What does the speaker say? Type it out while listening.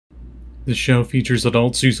The show features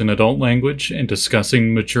adults using adult language and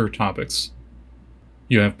discussing mature topics.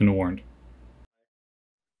 You have been warned.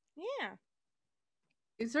 Yeah.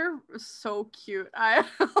 These are so cute.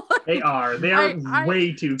 They are. They are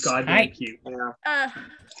way too goddamn cute. Yeah.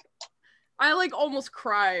 I like almost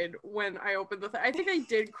cried when I opened the thing. I think I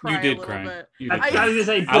did cry You did a little cry. bit. You did I cry. was gonna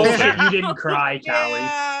say, bullshit, you didn't cry,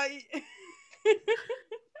 Callie. Yeah.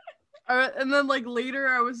 And then like later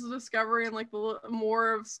I was discovering like the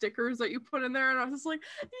more of stickers that you put in there, and I was just like,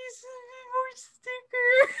 more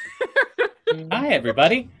stickers. Hi,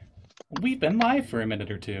 everybody. We've been live for a minute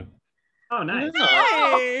or two. Oh, nice.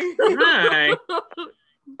 Hey. Hi. Welcome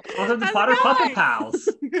to How's it Potter Puppet going? Pals.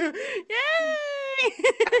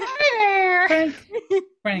 Yay!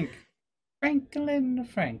 Frank. I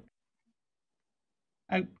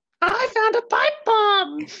found a pipe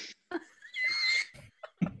bomb.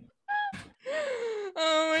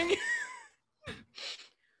 Oh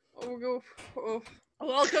my god. Oh.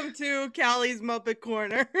 Welcome to Callie's Muppet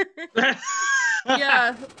Corner.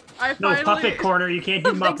 Yeah, I No, finally. Puppet Corner, you can't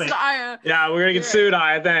do Thanks Muppet. to Aya. Yeah, we're gonna get sued,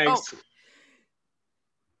 Aya. Thanks.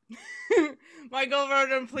 Michael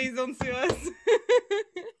Vernon, please don't sue us.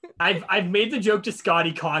 I've made the joke to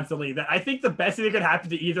Scotty constantly that I think the best thing that could happen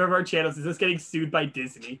to either of our channels is us getting sued by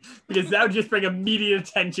Disney, because that would just bring immediate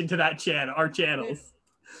attention to that channel, our channels.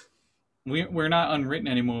 We're not unwritten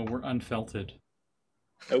anymore. We're unfelted.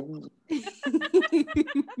 Oh.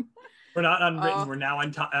 We're not unwritten. We're now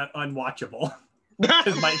unwatchable.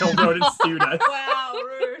 Because Michael Roden sued us. Wow,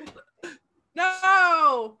 rude.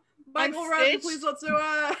 No, Michael Roden, Stitched? please don't sue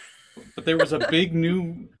us. But there was a big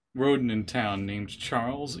new rodent in town named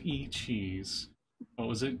Charles E. Cheese. What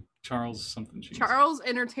was it? Charles something cheese. Charles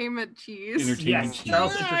Entertainment Cheese. Entertainment Yes, cheese.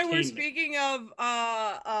 Charles We're Entertainment. speaking of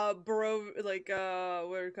what are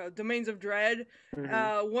it called? Domains of Dread.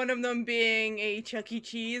 One of them being a Chuck E.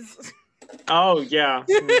 Cheese. Oh yeah,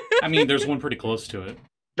 I mean, there's one pretty close to it.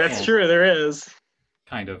 that's true. There is.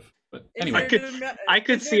 Kind of. But Is anyway. there I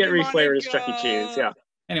could is see there it reflavored as demonic, Chuck E. Cheese. Yeah,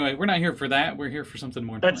 Anyway, we're not here for that. We're here for something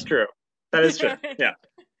more. that's important. true. That is true. Yeah.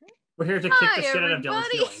 We're here to kick Hi, the shit out of Dylan's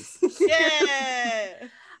everybody. feelings. Yeah.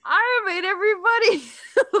 I made everybody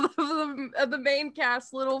of the main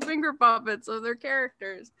cast little finger puppets of their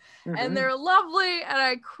characters. And they're lovely, and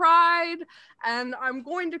I cried, and I'm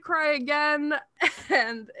going to cry again,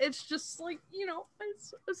 and it's just like, you know,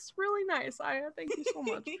 it's really nice. Thank you so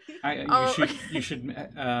much. You should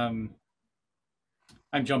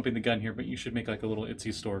I'm jumping the gun here, but you should make like a little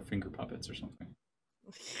Etsy store finger puppets or something.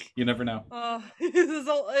 You never know.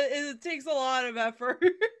 It takes a lot of effort.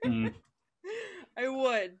 Mm. I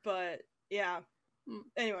would, but yeah.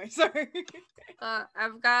 Anyway, sorry.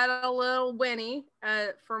 I've got a little Winnie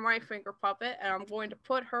for my finger puppet, and I'm going to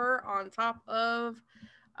put her on top of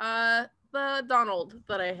the Donald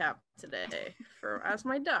that I have today as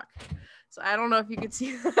my duck. So I don't know if you can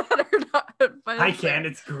see that or not. But I can.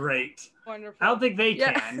 It's great. Wonderful. I don't think they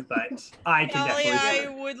can, but I can Callie, definitely do I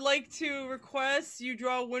it. would like to request you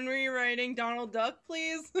draw when rewriting Donald Duck,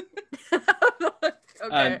 please.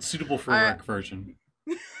 Okay. Suitable for a rec version,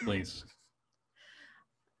 please.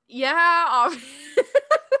 Yeah.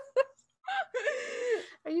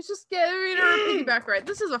 Are you just getting me to piggyback right?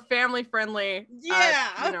 This is a family-friendly. Yeah.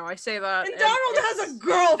 I say that. And Donald has a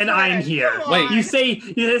girlfriend. And I'm here. Come Wait, on. You say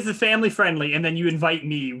this is family friendly, and then you invite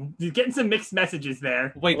me. You're getting some mixed messages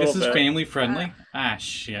there. Wait, this is Little bit. family friendly?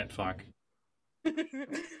 Shit, fuck.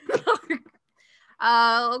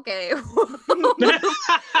 Okay.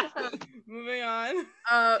 Moving on.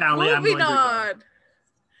 Callie, I'm moving going to on.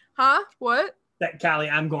 Huh? What? That Callie,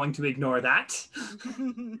 I'm going to ignore that.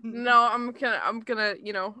 No, I'm gonna, I'm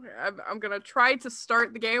gonna try to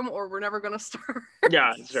start the game, or we're never gonna start.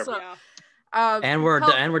 Yeah, sure. So, Yeah. And we're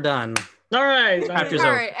done. All right. Chapter's All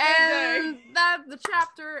over. right, and the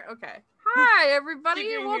chapter. Okay. Hi, everybody.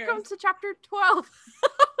 Keep your Welcome ears. to chapter 12.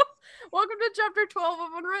 Welcome to chapter 12 of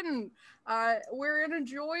Unwritten. We're in a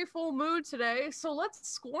joyful mood today, so let's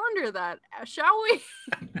squander that, shall we?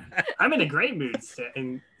 I'm in a great mood still.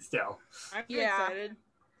 I'm Yeah. excited.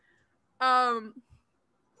 I've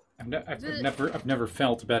never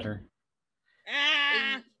felt better.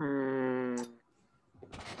 Ah! Hmm.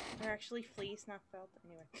 They're actually fleece, not felt.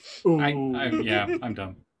 Anyway. Ooh. I'm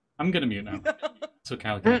done. I'm gonna mute now, so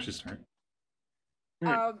Callie can actually start.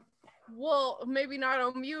 Well, maybe not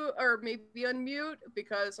unmute, or maybe unmute,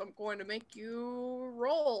 because I'm going to make you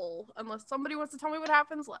roll, unless somebody wants to tell me what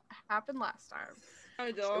happened last time. I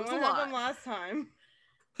It don't was know a what lot. happened last time.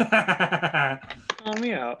 Call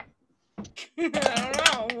me out. I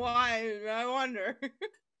don't know why. I wonder.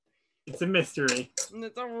 It's a mystery.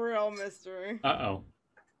 It's a real mystery. Uh-oh.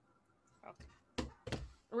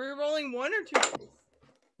 Are we rolling 1 or 2 dice?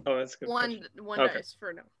 Oh, that's a good. One Okay. dice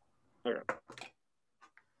for no. Okay.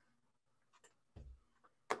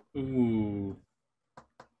 Ooh.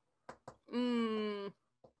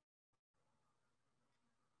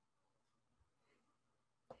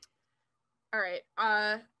 All right.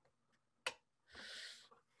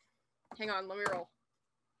 Hang on. Let me roll.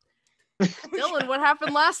 Dylan, what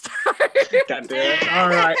happened last time? God damn it. All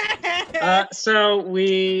right. So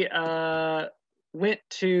we went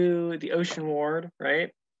to the Ocean Ward,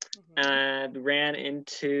 right? And we ran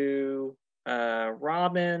into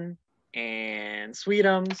Robin and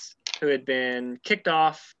Sweetums, who had been kicked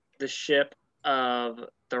off the ship of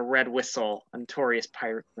the Red Whistle, a notorious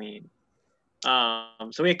pirate queen.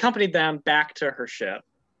 So we accompanied them back to her ship,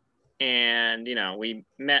 and we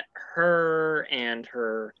met her and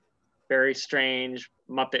her very strange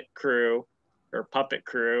Muppet crew or puppet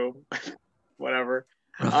crew, whatever.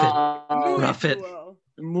 Ruffet.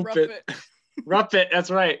 Ruffet,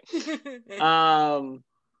 that's right.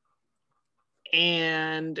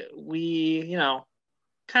 And we, kind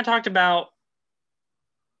of talked about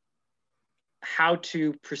how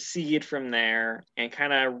to proceed from there, and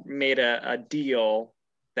kind of made a deal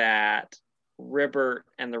that Ribbert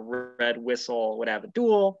and the Red Whistle would have a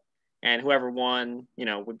duel, and whoever won,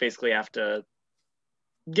 would basically have to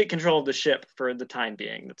get control of the ship for the time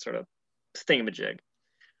being. That sort of thingamajig.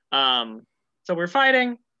 So we're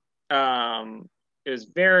fighting. It was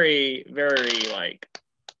very, very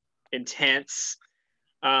intense.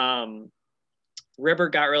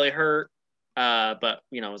 Ribbert got really hurt, but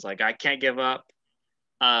was like, I can't give up,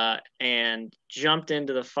 and jumped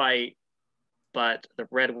into the fight. But the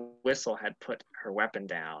Red Whistle had put her weapon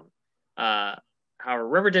down. However,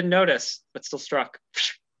 Ribbert didn't notice, but still struck.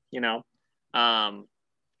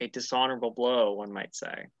 A dishonorable blow, one might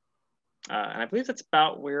say. And I believe that's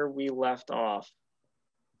about where we left off.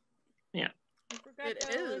 Yeah. I forgot It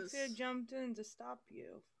that Alexia is. jumped in to stop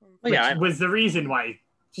you. Well, yeah, Which was the reason why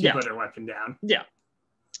she Yeah. put her weapon down. Yeah.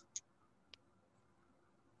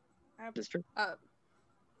 That's true.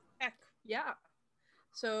 Heck. Yeah.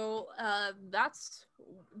 So that's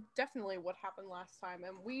definitely what happened last time,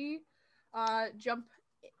 and we jump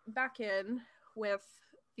back in with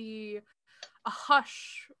a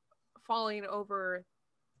hush falling over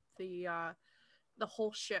the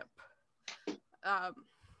whole ship.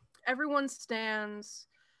 Everyone stands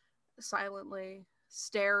silently,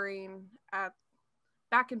 staring at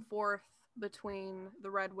back and forth between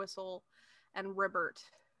the Red Whistle and Ribbert,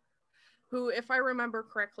 who, if I remember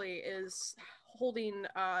correctly, is holding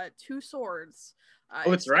 2 swords.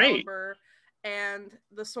 That's right. Excalibur and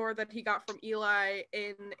the sword that he got from Eli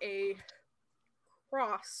in a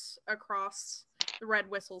cross across the Red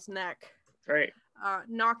Whistle's neck, Right.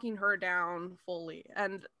 knocking her down fully.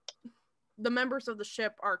 And the members of the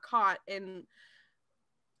ship are caught in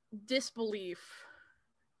disbelief,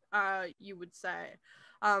 you would say,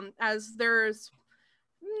 as there's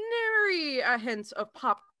nary a hint of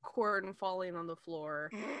popcorn falling on the floor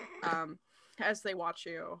as they watch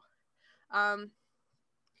you. And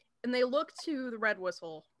they look to the Red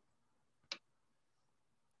Whistle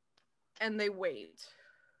and they wait.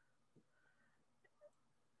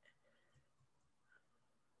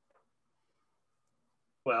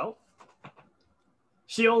 Well,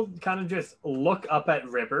 she'll kind of just look up at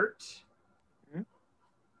Ribbert,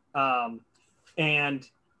 and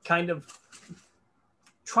kind of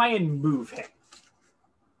try and move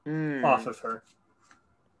him off of her.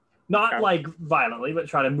 Not violently, but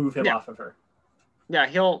try to move him off of her. Yeah,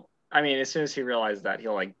 as soon as he realizes that,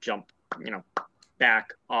 he'll jump,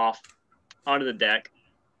 back off onto the deck.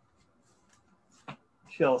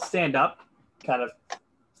 She'll stand up, kind of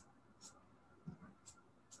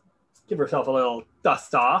give herself a little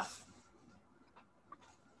dust off,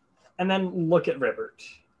 and then look at Ribbert.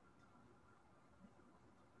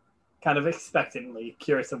 Kind of expectantly,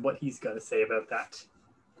 curious of what he's going to say about that.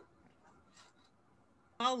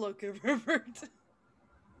 I'll look at Ribbert.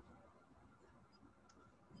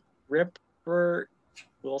 Ribbert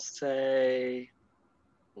will say,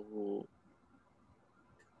 ooh.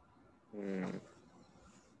 I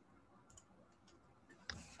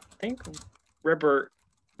think Ribbert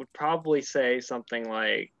would probably say something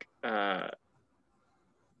like,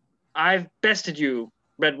 I've bested you,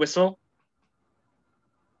 Red Whistle.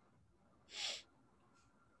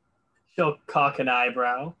 She'll cock an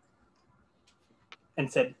eyebrow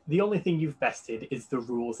and said, the only thing you've bested is the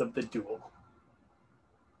rules of the duel.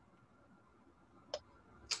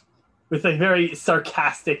 With a very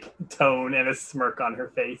sarcastic tone and a smirk on her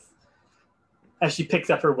face, as she picks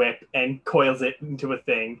up her whip and coils it into a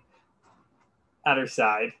thing at her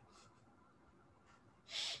side.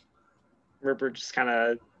 Ribbert just kind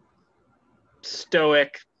of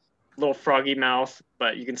stoic, little froggy mouth,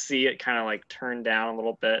 but you can see it kind of like turn down a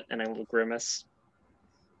little bit and a little grimace.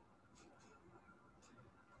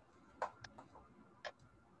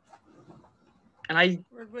 And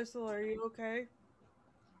Red Whistle, are you okay?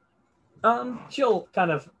 She'll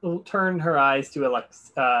kind of turn her eyes to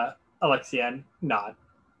Alexia and nod.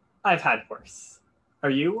 I've had worse. Are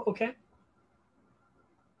you okay?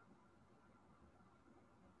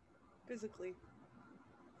 Physically.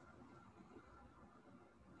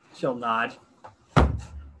 She'll nod.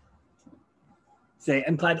 Say,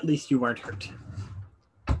 I'm glad at least you weren't hurt.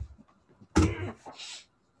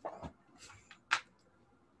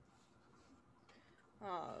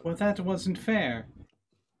 Well, that wasn't fair.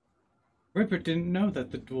 Ribbert didn't know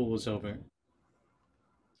that the duel was over.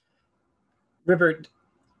 Ribbert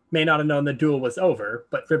may not have known the duel was over,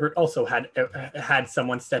 but Ribbert also had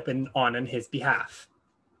someone step in on his behalf.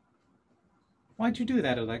 Why'd you do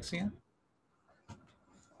that, Alexia?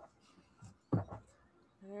 I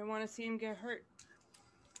didn't want to see him get hurt.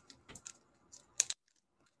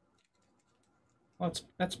 Well,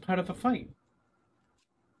 that's part of a fight.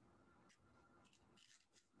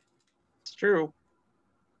 it's true.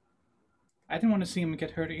 I didn't want to see him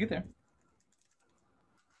get hurt either.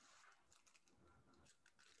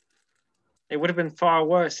 It would have been far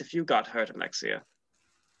worse if you got hurt, Alexia.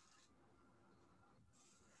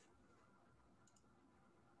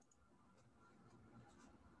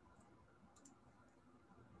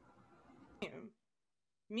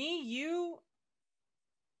 Me, you?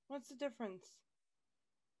 What's the difference?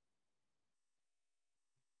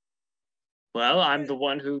 Well, I'm the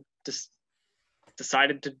one who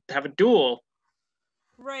decided to have a duel.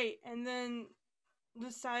 Right, and then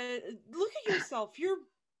decided. Look at yourself. You're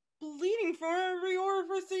bleeding from every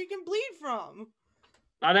orifice that you can bleed from.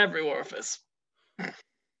 Not every orifice.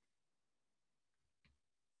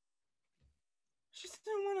 Just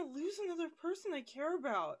don't want to lose another person I care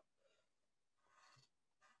about.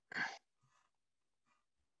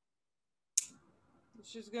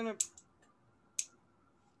 She's gonna.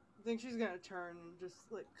 I think she's gonna turn and just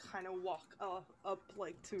like kind of walk up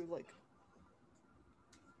like to like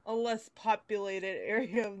a less populated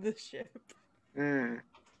area of the ship. I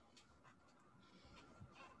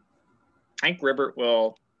think Ribbert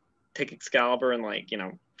will take Excalibur and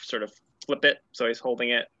sort of flip it so he's holding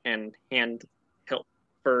it and hand hilt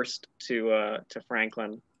first to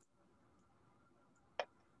Franklin.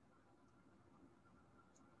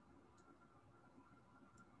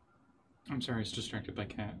 I'm sorry, I was distracted by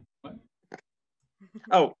Cat. What?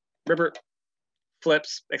 Oh, Ribbert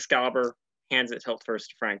flips Excalibur, hands it hilt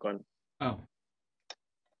first to Franklin. Oh.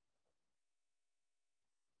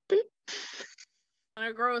 And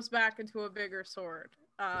it grows back into a bigger sword.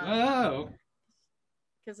 Oh!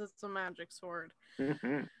 Because it's a magic sword.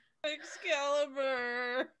 Mm-hmm.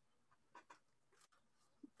 Excalibur!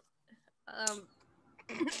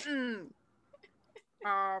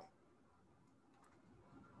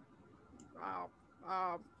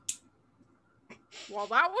 Well,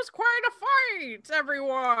 that was quite a fight,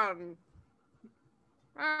 everyone.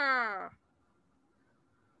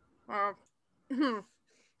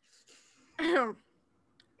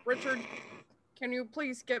 Richard, can you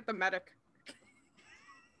please get the medic?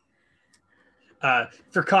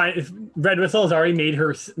 Red Whistle has already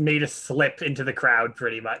made a slip into the crowd,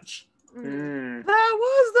 pretty much. Mm. That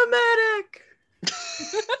was the medic.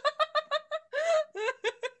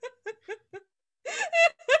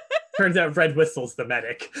 Turns out Red Whistle's the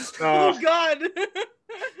medic. Oh God! Can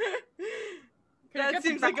you That get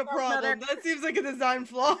seems the like a backup problem. medic? That seems like a design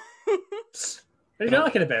flaw. What are you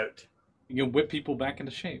talking about? You can whip people back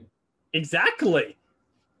into shape. Exactly.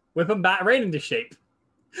 Whip them back right into shape.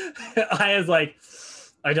 I was like,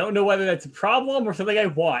 I don't know whether that's a problem or something I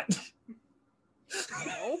want.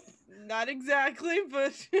 Nope, not exactly,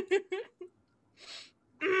 but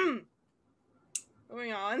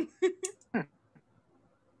going on.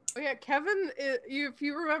 Oh yeah, Kevin. If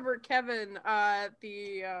you remember Kevin, I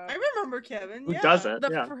remember Kevin. Who Yeah. doesn't? the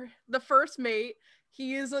Yeah. the first mate,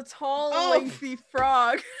 he is a tall, Oh. lengthy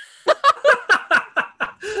frog.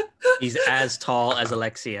 He's as tall as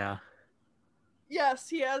Alexia. Yes,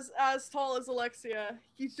 he is as tall as Alexia.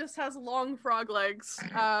 He just has long frog legs.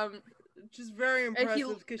 Which is very And he-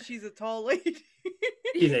 impressive because she's a tall lady.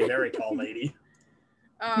 She's a very tall lady.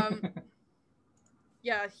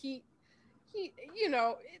 Yeah, he,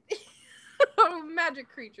 magic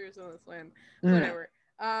creatures in this land. Whatever.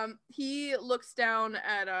 He looks down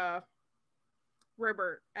at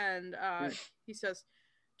Ribbert and he says,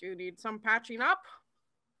 "Do you need some patching up?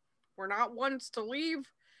 We're not ones to leave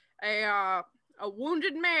a a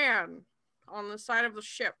wounded man on the side of the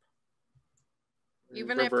ship.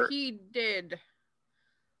 Even Ribbert. if he did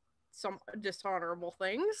some dishonorable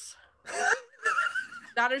things.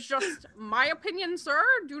 That is just my opinion, sir.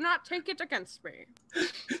 Do not take it against me.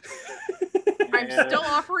 I'm still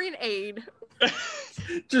offering aid.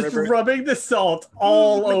 Just Ribbert. rubbing the salt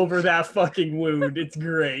all over that fucking wound. It's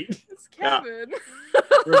great. It's Kevin.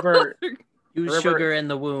 Ribbert. Use Ribbert. sugar in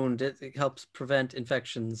the wound. It helps prevent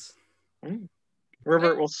infections.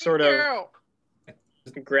 Ribbert will sort of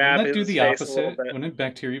grab Wouldn't that his do the face a little opposite? bit. Wouldn't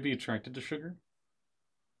bacteria be attracted to sugar?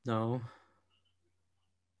 No.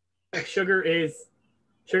 Sugar is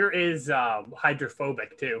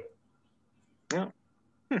hydrophobic too.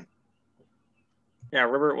 Yeah,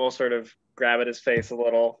 Ribbert will sort of grab at his face a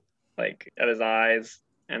little, like at his eyes,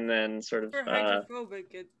 and then sort of. For hydrophobic,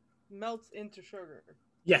 it melts into sugar.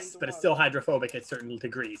 Yes, Into but it's water. still hydrophobic at certain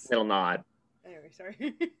degrees. It'll nod. Anyway, sorry.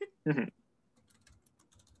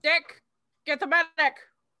 Dick, get the medic.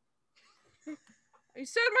 You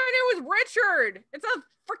said my name was Richard. It's a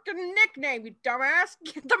freaking nickname, you dumbass.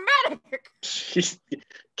 Get the medic.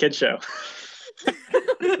 Kid show.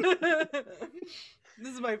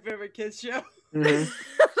 This is my favorite kids show. Mhm.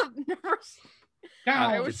 Never-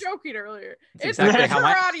 I was joking earlier. It's It's exactly for how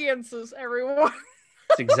my- audiences, everyone.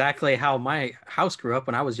 It's exactly how my house grew up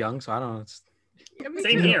when I was young, so I don't know. It's... Yeah, me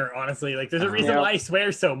Same too. here, honestly. Like, there's a reason Yeah. why I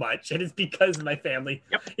swear so much, and it's because of my family.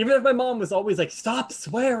 Yep. Even if my mom was always like, "Stop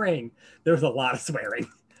swearing," there was a lot of swearing.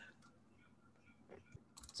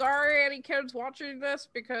 Sorry, any kids watching this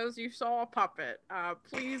because you saw a puppet.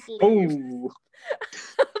 Please leave. Ooh.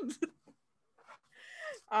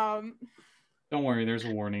 Don't worry, there's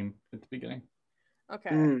a warning at the beginning. Okay.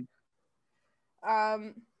 Mm.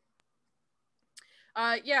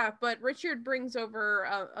 Yeah, but Richard brings over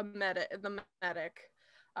a medic.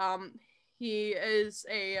 He is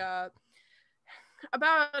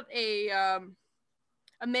about a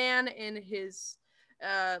man in his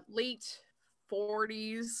late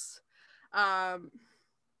 40s, not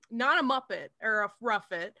a muppet or a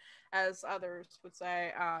ruffet, as others would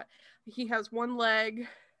say. He has one leg,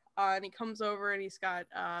 and he comes over and he's got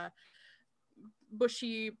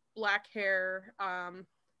bushy black hair, and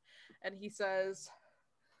he says,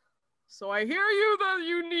 "So I hear you that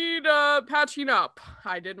you need patching up.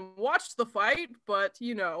 I didn't watch the fight, but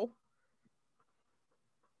you know."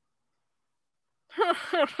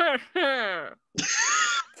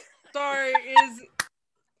 Sorry,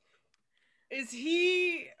 is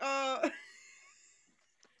he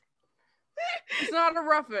He's not a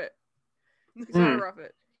ruffet. He's not a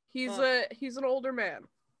ruffet. He's an older man.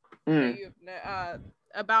 Mm.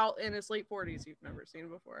 About in his late 40s. You've never seen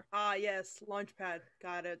before. Ah, yes, Launchpad.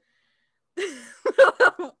 Got it.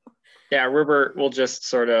 Yeah, Ribbert will just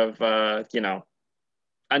sort of,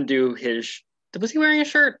 undo his. Was he wearing a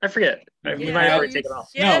shirt? I forget. We Yeah. might have already taken it off.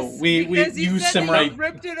 Yes, we because you used said that samurai- you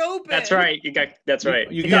ripped it open. That's right. That's right.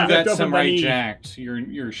 You Yeah, got open samurai money. jacked. Your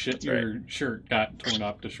That's shirt got torn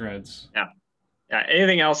up to shreds. Yeah.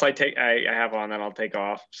 Anything else I have on, then I'll take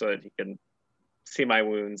off so that he can see my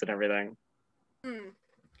wounds and everything.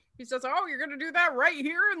 He says, "Oh, you're gonna do that right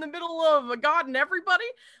here in the middle of God and everybody?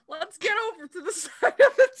 Let's get over to the side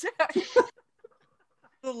of the deck."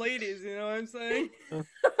 The ladies, you know what I'm saying?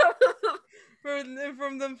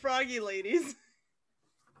 From them froggy ladies.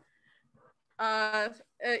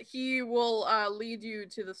 He will lead you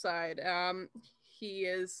to the side. He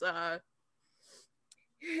is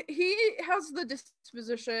he has the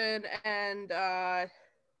disposition and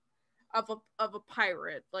of a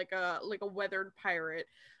pirate, like a weathered pirate,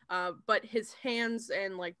 but his hands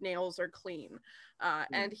and like nails are clean.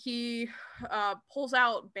 And he pulls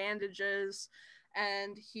out bandages,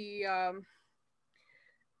 and he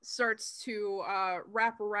starts to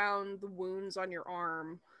wrap around the wounds on your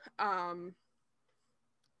arm.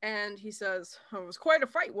 And he says, "Oh, it was quite a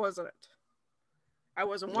fight, wasn't it? I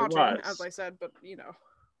wasn't It watching, was. as I said, but you know."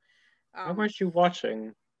 Why weren't you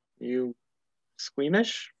watching? You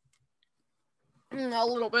squeamish? A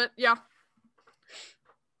little bit, yeah.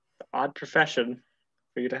 Odd profession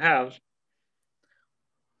for you to have.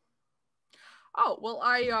 Oh, well,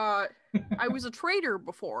 I was a trader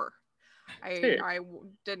before. Hey. I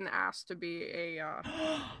didn't ask to be a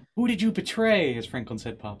Who did you betray? As Franklin's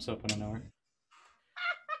head pops up out of nowhere.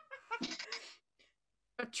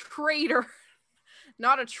 trader,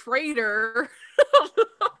 not a traitor.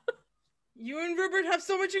 You and Ribbert have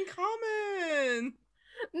so much in common.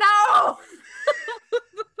 No.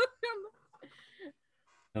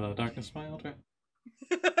 Hello, darkness, my old friend.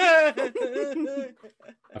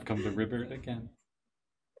 I've come to Ribbert again.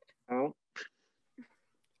 Oh.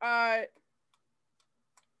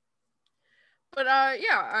 But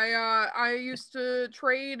I used to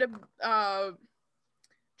trade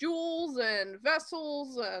jewels and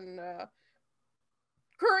vessels and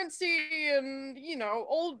currency and, you know,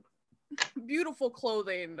 old beautiful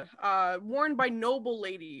clothing worn by noble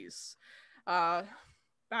ladies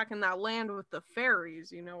back in that land with the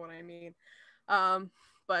fairies, you know what I mean.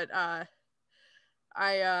 But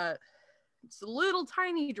it's the little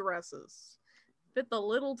tiny dresses fit the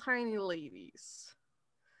little tiny ladies.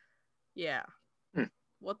 Yeah.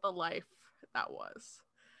 What the life that was.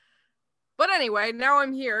 But anyway, now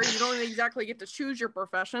I'm here. You don't exactly get to choose your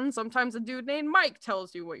profession. Sometimes a dude named Mike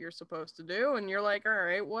tells you what you're supposed to do, and you're like, all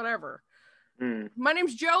right, whatever. My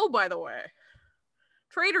name's Joe, by the way.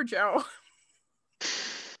 Trader Joe.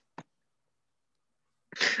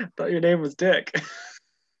 I thought your name was Dick.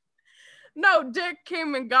 No, Dick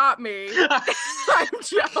came and got me. I'm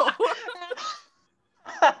Joe.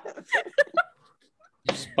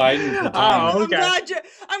 Just biding for time. Oh, okay.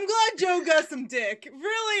 I'm glad Joe got some dick.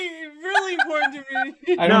 Really, really important to me.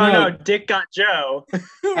 I don't know. No, Dick got Joe.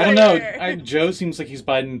 I don't know. Joe seems like he's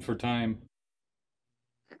biding for time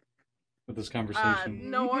with this conversation.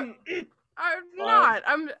 No, I'm not.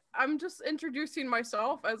 I'm just introducing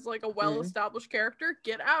myself as like a well-established character.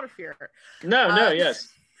 Get out of here. No,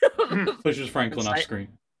 yes. Pushes Franklin off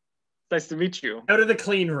screen. Nice to meet you. Go to the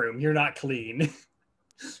clean room. You're not clean.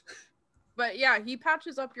 But yeah, he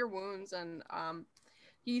patches up your wounds, and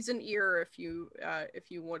he's an ear if you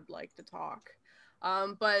would like to talk.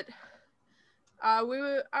 I'm going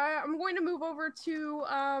to move over to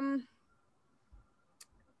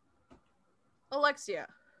Alexia.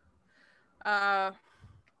 Where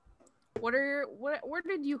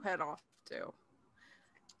did you head off to?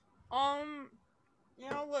 You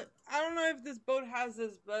know what? I don't know if this boat has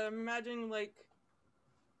this, but I'm imagining like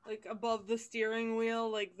above the steering wheel,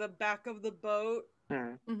 like the back of the boat.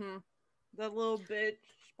 Mm-hmm. That little bitch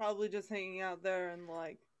probably just hanging out there and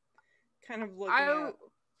like kind of looking at.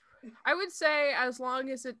 I would say as long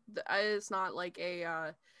as it is not like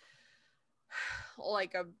a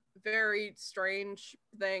very strange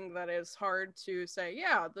thing that is hard to say.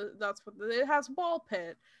 Yeah, that's what it has a ball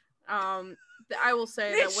pit. I will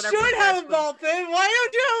say that whatever. It should have a ball pit. Why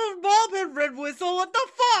don't you have a ball pit, Red Whistle? What the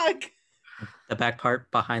fuck? The back part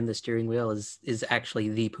behind the steering wheel is actually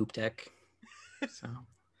the poop deck. So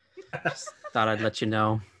just thought I'd let you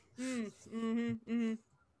know. The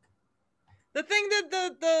thing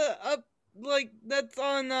that that's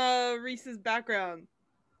on Reese's background.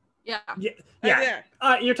 Yeah. Yeah.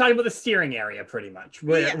 Right You're talking about the steering area, pretty much,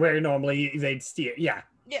 where normally they'd steer. Yeah.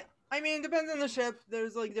 Yeah. I mean, it depends on the ship.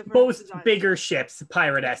 There's like different. Most designs. bigger ships,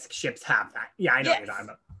 pirate-esque ships, have that. Yeah, I know what you're talking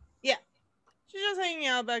about. Yeah. She's just hanging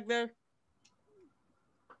out back there,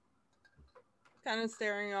 kind of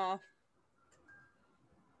staring off.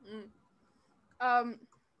 How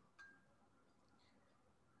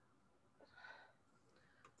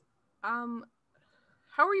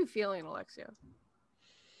are you feeling, Alexia?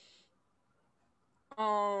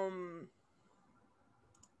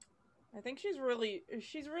 I think she's really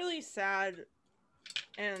sad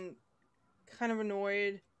and kind of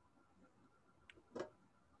annoyed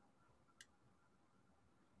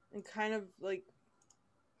and kind of like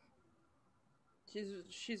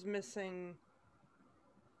she's missing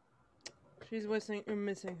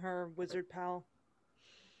her wizard pal.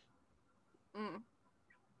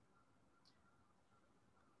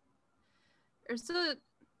 There's a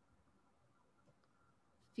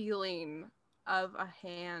feeling of a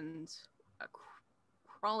hand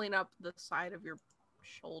crawling up the side of your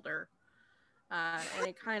shoulder, and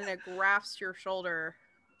it kind of grasps your shoulder.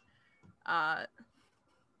 And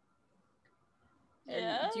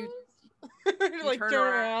you like turn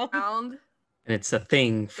around. And it's a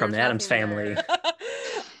thing from There's the Addams nothing family. there.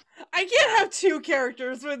 I can't have two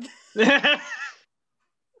characters with.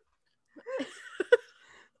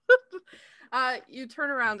 You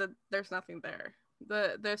turn around and there's nothing there.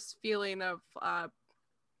 This feeling of a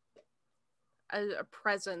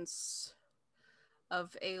presence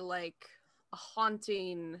of a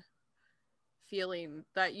haunting feeling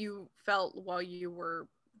that you felt while you were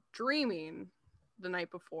dreaming the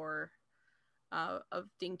night before of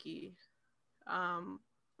Dinky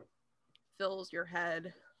fills your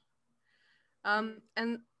head. And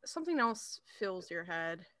something else fills your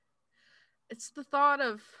head. It's the thought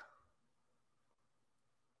of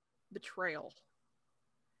betrayal.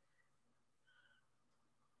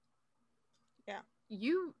 Yeah.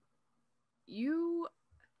 You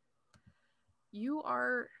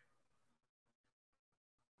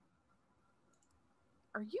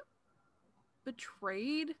are you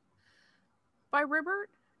betrayed by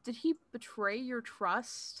Ribbert? Did he betray your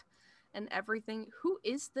trust and everything. Who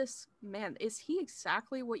is this man? Is he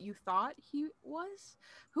exactly what you thought he was?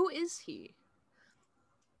 Who is he?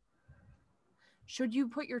 Should you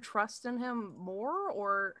put your trust in him more,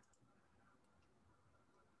 or...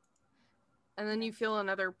 And then you feel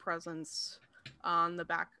another presence on the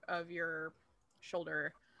back of your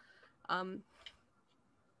shoulder. And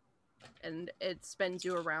it spins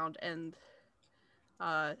you around, and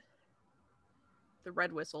the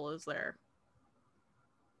red whistle is there.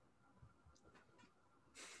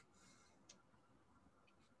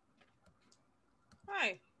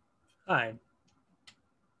 Hi. Hi.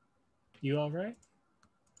 You all right?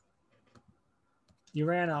 You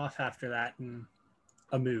ran off after that in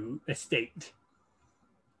a estate.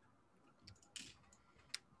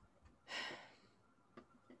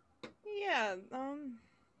 Yeah,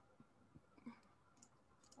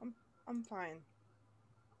 I'm fine.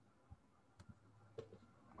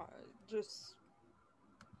 Just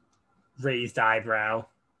Raised eyebrow.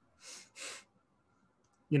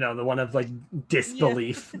 You know, the one of like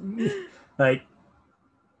disbelief. Yeah. Like,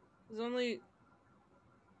 there's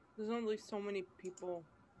only so many people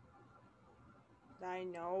that I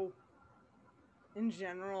know in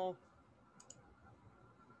general.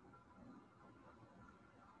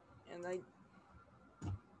 And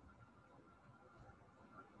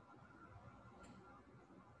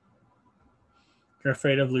you're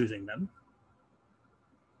afraid of losing them.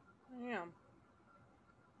 I am.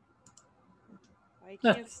 I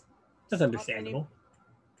can't That's stop understandable.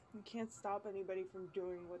 You can't stop anybody from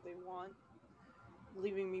doing what they want,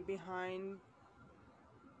 leaving me behind,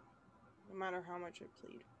 no matter how much I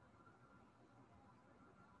plead.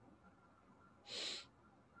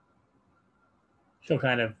 She'll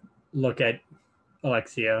kind of look at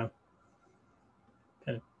Alexia.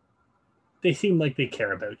 They seem like they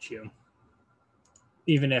care about you,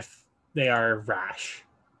 even if they are rash.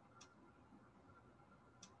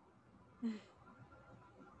 I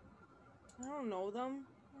don't know them.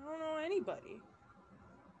 I don't know anybody.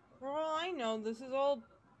 For all I know, this is all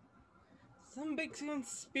some big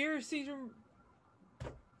conspiracy to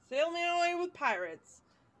sail me away with pirates.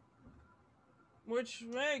 Which,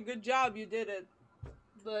 hey, good job, you did it.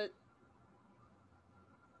 But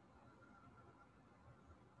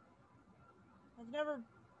I've never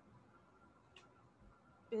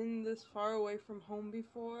been this far away from home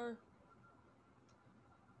before.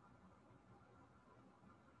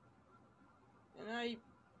 And I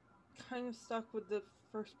kind of stuck with the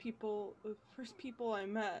first people I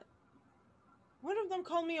met. One of them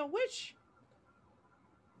called me a witch.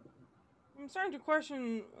 I'm starting to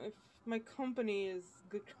question if my company is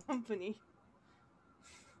good company.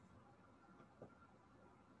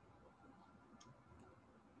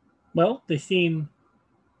 Well, they seem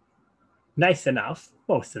nice enough,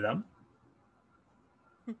 most of them.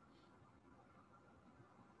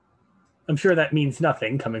 I'm sure that means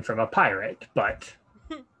nothing coming from a pirate, but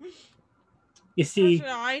you see...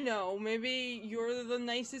 I know. Maybe you're the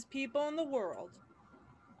nicest people in the world.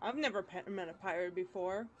 I've never met a pirate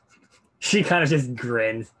before. She kind of just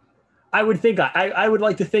grins. I would think I would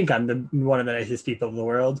like to think I'm one of the nicest people in the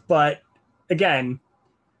world, but again,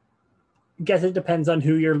 I guess it depends on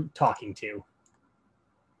who you're talking to.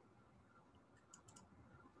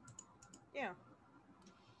 Yeah.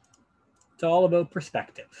 It's all about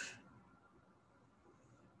perspective.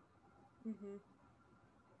 Mm-hmm.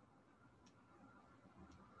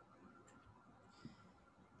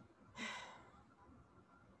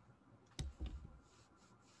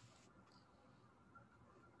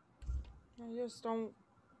 I just don't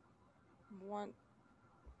want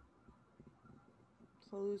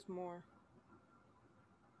to lose more.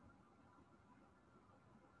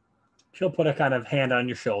 She'll put a kind of hand on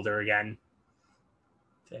your shoulder again.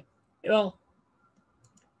 Say, well,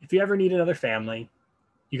 if you ever need another family,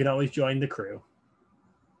 you can always join the crew.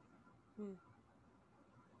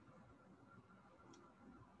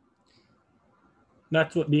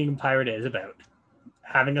 That's what being a pirate is about.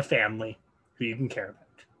 Having a family who you can care about.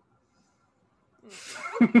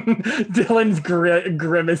 Dylan's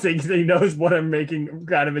grimacing because he knows what I'm making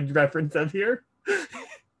kind of a reference of here.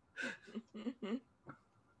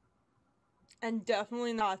 And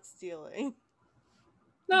definitely not stealing.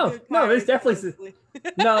 No, there's definitely...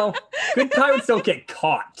 No, good pirates don't get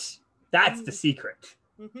caught. That's the secret.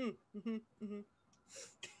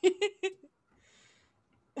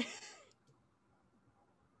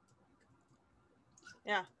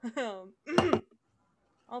 Yeah.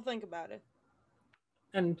 I'll think about it.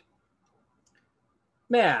 And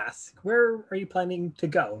may I ask, where are you planning to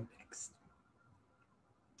go next?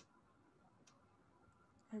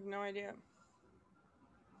 I have no idea.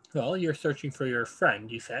 Well, you're searching for your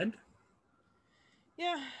friend, you said.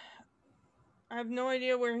 Yeah. I have no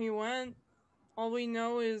idea where he went. All we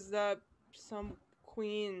know is that some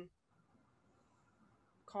queen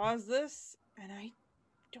caused this, and I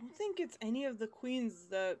don't think it's any of the queens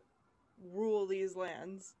that rule these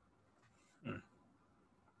lands.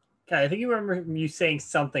 Okay, I think you remember you saying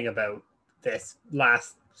something about this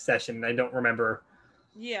last session. I don't remember.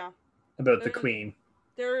 Yeah. About the queen.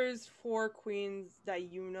 There's 4 queens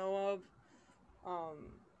that you know of.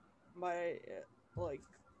 Like,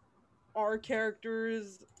 our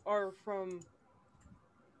characters are from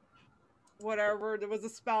whatever. There was a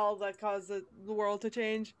spell that caused the world to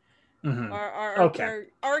change. Mm-hmm.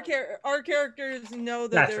 Our characters know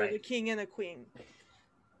that That's they're right. the king and a queen.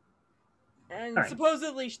 And right.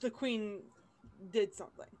 supposedly the queen did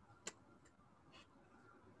something.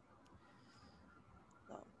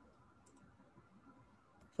 So.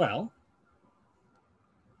 Well,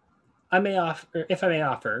 if I may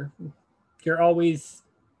offer, you're always,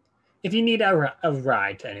 if you need a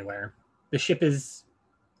ride to anywhere, the ship is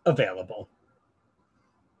available.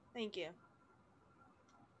 Thank you.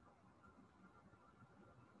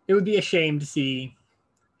 It would be a shame to see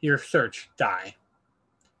your search die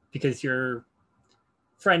because your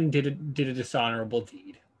friend did a dishonorable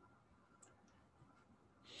deed.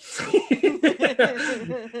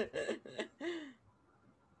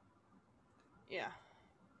 Yeah.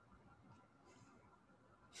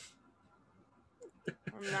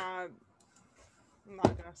 I'm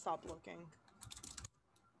not gonna stop looking.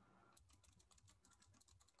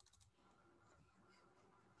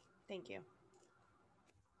 Thank you.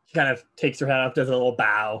 She kind of takes her hand up, does a little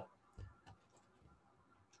bow.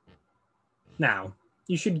 Now,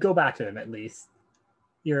 you should go back to them at least.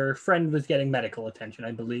 Your friend was getting medical attention,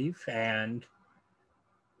 I believe, and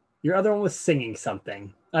your other one was singing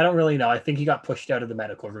something. I don't really know. I think he got pushed out of the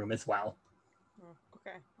medical room as well. Oh,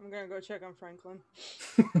 okay. I'm gonna go check on Franklin.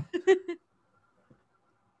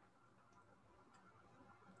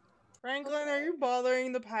 Franklin, are you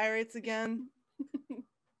bothering the pirates again?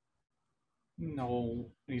 No,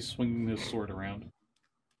 he's swinging his sword around.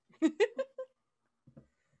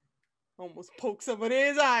 Almost poke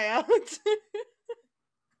somebody's eye out.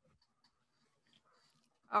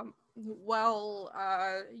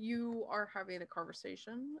 You are having a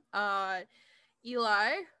conversation.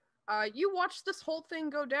 Eli, you watched this whole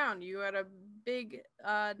thing go down. You had a big,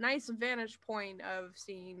 nice vantage point of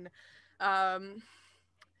seeing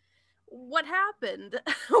what happened.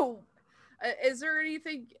 Is there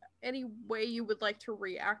any way you would like to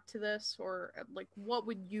react to this, or like what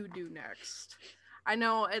would you do next? I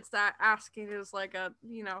know it's that asking is like a,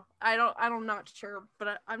 I'm not sure,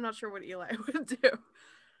 but I'm not sure what Eli would do.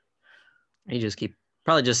 You just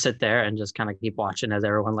probably just sit there and just kind of keep watching as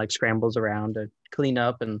everyone like scrambles around to clean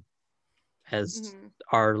up, and as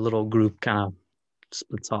our little group kind of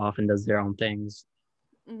splits off and does their own things.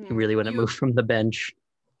 You really wouldn't move from the bench.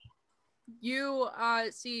 You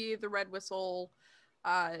see the red whistle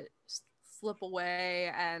slip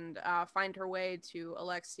away and find her way to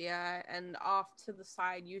Alexia, and off to the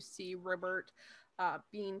side you see Ribbert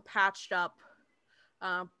being patched up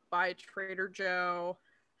by Trader Joe,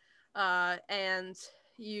 and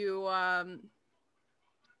you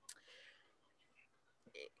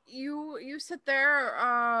sit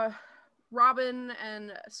there, Robin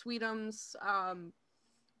and Sweetums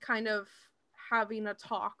kind of having a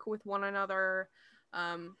talk with one another,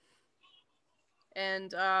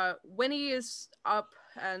 and Winnie is up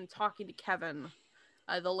and talking to Kevin,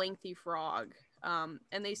 the lengthy frog, and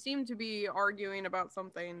they seem to be arguing about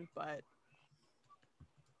something, but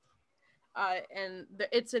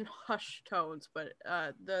it's in hushed tones, but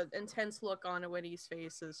the intense look on Winnie's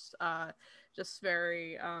face is just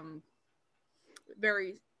very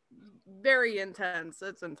very, very intense.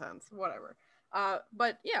 It's intense, whatever.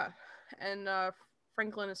 But yeah, and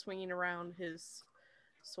Franklin is swinging around his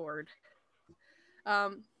sword.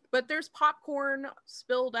 But there's popcorn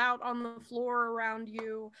spilled out on the floor around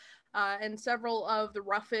you, and several of the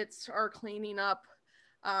Ruffets are cleaning up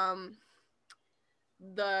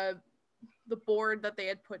the board that they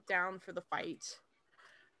had put down for the fight.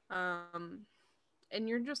 And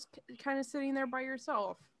you're just kind of sitting there by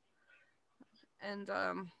yourself and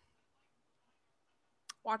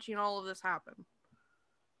watching all of this happen.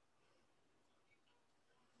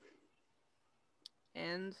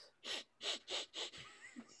 And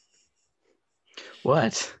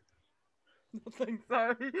what? Nothing,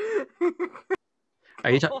 sorry.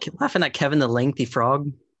 Are you laughing at Kevin the lengthy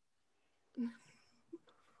frog?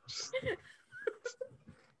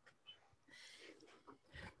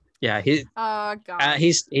 Yeah, he's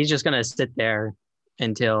just gonna sit there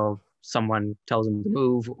until someone tells him to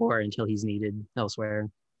move or until he's needed elsewhere.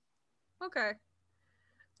 Okay.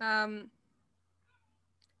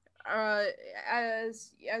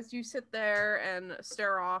 As you sit there and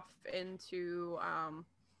stare off into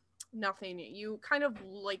nothing, you kind of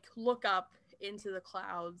like look up into the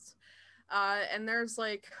clouds, and there's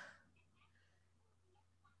like,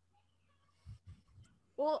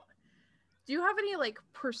 well, do you have any like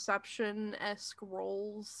perception-esque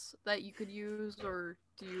rolls that you could use, or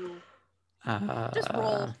do you just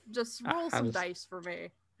roll some dice for me?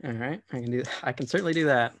 All right, I can certainly do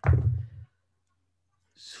that.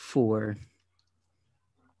 4.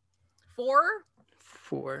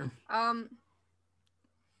 4?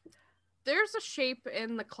 There's a shape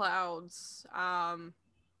in the clouds.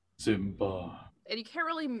 Simba. And you can't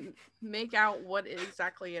really make out what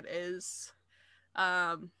exactly it is.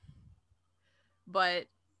 But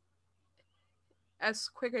as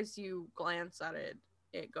quick as you glance at it,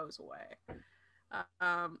 it goes away.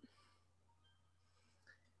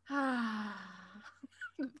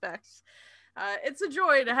 Vex. It's a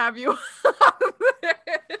joy to have you.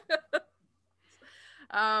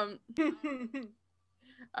 And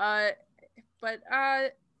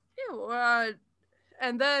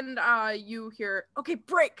then you hear, okay,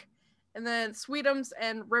 break. And then Sweetums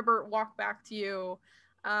and Ribbert walk back to you.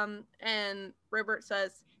 And Ribbert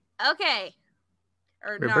says, okay.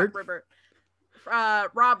 Or Ribbert? not Ribbert.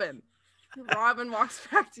 Robin. Robin walks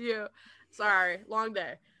back to you. Sorry, long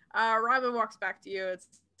day. Robin walks back to you. It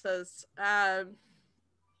says, okay,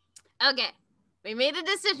 we made a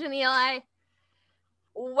decision, Eli.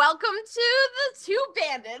 Welcome to the 2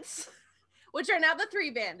 bandits, which are now the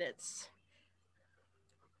 3 bandits.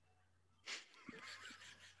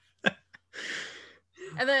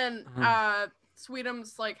 And then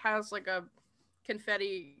Sweetums like has like a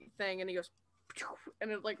confetti thing, and he goes,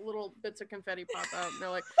 and it like little bits of confetti pop out, and they're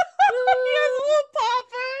like, He has a little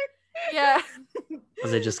popper. yeah.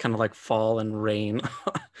 As they just kind of like fall and rain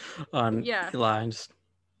on Yeah. Eli. Just...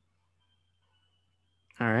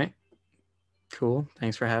 All right. Cool.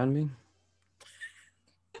 Thanks for having me.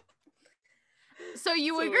 So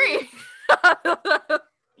you agree.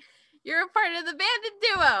 You're a part of the bandit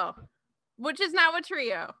duo, which is now a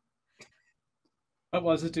trio. That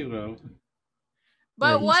was a duo.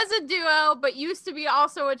 But Nice. was a duo, but used to be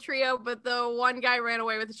also a trio, but the one guy ran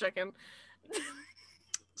away with the chicken.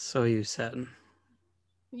 So you said.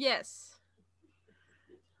 Yes.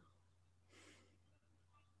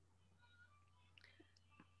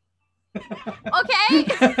 Okay.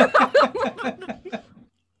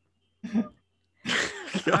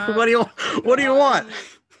 What do you want?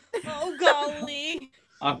 Oh, golly.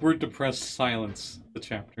 Awkward, depressed silence. The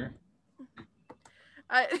chapter.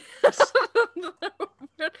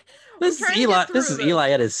 This is Eli. This is Eli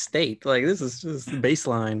at his state. Like this is just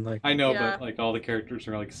baseline. Like I know, Yeah. but like all the characters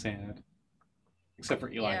are like sad, except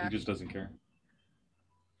for Eli. Yeah. He just doesn't care.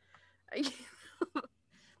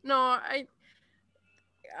 No,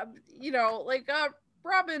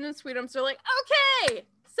 Robin and Sweetums are like, okay,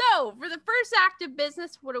 so for the first act of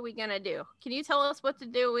business, what are we gonna do? Can you tell us what to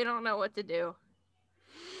do? We don't know what to do.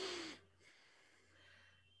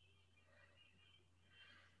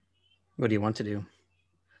 what do you want to do?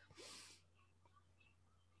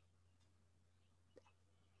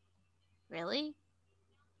 Really?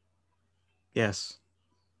 Yes.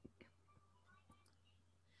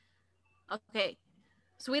 Okay.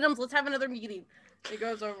 Sweetums, let's have another meeting. It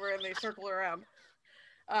goes over and they circle around.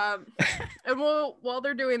 And while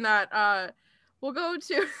they're doing that, we'll go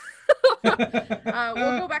to we'll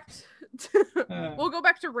go back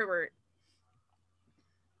to Ribbert.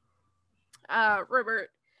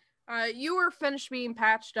 Ribbert, you were finished being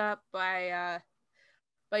patched up by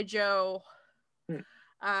Joe.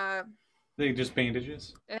 They just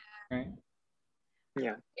bandages, right?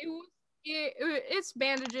 Yeah, It's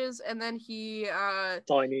bandages, and then that's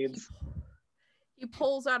all he needs. he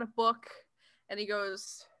pulls out a book, and he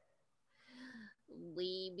goes,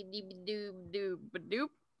 "Lee-be-dee-be-doo-ba-doop,"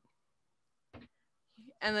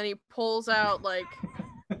 and then he pulls out like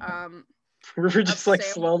River just like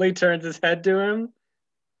Sam. slowly turns his head to him.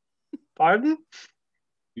 Pardon?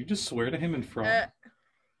 You just swear to him in front.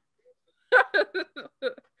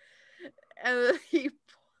 And then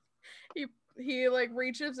he like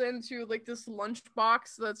reaches into like this lunch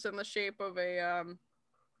box that's in the shape of a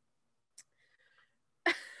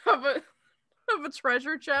of a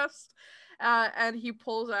treasure chest, and he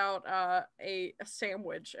pulls out a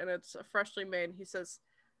sandwich, and it's freshly made. He says,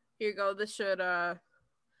 "Here you go. This should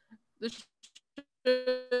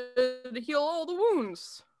heal all the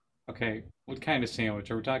wounds." Okay, what kind of sandwich?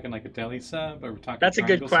 Are we talking like a deli sub? Are we talking? That's a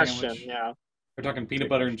good triangle question. sandwich? Yeah. We're talking peanut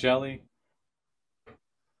butter and jelly.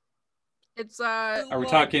 It's Are we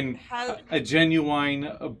talking a genuine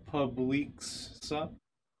Publix sub?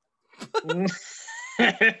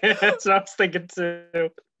 That's what I was thinking too.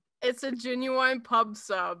 it's a genuine pub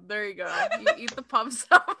sub. There you go. You eat the pub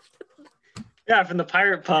sub. Yeah, from the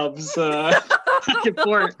pirate pubs. Back and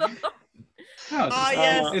forth. No,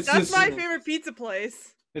 yes, that's my favorite pizza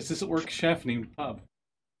place. It's this orc chef named Pub.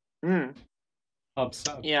 Pub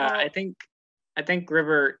sub. Yeah, I think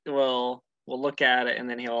Ribbert will look at it and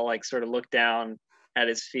then he'll like sort of look down at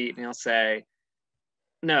his feet and he'll say,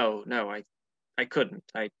 "No, I couldn't.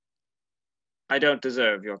 I don't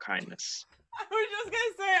deserve your kindness." I was just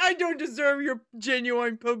gonna say I don't deserve your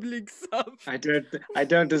genuine public sub. I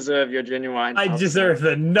don't deserve your genuine. I deserve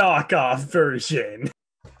the knockoff version.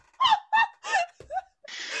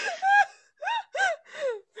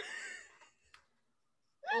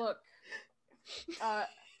 Look, I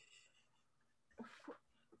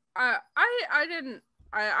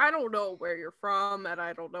don't know where you're from, and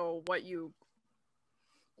I don't know what you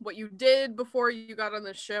did before you got on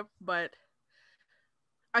the ship, but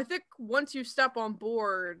I think once you step on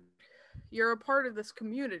board, you're a part of this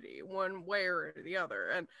community, one way or the other.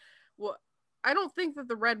 And I don't think that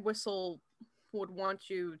the Red Whistle would want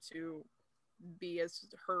you to be as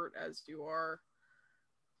hurt as you are.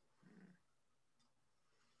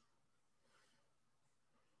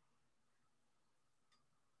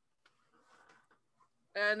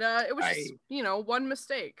 And it was just, one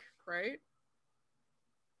mistake, right?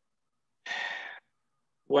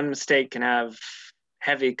 One mistake can have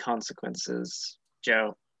heavy consequences,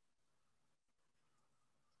 Joe.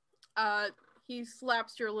 He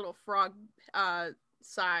slaps your little frog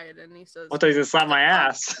side and he says, I thought he was gonna slap my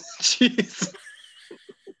ass. Jeez.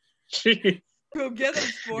 Jeez. Go get him,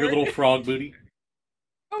 sport. Your little frog booty.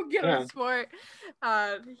 Oh, get him, sport.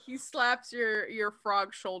 He slaps your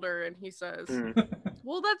frog shoulder and he says,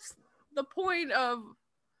 well, that's the point of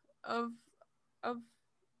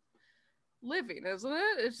living, isn't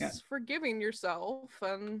it? It's forgiving yourself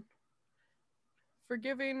and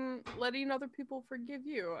letting other people forgive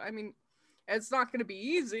you. I mean, it's not going to be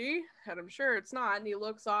easy, and I'm sure it's not. And he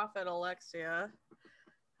looks off at Alexia.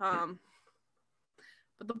 But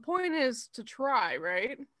the point is to try,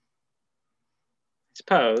 right? I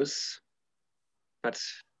suppose. But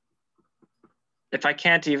if I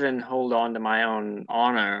can't even hold on to my own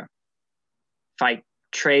honor, if I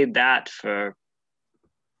trade that for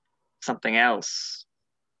something else,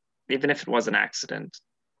 even if it was an accident,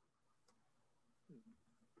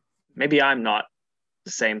 maybe I'm not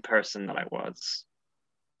the same person that I was.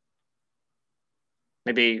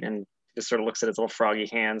 Maybe, and just sort of looks at his little froggy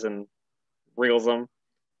hands and wriggles them.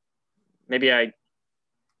 Maybe I...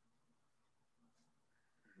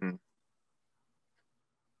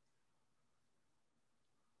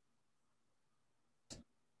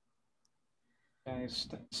 Guys,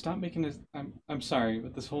 stop making this. I'm sorry,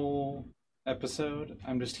 but this whole episode,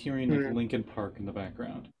 I'm just hearing like Linkin Park in the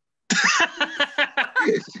background.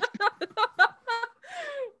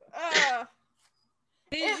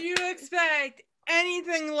 Did you expect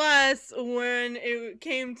anything less when it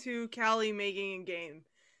came to Callie making a game?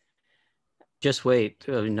 Just wait.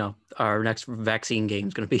 Our next vaccine game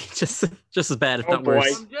is going to be just as bad, if not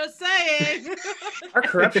worse. I'm just saying. Our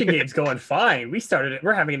corruption game's going fine. We started it.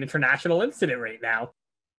 We're having an international incident right now.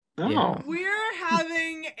 Oh. Yeah. We're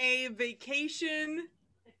having a vacation,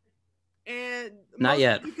 and not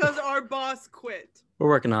yet because our boss quit. We're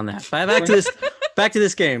working on that. Back to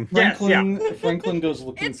this game. Franklin goes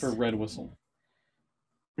looking for Red Whistle.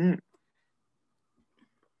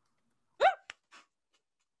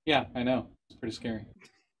 Yeah, I know. It's pretty scary.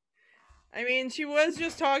 I mean, she was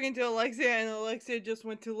just talking to Alexia, and Alexia just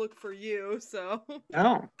went to look for you, so...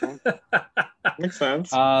 Oh. Makes sense.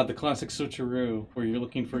 The classic switcheroo, where you're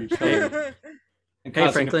looking for each other. And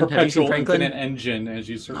hey, Franklin, a perpetual Franklin? infinite engine as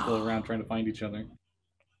you circle around trying to find each other.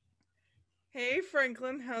 Hey,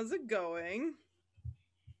 Franklin, how's it going?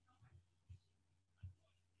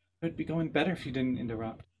 It would be going better if you didn't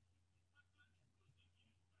interrupt.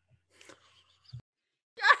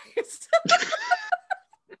 Guys!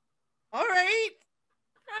 Alright.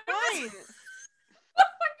 Fine.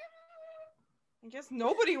 I guess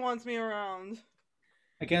nobody wants me around.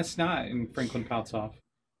 I guess not, and Franklin pouts off.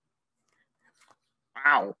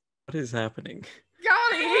 Wow. What is happening?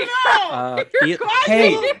 Scotty!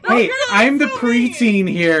 Hey, I'm the preteen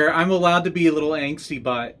here. I'm allowed to be a little angsty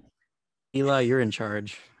butt. Eli, you're in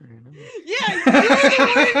charge. Yeah,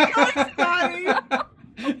 you're Scotty!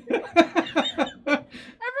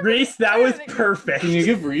 Reese, that was perfect. Can you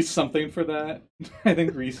give Reese something for that? I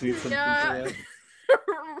think Reese needs something for that.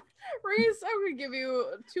 Reese, I'm gonna give you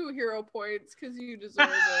 2 hero points because you deserve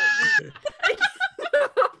it.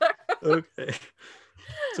 Okay.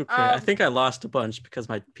 It's okay. I think I lost a bunch because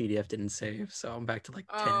my PDF didn't save, so I'm back to like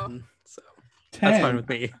 10. So 10. that's fine with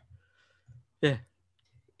me. Yeah.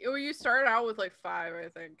 Well, you started out with like 5, I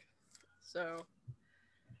think. So,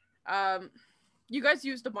 you guys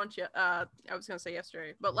used a bunch. I was gonna say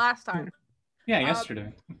yesterday, but last time. Yeah,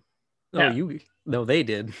 yesterday. No, Yeah. No, they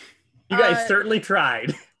did. You guys certainly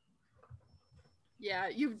tried. Yeah,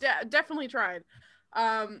 you've definitely tried.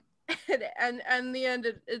 And in the end,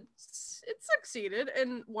 it succeeded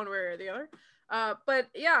in one way or the other. But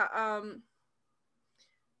yeah,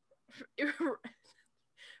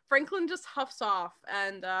 Franklin just huffs off,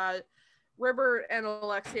 and Ribbert and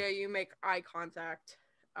Alexia, you make eye contact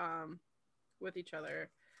with each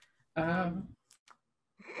other. I've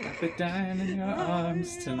been dying in your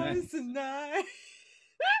arms tonight.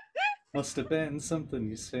 Must have been something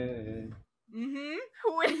you said.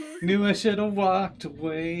 Knew I should have walked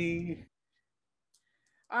away.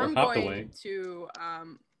 I'm hopped going away. to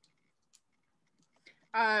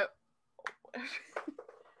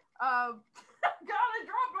gotta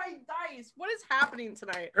drop my dice. What is happening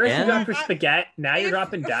tonight? First you Yeah. got for spaghetti, now you're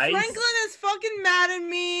dropping dice. Franklin is fucking mad at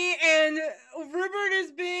me, and Ribbert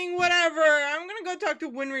is being whatever. I'm gonna go talk to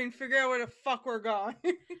Winry and figure out where the fuck we're going.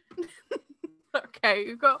 Okay,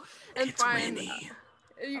 you go and It's find. Winnie.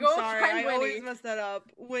 You I'm go sorry, find I Winnie. always mess that up.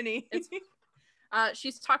 Winnie. It's-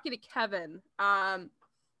 She's talking to Kevin. And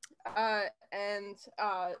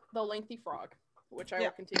the lengthy frog, which I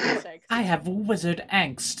will continue to say. 'Cause I have wizard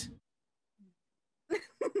angst.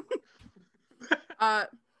 I'll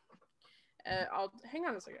hang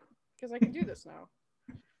on a second because I can do this now.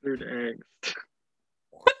 Third eggs.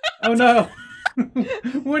 Oh no!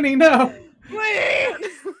 Winnie, no! Winnie!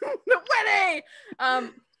 Winnie!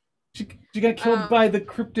 She got killed by the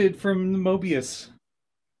cryptid from the Mobius.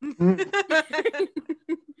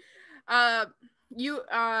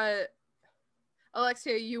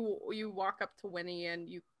 Alexia, you walk up to Winnie and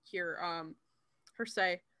you hear her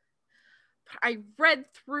say, I read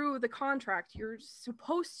through the contract. You're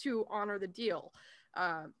supposed to honor the deal.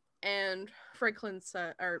 And Franklin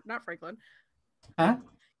said, or not Franklin. Huh?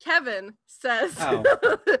 Kevin says,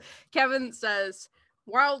 Kevin says,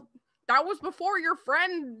 well, that was before your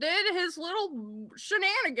friend did his little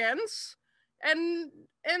shenanigans. And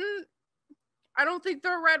I don't think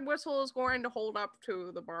the red whistle is going to hold up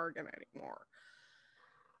to the bargain anymore.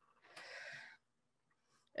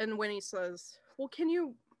 And Winnie says, well, can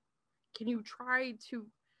you try to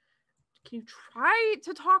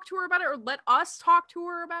talk to her about it, or let us talk to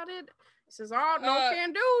her about it? He says, oh, no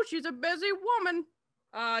can do. She's a busy woman.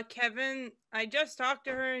 Kevin, I just talked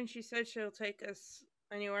to her and she said she'll take us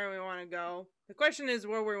anywhere we want to go. The question is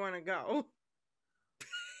where we want to go.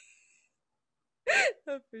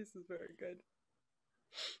 That face is very good.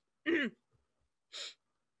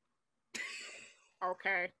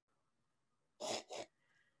 Okay.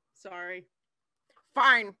 Sorry.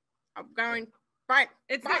 Fine. I'm going. Fine.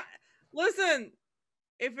 It's Fine. not. Listen,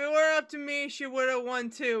 if it were up to me, she would have won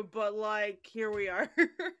too. But like, here we are.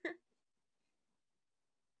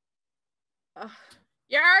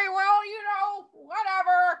 Yeah, well, you know,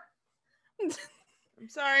 whatever. I'm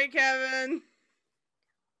sorry, Kevin.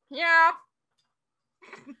 Yeah.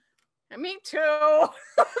 Me too.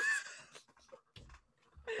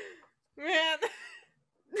 Man.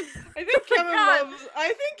 I think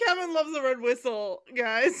Kevin loves the red whistle,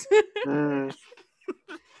 guys. I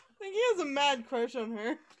think he has a mad crush on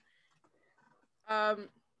her.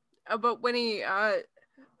 But Winnie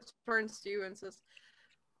turns to you and says,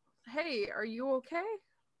 hey, are you okay?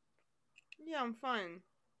 Yeah, I'm fine.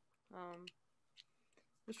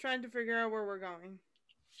 Just trying to figure out where we're going.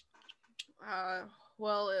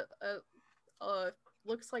 Well, it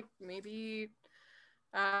looks like maybe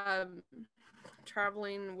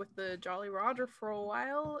traveling with the Jolly Roger for a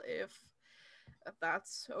while, if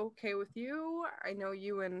that's okay with you. I know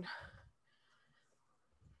you and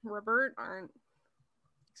Ribbert aren't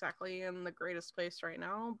exactly in the greatest place right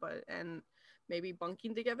now, and maybe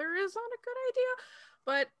bunking together is not a good idea,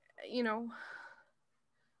 but you know,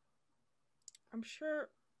 I'm sure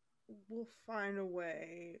we'll find a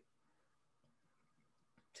way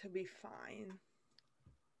to be fine.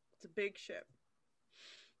 It's a big ship.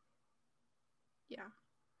 Yeah.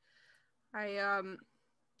 I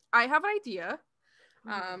have an idea.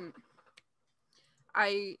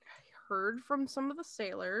 I heard from some of the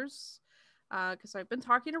sailors, because I've been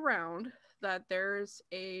talking around, that there's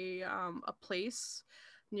a place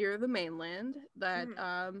near the mainland that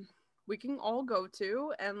we can all go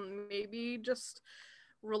to and maybe just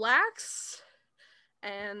relax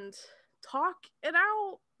and talk it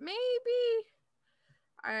out, maybe.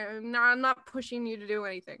 I'm not pushing you to do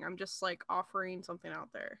anything. I'm just like offering something out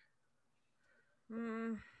there.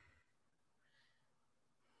 I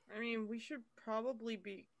mean, we should probably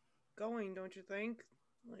be going, don't you think?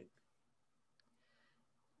 Like,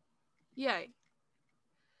 yeah,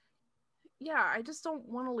 I just don't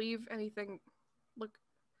want to leave anything. Look,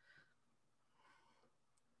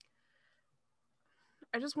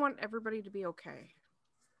 I just want everybody to be okay.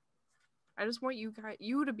 I just want you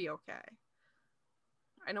to be okay.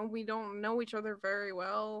 I know we don't know each other very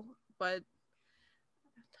well, but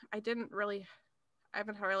I haven't really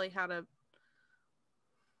had a.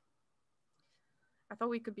 I thought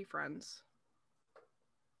we could be friends.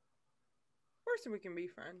 of course we can be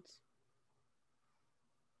friends.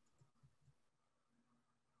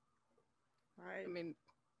 I mean,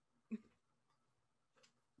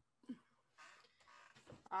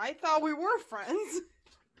 I thought we were friends.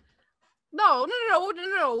 No. We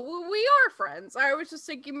are friends. I was just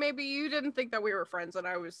thinking maybe you didn't think that we were friends, and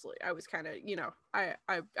I was kind of, I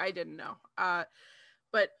didn't know.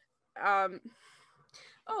 But oh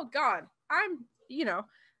God, I'm,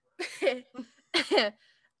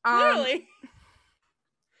 Literally.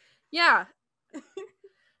 Yeah.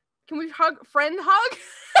 Can we friend hug?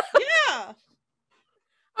 Yeah.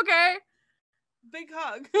 Okay. Big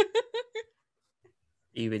hug.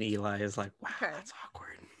 Even Eli is like, wow, Okay. that's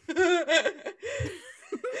awkward.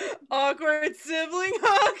 Awkward sibling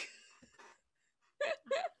hug.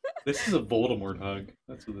 This is a Voldemort hug.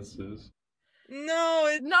 That's what this is.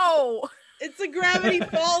 No, No. it's a Gravity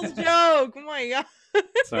Falls joke. Oh my God.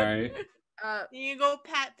 Sorry. You go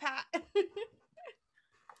pat.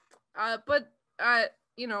 But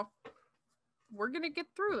we're gonna get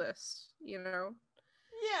through this. Yeah.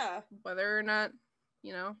 Whether or not,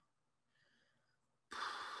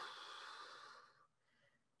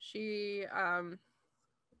 she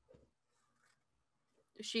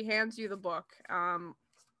hands you the book,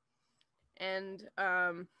 and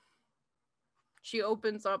she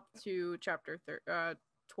opens up to chapter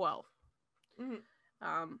 12. Mm-hmm.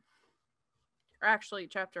 Or actually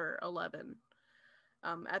chapter 11.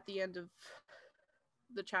 At the end of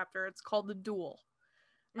the chapter, it's called The Duel.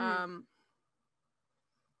 Mm-hmm.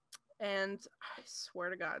 And I swear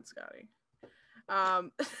to God, Scotty,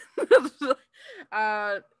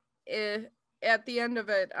 at the end of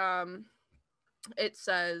it, it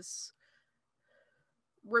says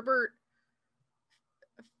Ribbert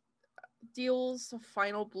deals a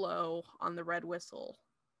final blow on the red whistle,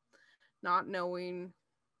 not knowing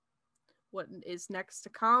what is next to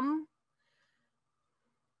come,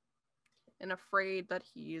 and afraid that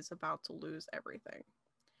he is about to lose everything.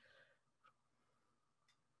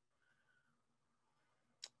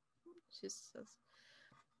 She says,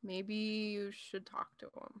 maybe you should talk to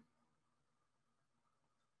him.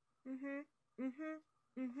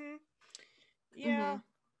 Yeah.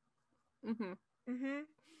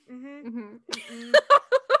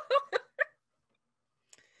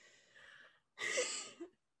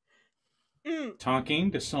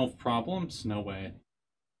 Talking to solve problems? No way.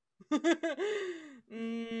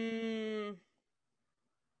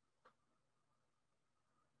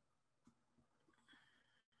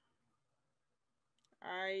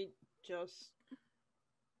 I just...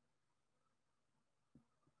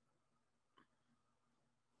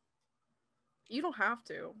 You don't have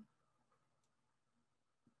to.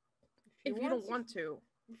 If you don't want to.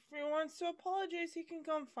 If he wants to apologize, he can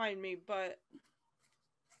come find me, but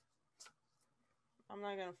I'm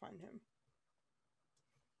not gonna find him.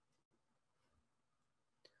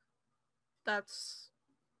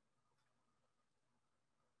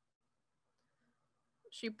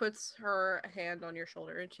 She puts her hand on your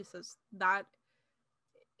shoulder and she says, that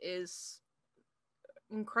is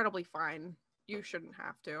incredibly fine. You shouldn't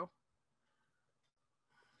have to.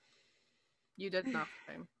 You did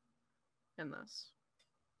nothing in this.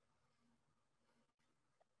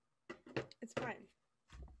 It's fine.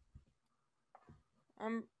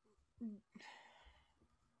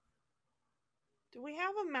 Do we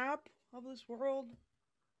have a map of this world?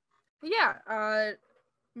 Yeah,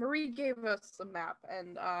 Marie gave us a map,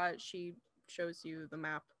 and she shows you the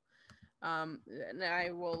map. And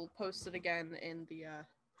I will post it again in the,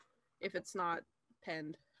 if it's not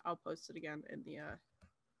pinned, I'll post it again in the,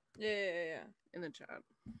 Yeah. in the chat.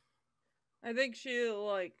 I think she'll,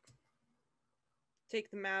 like, take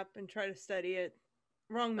the map and try to study it.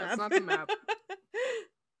 Wrong map. That's not the map.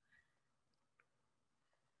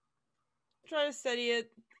 Try to study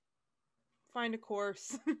it. Find a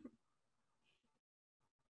course.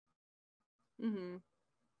 Mm-hmm.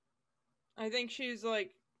 I think she's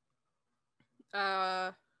like...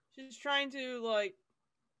 She's trying to like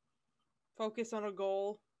focus on a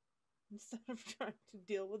goal instead of trying to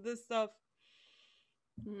deal with this stuff.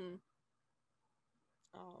 Hmm.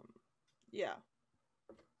 Yeah.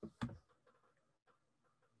 If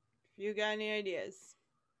you got any ideas.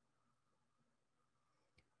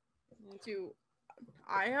 Do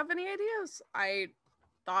I have any ideas? I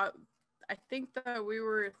think that we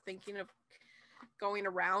were thinking of going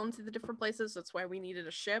around to the different places. That's why we needed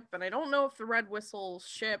a ship. And I don't know if the Red Whistle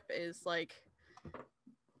ship is like,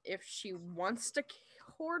 if she wants to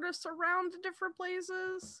court us around to different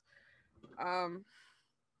places.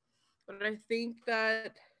 But I think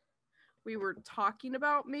that we were talking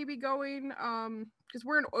about maybe going, because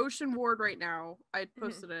we're in Ocean Ward right now. I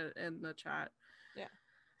posted it in the chat. Yeah.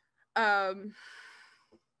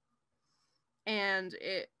 And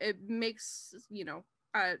it makes,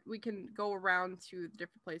 we can go around to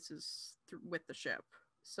different places with the ship.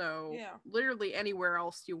 So Yeah. literally anywhere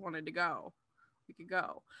else you wanted to go, we could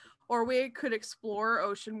go. Or we could explore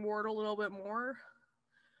Ocean Ward a little bit more.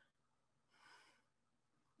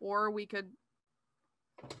 Or we could,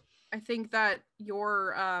 I think that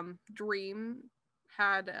your dream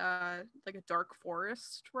had like a dark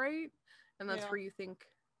forest, right? And that's where you think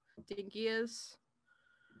Dinky is.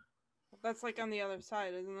 That's like on the other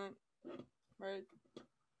side, isn't it? Right?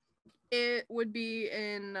 It would be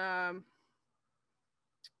in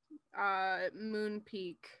Moon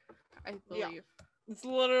Peak, I believe. Yeah. It's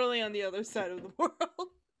literally on the other side of the world.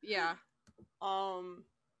 Yeah.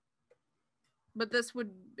 But this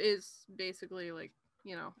is basically like,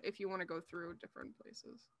 if you want to go through different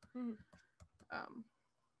places. Mm-hmm.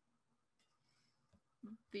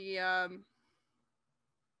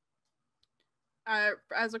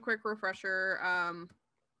 As a quick refresher,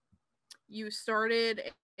 you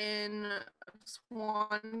started in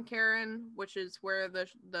Swan Karen, which is where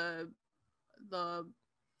the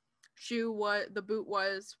boot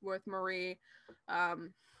was with Marie,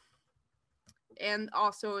 and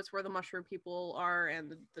also it's where the mushroom people are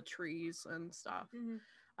and the trees and stuff.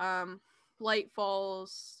 Mm-hmm. Light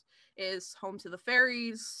Falls is home to the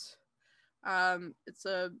fairies. It's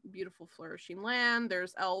a beautiful flourishing land.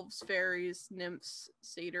 There's elves, fairies, nymphs,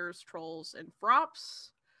 satyrs, trolls, and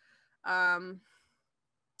frops.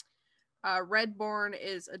 Redbourne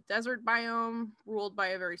is a desert biome ruled by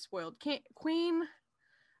a very spoiled queen.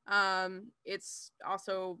 It's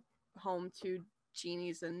also home to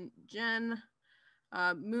genies and djinn.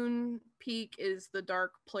 Moon Peak is the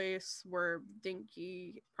dark place where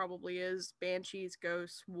Dinky probably is. Banshees,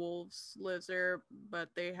 ghosts, wolves lives there, but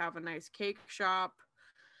they have a nice cake shop.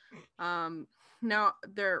 Now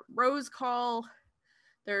their Rose Call,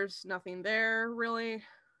 there's nothing there really.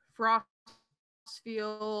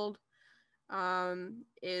 Frostfield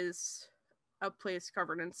is a place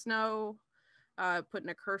covered in snow, put in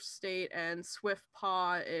a cursed state, and Swift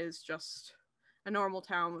Paw is just a normal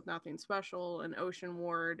town with nothing special, and Ocean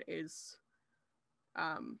Ward is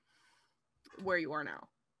where you are now.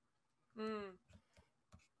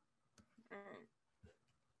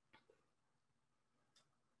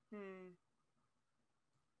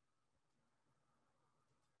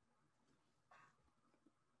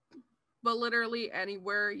 But literally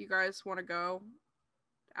anywhere you guys want to go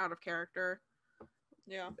out of character,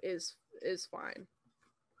 is fine.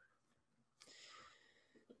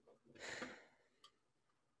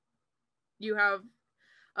 You have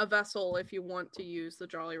a vessel if you want to use the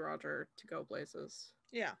Jolly Roger to go places.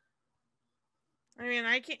 Yeah. I mean,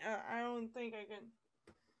 I can't. I don't think I can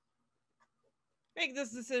make this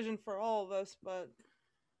decision for all of us, but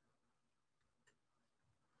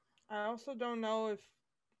I also don't know if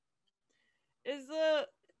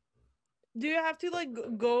do you have to like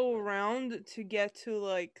go around to get to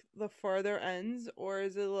like the farther ends, or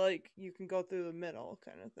is it like you can go through the middle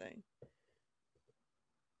kind of thing?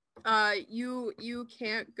 You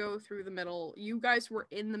can't go through the middle. You guys were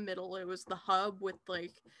in the middle. It was the hub with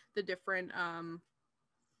like the different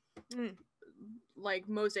like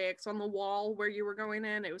mosaics on the wall where you were going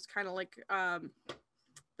in. It was kind of like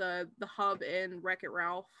the hub in Wreck-It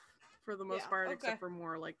Ralph for the most part, except for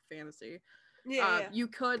more like fantasy. Yeah. You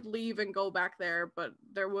could leave and go back there, but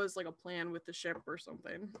there was like a plan with the ship or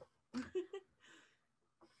something.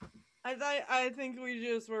 I think we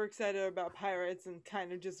just were excited about pirates and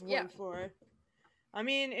kind of just went for it. I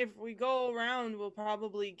mean, if we go around, we'll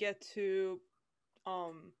probably get to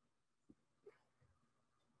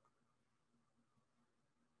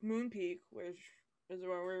Moon Peak, which is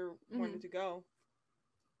where we're wanting to go.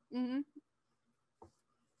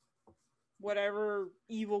 Whatever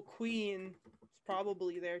evil queen is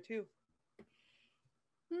probably there too.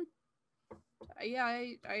 Yeah,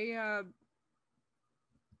 I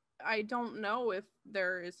I don't know if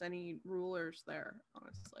there is any rulers there,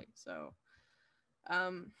 honestly. So, yeah.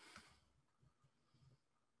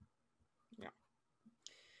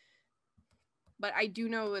 But I do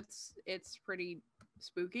know it's pretty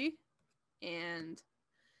spooky, and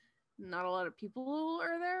not a lot of people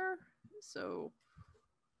are there. So,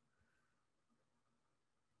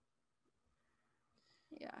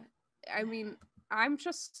 yeah. I mean, I'm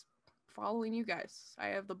just following you guys. I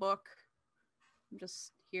have the book. I'm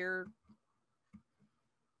just here.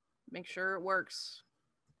 Make sure it works.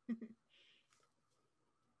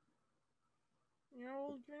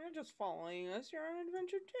 You're not just following us. You're on an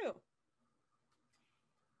adventure too.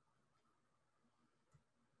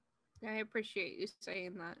 I appreciate you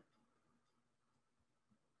saying that.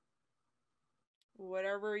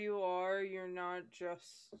 Whatever you are, you're not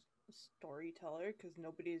just a storyteller, because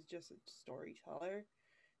nobody is just a storyteller.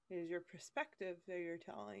 It is your perspective that you're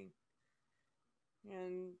telling.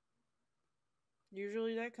 And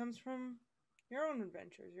usually that comes from your own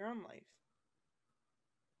adventures, your own life.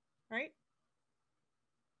 Right?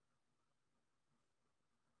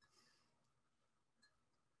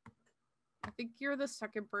 I think you're the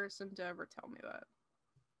second person to ever tell me that.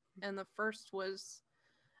 And the first was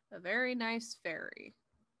a very nice fairy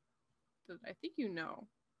that I think you know.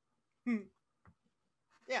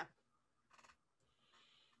 Yeah.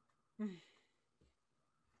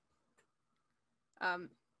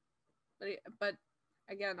 But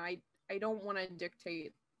again, I don't want to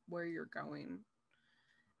dictate where you're going.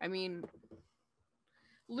 I mean,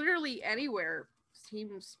 literally anywhere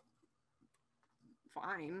seems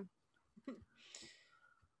fine.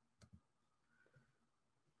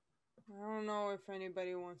 I don't know if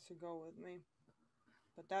anybody wants to go with me,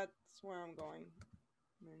 but that's where I'm going.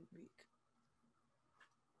 Moonpeak.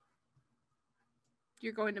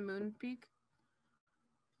 You're going to Moonpeak?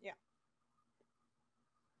 Yeah.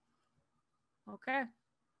 Okay.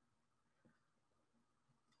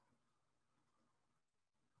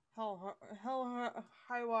 Hell,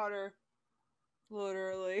 high water.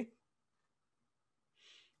 Literally.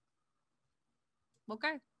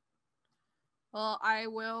 Okay. Well, I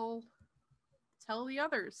will tell the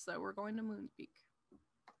others that we're going to Moonpeak.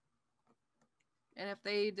 And if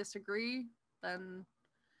they disagree, then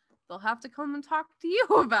they'll have to come and talk to you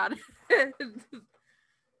about it.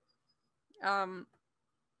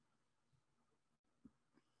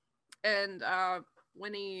 And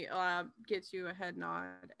Winnie gives you a head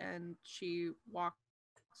nod, and she walks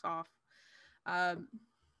off to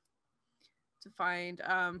find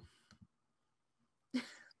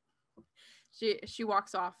she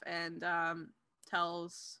walks off and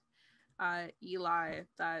tells Eli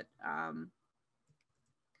that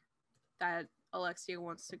that Alexia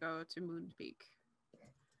wants to go to Moonpeak.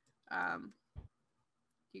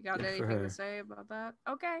 You got Good for anything her. to say about that?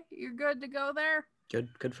 Okay, you're good to go there?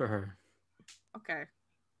 Good for her. Okay.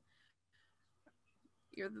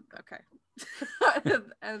 Okay.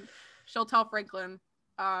 And she'll tell Franklin.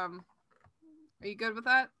 Are you good with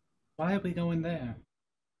that? Why are we going there?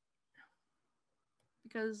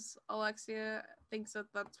 Because Alexia thinks that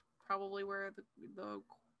that's probably where the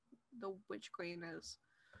witch queen is.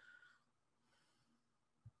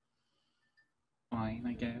 Fine,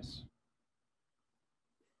 I guess.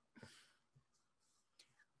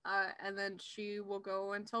 And then she will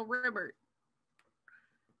go and tell Ribbert.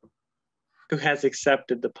 Who has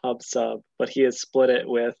accepted the pub sub, but he has split it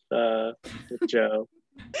with Joe.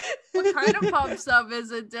 What kind of pub sub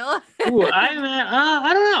is it, Dylan? Ooh, I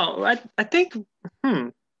don't know. I think.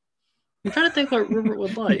 I'm trying to think what Ribbert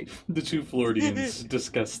would like. The two Floridians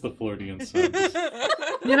discuss the Floridian subs.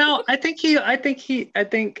 You know, I think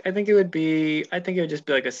it would just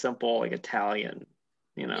be like a simple like Italian,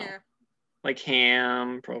 you know, Yeah. like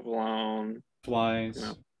ham, provolone, Flies.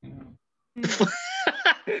 you know.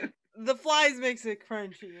 The flies makes it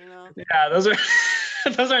crunchy, you know. Yeah, those are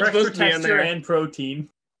supposed to be in texture there. and protein.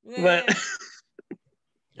 But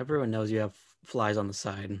Everyone knows you have flies on the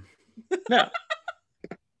side. no,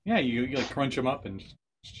 Yeah, you like crunch them up and.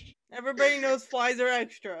 Everybody knows flies are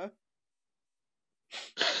extra.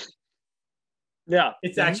 yeah,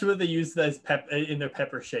 It's actually what they use as in their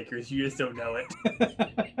pepper shakers. You just don't know it.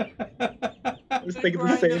 I was thinking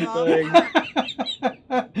the Grind same them up.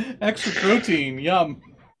 thing. Extra protein, yum.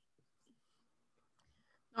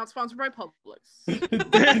 Not sponsored by Publix.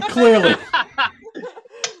 Clearly.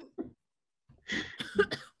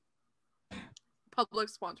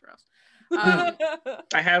 Publix sponsor us. I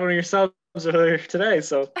had one of your subs earlier today,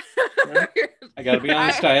 so I gotta be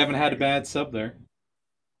honest, I haven't had a bad sub there.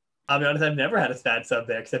 I'll be honest, I've never had a bad sub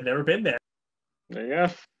there because I've never been there. there you go.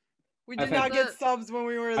 We I've did had not get subs when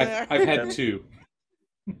we were there. I've had two.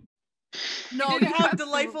 No, You did you have had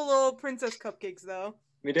delightful little princess cupcakes, though.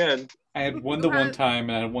 We did. I had one You the one had- time,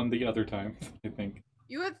 and I had one the other time, I think.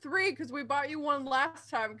 You had 3 because we bought you one last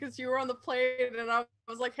time because you were on the plane, and I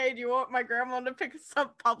was like, "Hey, do you want my grandma to pick us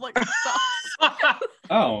up public stuff?"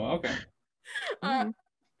 Oh, okay.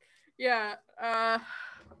 Yeah.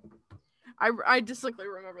 I distinctly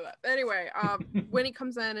remember that. Anyway, Winnie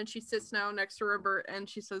comes in and she sits now next to Ribbert and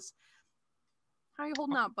she says, "How you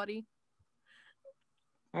holding up, buddy?"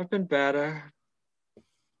 I've been better.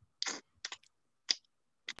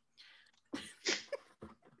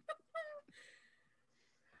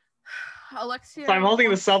 Alexia. So I'm holding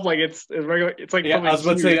this up like it's regular. It's like Yeah, I was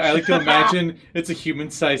about to say, I like to huge. imagine it's a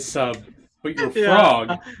human-sized sub, but you're a Yeah.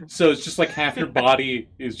 frog, so it's just like half your body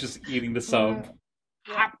is just eating the sub.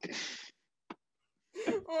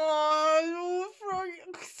 Oh, frog,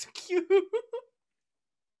 so cute.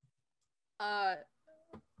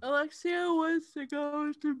 Alexia wants to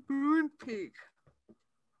go to Moon Peak.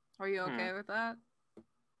 Are you okay with that?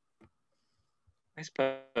 I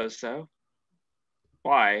suppose so.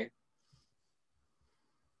 Why?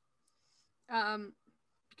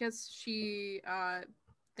 Because she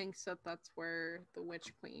thinks that that's where the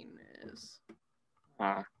Witch Queen is.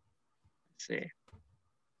 Let's see.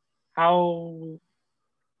 How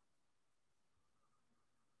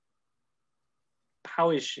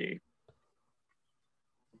is she?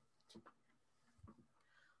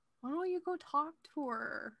 Why don't you go talk to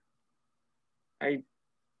her?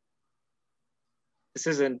 This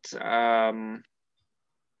isn't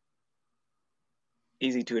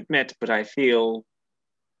easy to admit, but I feel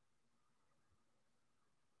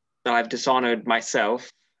that I've dishonored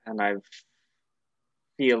myself, and I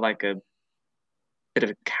feel like a bit of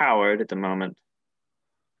a coward at the moment.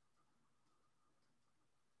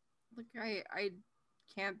 Like I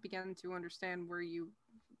can't begin to understand where you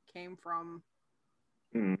came from.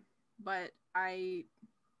 But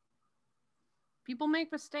people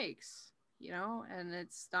make mistakes, you know, and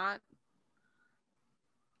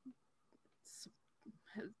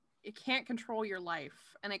it can't control your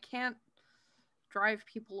life, and it can't drive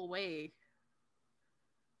people away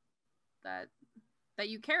that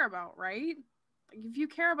you care about, right? Like, if you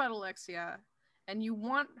care about Alexia and you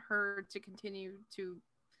want her to continue to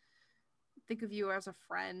think of you as a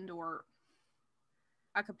friend or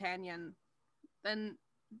a companion, then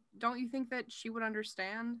don't you think that she would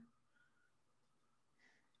understand?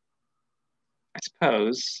 I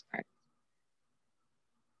suppose.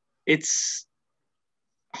 It's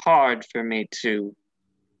hard for me to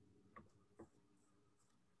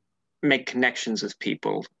make connections with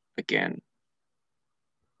people again.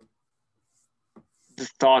 The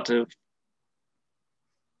thought of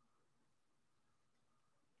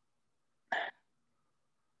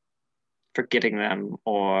forgetting them,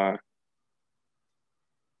 or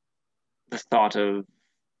the thought of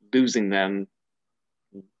losing them,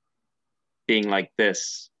 being like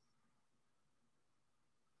this.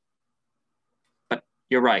 But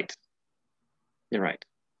you're right. You're right.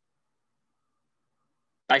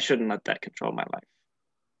 I shouldn't let that control my life,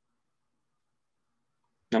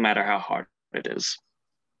 no matter how hard it is.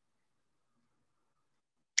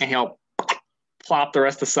 And he'll plop the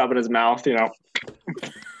rest of the sub in his mouth, you know,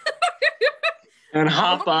 and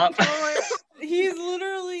hop up. He's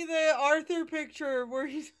literally the Arthur picture where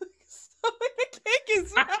he's like, stuffing a cake in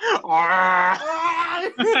his mouth.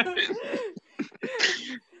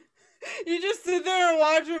 You just sit there and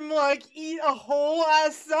watch him like eat a whole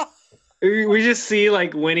ass sub. We just see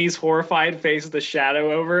like Winnie's horrified face with the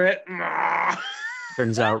shadow over it.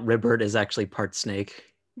 Turns out Ribbert is actually part snake.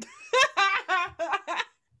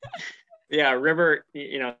 Yeah, Ribbert,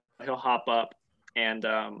 you know, he'll hop up and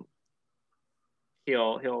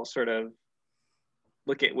he'll sort of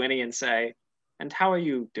look at Winnie and say, "And how are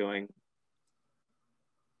you doing?"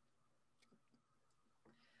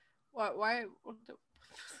 What? Why?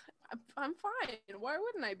 I'm fine. Why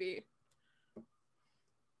wouldn't I be?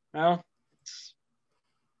 Well, it's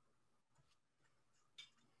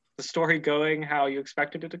the story going how you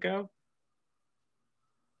expected it to go?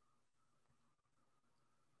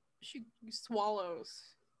 She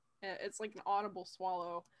swallows. It's like an audible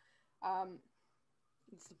swallow.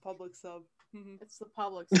 It's the public sub. It's the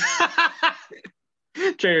public sub.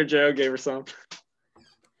 Trader Joe gave her some.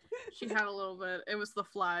 She had a little bit. It was the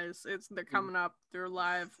flies. They're coming up. They're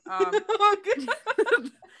live.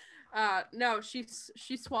 No, she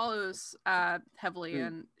swallows heavily,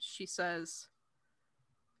 and she says,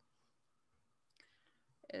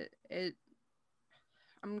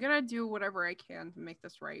 I'm gonna do whatever I can to make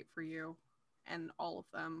this right for you and all of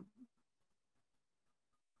them.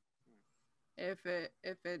 If it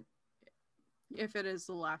If it is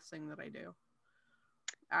the last thing that I do,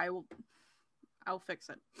 I'll fix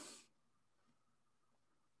it.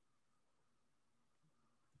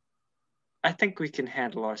 I think we can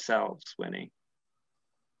handle ourselves, Winnie.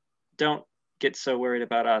 Don't get so worried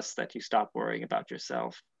about us that you stop worrying about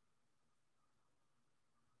yourself.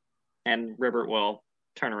 And Ribbert will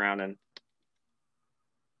turn around and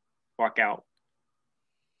walk out.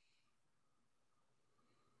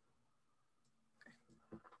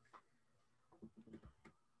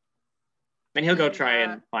 And he'll go try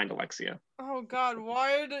and find Alexia. Oh God,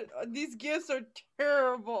 why these gifts are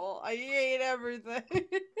terrible? I hate everything.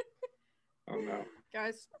 Oh no.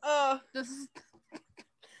 Guys, this is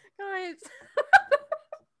guys.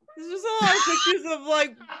 There's just a lot of pictures of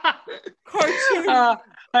like cartoons.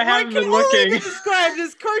 I haven't been looking. I can describe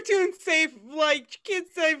this cartoon safe, like kid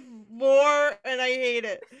safe war, and I hate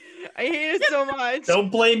it. I hate it so much. Don't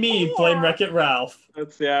blame me. Blame Wreck-It Ralph.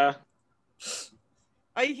 That's yeah.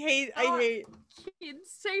 I hate Kids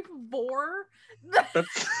safe vor.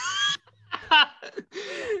 That's...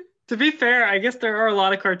 To be fair, I guess there are a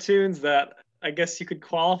lot of cartoons that I guess you could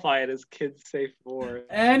qualify it as kids safe for.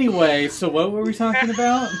 Anyway, so what were we talking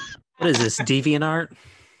about? What is this, DeviantArt?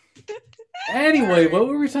 Anyway, what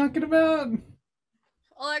were we talking about?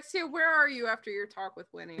 Alexia, where are you after your talk with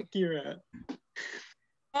Winnie? You're at.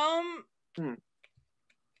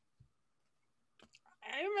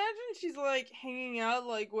 I imagine she's like hanging out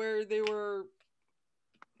like where they were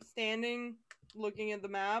standing, looking at the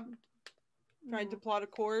map, trying to plot a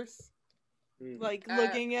course. Like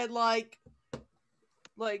looking at like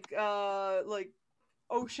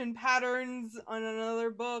ocean patterns on another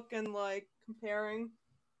book and like comparing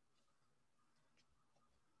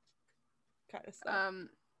kind of stuff.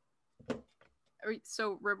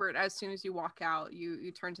 So Ribbert, as soon as you walk out,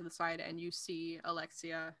 you turn to the side and you see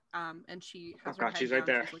Alexia, and she has her head she's down. right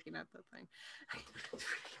there. She's looking at the thing.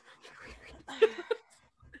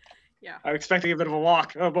 Yeah. I'm expecting a bit of a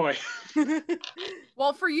walk. Oh boy.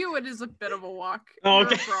 Well, for you, it is a bit of a walk. Oh, You're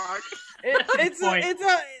okay. a frog. It's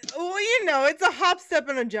a hop, step,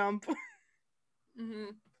 and a jump. Mm-hmm.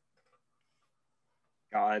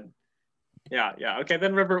 God. Yeah. Okay,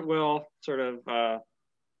 then Ribbert will sort of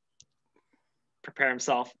prepare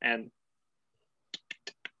himself and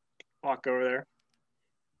walk over there.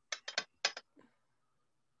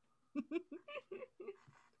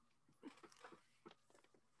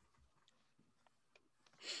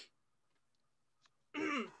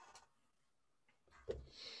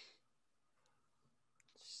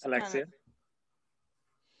 Alexia.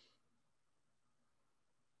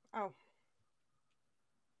 Oh.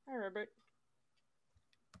 Hi, Ribbert.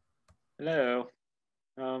 Hello.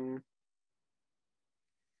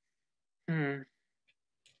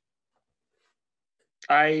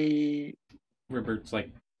 Ribbert's like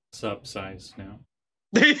sub-sized now.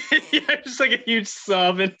 Yeah, just like a huge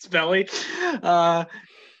sub in its belly. It's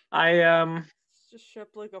just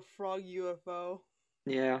shaped like a frog UFO.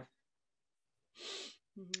 Yeah.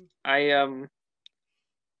 Mm-hmm. I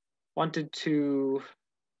wanted to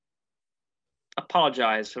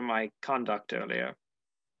apologize for my conduct earlier.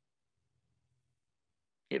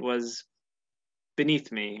 It was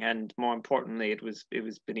beneath me, and more importantly, it was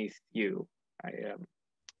beneath you.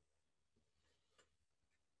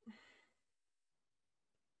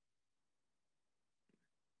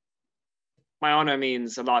 My honor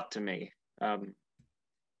means a lot to me.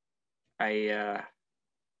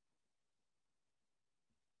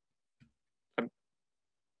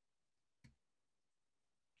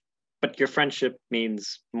 But your friendship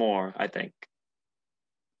means more, I think.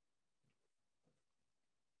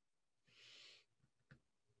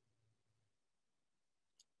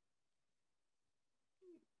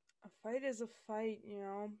 A fight is a fight, you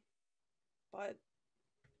know. But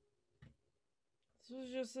this was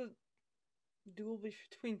just a duel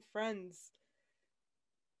between friends.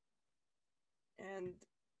 And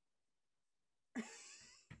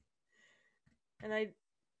and I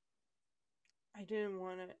didn't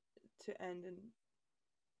want it to end in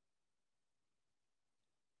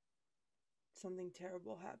something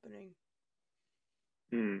terrible happening.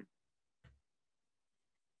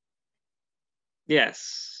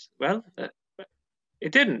 Yes. Well,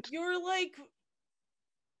 it didn't. You're like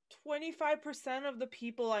 25% of the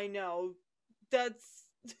people I know. That's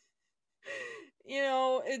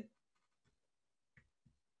it.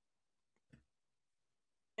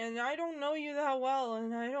 And I don't know you that well,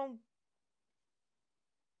 and I don't.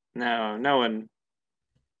 No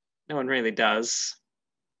one really does.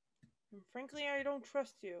 And frankly, I don't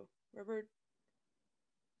trust you, Ribbert.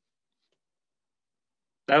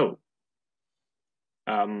 Oh.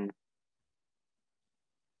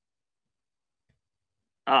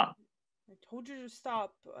 Ah. I told you to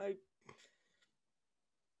stop. I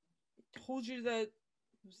told you that it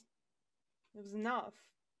was enough.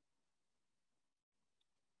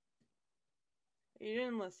 You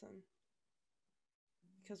didn't listen.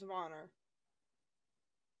 Because of honor.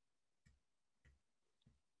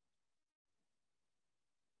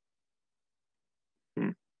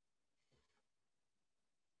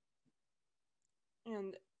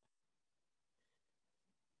 And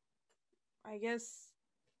I guess,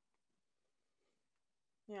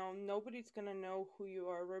 nobody's gonna know who you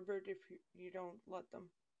are, Ribbert, if you don't let them.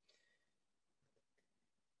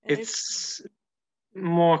 And It's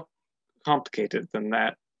more complicated than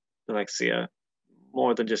that, Alexia.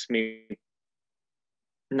 More than just me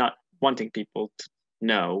not wanting people to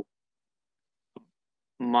know.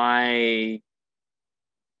 My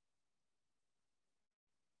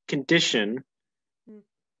condition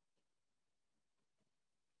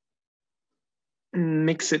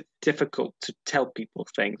makes it difficult to tell people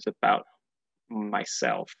things about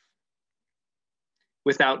myself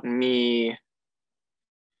without me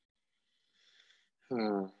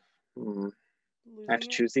I have to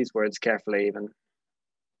choose these words carefully even.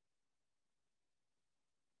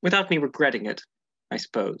 Without me regretting it, I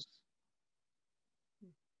suppose.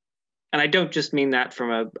 And I don't just mean that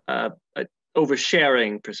from a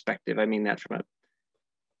oversharing perspective. I mean that from a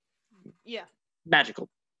magical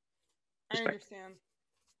perspective. I understand.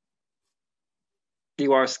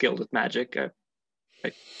 You are skilled with magic.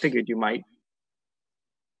 I figured you might.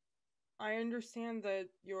 I understand that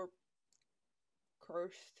you're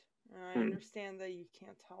cursed. And I understand that you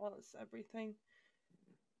can't tell us everything.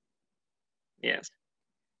 Yes.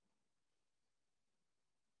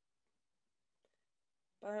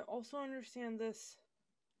 But I also understand this.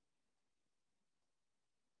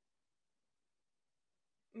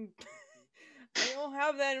 I don't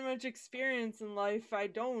have that much experience in life. I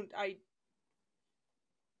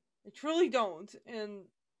truly don't. And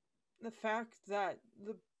the fact that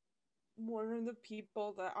one of the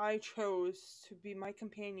people that I chose to be my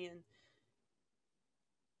companion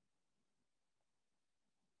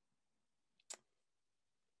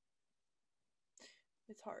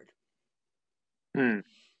it's hard. And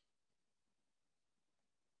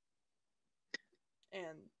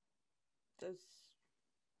there's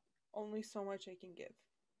only so much I can give.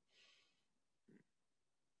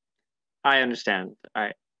 I understand.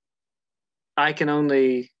 I can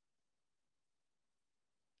only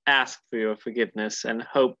ask for your forgiveness and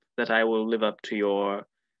hope that I will live up to your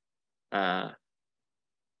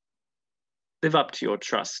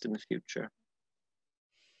trust in the future.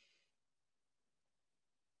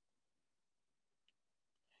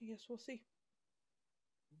 I guess we'll see.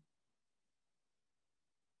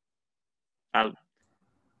 I'll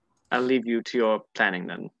leave you to your planning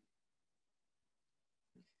then.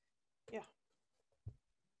 Yeah.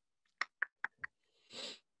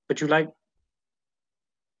 But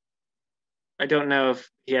I don't know if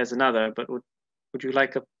he has another, but would you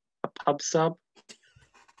like a pub sub?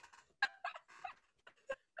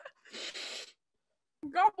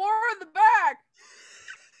 Got more in the back.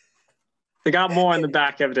 They got more in the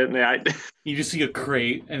back, evidently. You just see a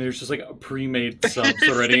crate, and there's just like a pre-made subs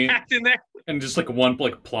already, in there. And just like one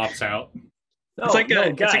like plops out. No,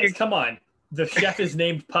 guys, come on. The chef is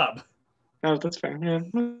named Pub. Oh, that's fair. Yeah.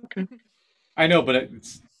 Okay. I know, but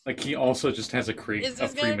it's like he also just has a crate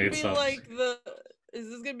of pre-made subs. Is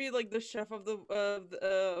this gonna be like the chef of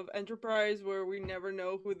of Enterprise, where we never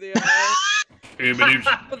know who they are?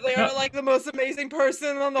 But they are like the most amazing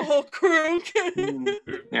person on the whole crew.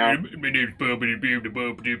 Yeah. My name's Bob,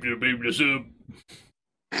 sub.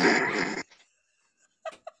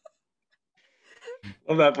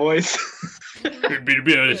 Love that voice.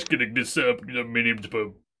 Let's get this up. My name's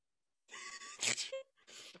Bob.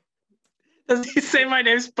 Does he say my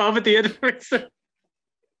name's Pub at the end of it?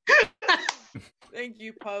 Thank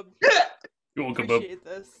you, Pub. You're welcome, Appreciate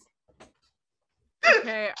this.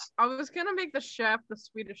 Okay, I was gonna make the chef the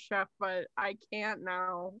Swedish chef, but I can't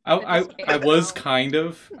now. I was kind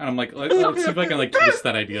of, and I'm like, let's see if I can like twist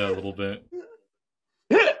that idea a little bit.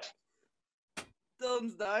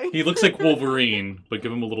 Dylan's dying. He looks like Wolverine, but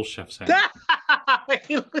give him a little chef's hat.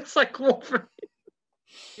 He looks like Wolverine.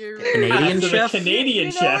 Canadian chef.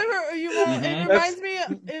 Canadian chef.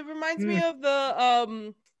 It reminds me of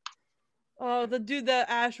the dude that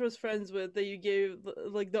Ash was friends with that you gave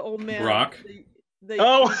like the old man. Brock.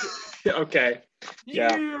 Okay.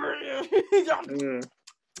 Yeah.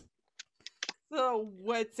 The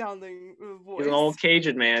wet sounding voice. He's an old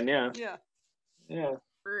Cajun man. Yeah. Yeah. Yeah.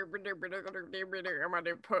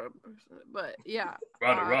 But yeah,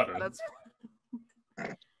 Rotter. that's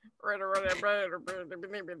My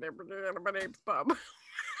name's Bob.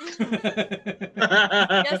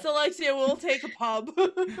 Yes, Alexia will take a pub.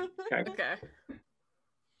 Okay.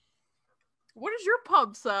 What is your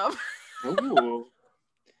pub sub? Ooh.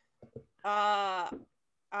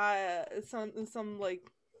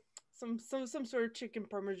 Some sort of chicken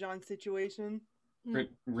parmesan situation.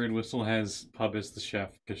 Red Whistle has pub as the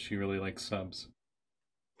chef because she really likes subs.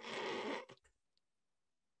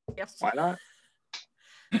 Yes. Why not?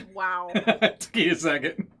 Wow. Took you a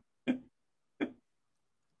second. I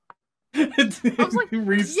was like,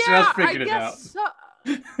 Reese yeah, just figured I it out. guess so.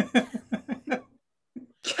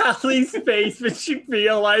 Callie's face when she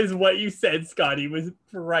realized what you said, Scotty, was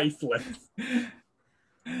priceless.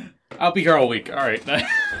 I'll be here all week. All right. I'm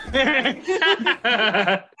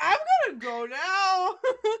gonna go now.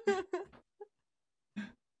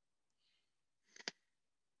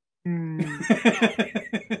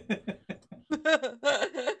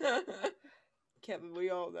 Kevin, we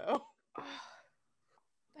all know.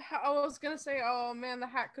 I was gonna say, oh man, the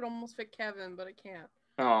hat could almost fit Kevin, but it can't.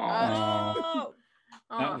 Oh,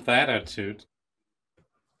 Not with that attitude.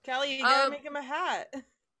 Callie, you gotta make him a hat.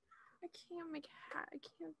 I can't make a hat. I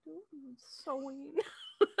can't do sewing.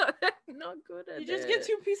 I'm not good at it. You just get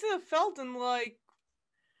 2 pieces of felt and like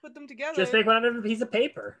put them together. Just make one out of a piece of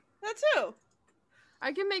paper. That too.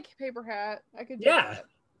 I can make a paper hat. I could do Yeah. that.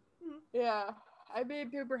 Yeah. I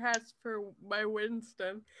made paper hats for my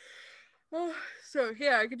Winston. So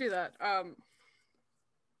yeah, I could do that.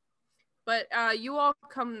 But you all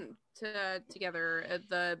come together at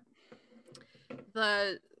the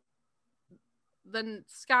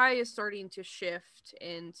sky is starting to shift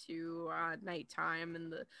into nighttime,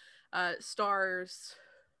 and the stars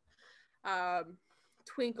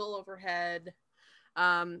twinkle overhead,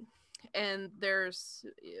 and there's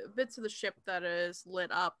bits of the ship that is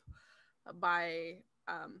lit up by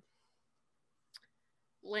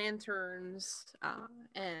lanterns,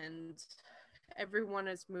 and everyone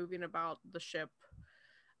is moving about the ship,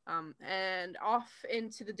 and off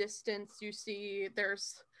into the distance you see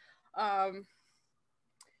there's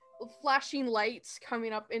flashing lights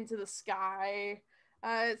coming up into the sky.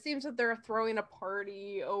 It seems that they're throwing a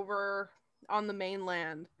party over on the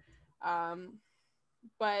mainland,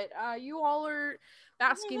 but you all are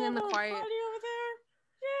basking in the quiet. Party over there?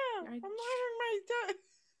 Yeah, I'm having my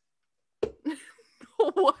day.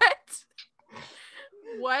 What?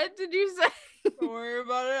 What did you say? Don't worry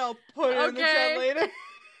about it. I'll put it in the chat later.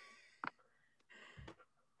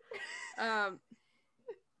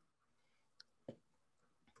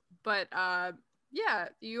 But yeah,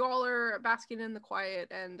 you all are basking in the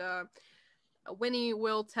quiet, and Winnie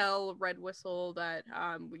will tell Red Whistle that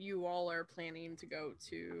you all are planning to go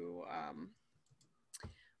to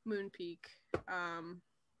Moon Peak.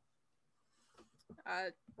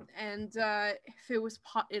 And if it was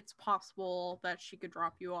it's possible that she could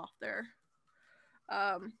drop you off there.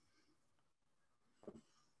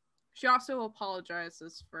 She also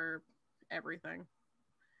apologizes for everything.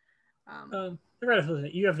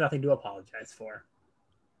 You have nothing to apologize for.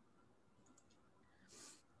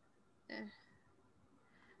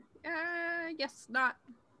 Guess not.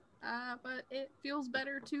 But it feels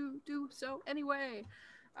better to do so anyway.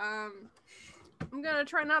 I'm gonna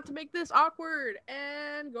try not to make this awkward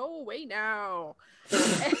and go away now.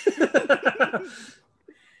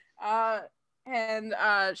 And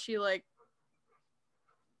she like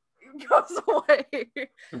goes away.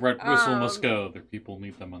 The Red Whistle must go. Their people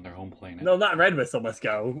need them on their home planet. No, not Red Whistle must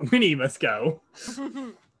go. Winnie must go.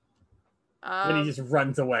 Winnie just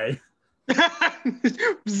runs away.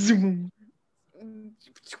 Zoom.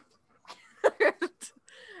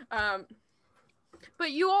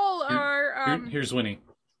 But you all are Here's Winnie.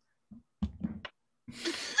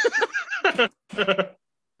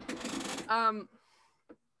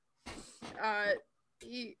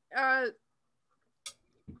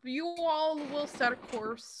 You all will set a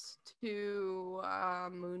course to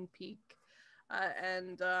Moon Peak,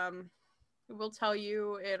 and we'll tell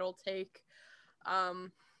you it'll take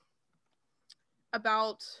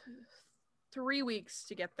about 3 weeks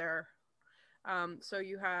to get there. So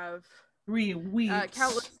you have 3 weeks.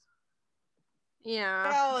 countless.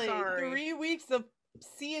 Yeah, Callie, sorry. 3 weeks of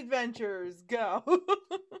sea adventures. Go.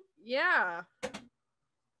 Yeah.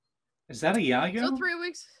 Is that a yayo? So 3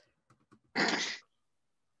 weeks.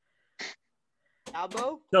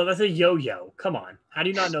 Albo? No, that's a yo-yo. Come on. How do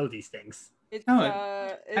you not know these things? It's,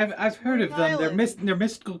 No, I've heard of them. They're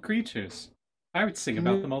mystical creatures. Pirates sing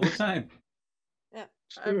about them all the time.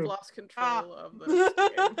 I've lost control of this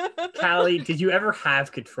game. Callie, did you ever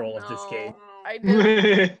have control of this game? No. I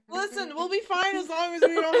did. Listen, we'll be fine as long as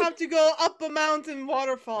we don't have to go up a mountain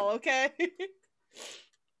waterfall, okay?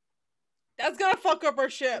 That's gonna fuck up our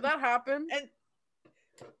ship. That happened. And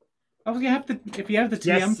Oh, you have to. If you have the TM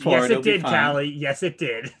Yes, for yes, it, it'll it be did, fine. Callie. Yes, it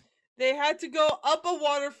did. they had to go up a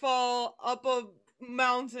waterfall, up a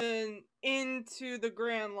mountain, into the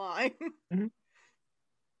Grand Line. Mhm.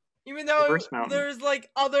 Even though Reverse mountain. there's like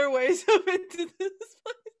other ways of into this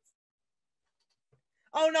place.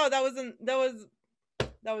 Oh no, that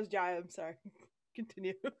was Jai. I'm sorry.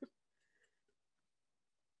 Continue.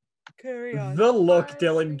 Carry on. The look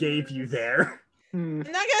Dylan gave you there. Hmm.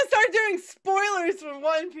 I'm not gonna start doing spoilers for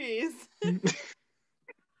One Piece.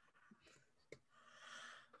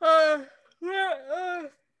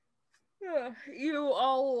 You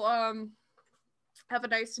all have a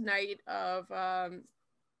nice night of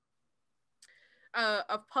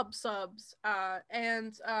pub subs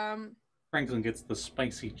and Franklin gets the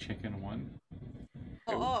spicy chicken one.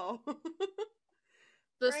 Oh.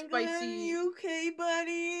 the Franklin, spicy. you okay,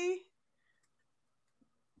 buddy?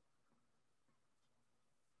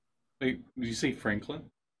 Wait, did you say Franklin?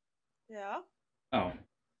 Yeah. Oh.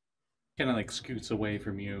 Kind of like scoots away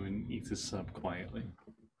from you and eats his sub quietly.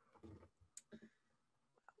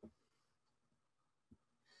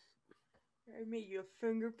 I made you a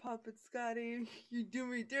finger puppet, Scotty. You do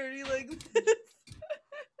me dirty like this.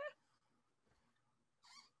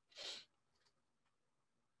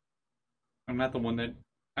 I'm not the one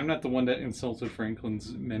that insulted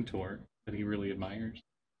Franklin's mentor that he really admires.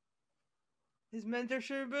 His mentor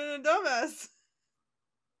should have been a dumbass.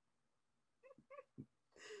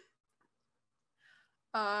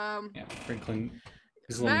 Yeah, Franklin,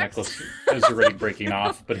 his little Max? necklace is already breaking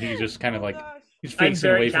off, but he just kind of like Gosh. he's I'm facing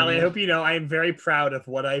away very, from Callie, I you. hope you know I am very proud of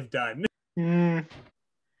what I've done. Hmm.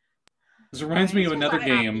 This reminds me of It's another a happy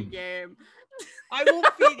game. game. I will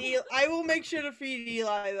feed Eli. I will make sure to feed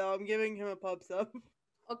Eli though. I'm giving him a pub sub.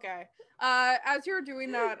 Okay. As you're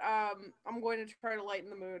doing that, I'm going to try to lighten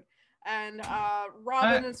the mood. And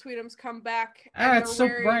Robin and Sweetums come back. And it's so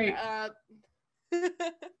bright.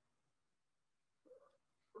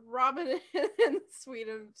 Robin and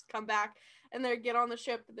Sweetums come back, and they get on the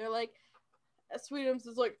ship. And they're like, Sweetums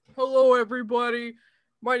is like, "Hello, everybody.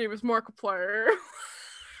 My name is Markiplier."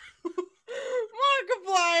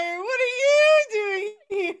 Markiplier, what are you doing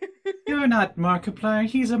here? You're not Markiplier,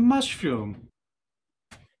 he's a mushroom.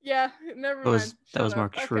 Yeah, never mind. That was Shut up.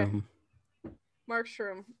 Mark Okay. Shroom. Mark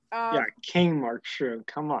Shroom. Yeah, King Mark Shrew.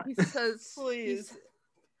 Come on. He says, Please.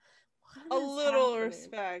 A What is little happening?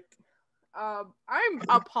 respect. I'm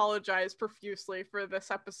apologize profusely for this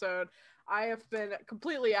episode. I have been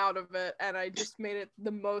completely out of it, and I just made it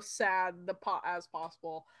the most sad as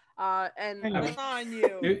possible. And I It's on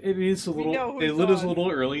you. It is a We know little. who's It is a on. little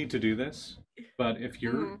early to do this, but if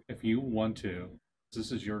Mm-hmm. you want to,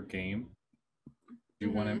 this is your game. Do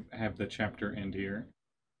you want to have the chapter end here?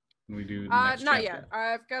 When we do the next not chapter?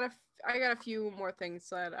 yet. I got a few more things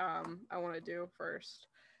that I want to do first.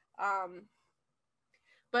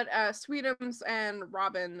 But Sweetums and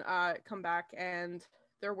Robin come back, and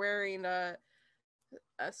they're wearing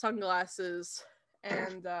sunglasses,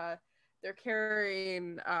 and they're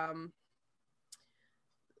carrying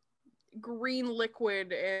green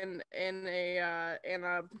liquid in a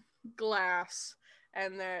glass,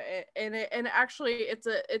 and actually it's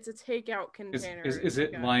a takeout container. Is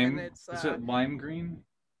it and lime? It's, Is it lime green?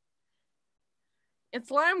 it's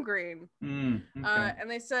lime green. Okay. And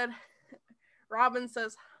they said, Robin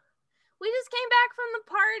says, "We just came back from the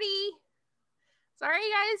party. Sorry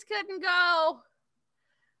you guys couldn't go,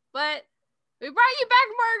 but we brought you back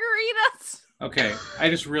margaritas." Okay, I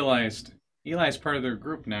just realized Eli's part of their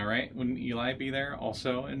group now, right? Wouldn't Eli be there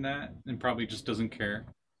also in that, and probably just doesn't care?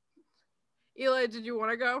 Eli, did you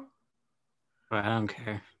want to go? Well, I don't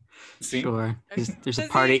care. See? Sure. There's a Does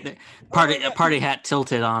party, he- a party hat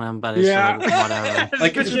tilted on him, but it's Yeah. sort of whatever.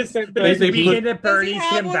 Like, It's just they the put- weekend at Does he Bernie's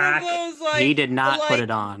have came one back. of those, like, He did not put like-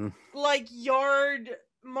 it on. like yard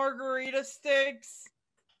margarita sticks?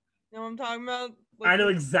 You know what I'm talking about? Like, I know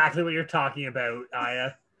exactly what you're talking about,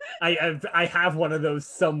 Aya. I have one of those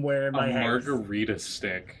somewhere in A my house. margarita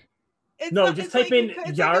stick. it's No, not- just it's type like in a-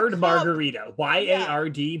 it's yard like a cup. margarita.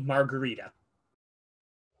 YARD margarita.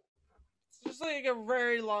 It's just like a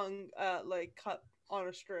very long, like cup on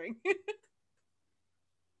a string.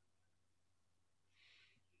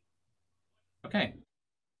 Okay.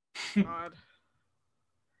 God.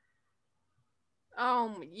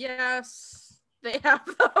 Yes, they have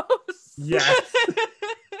those. Yes.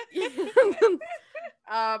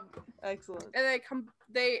 Excellent. And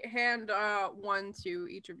they hand one to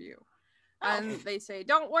each of you, and they say,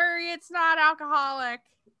 "Don't worry, it's not alcoholic."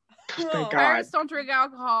 Thank God. Pirates don't drink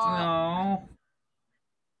alcohol. No.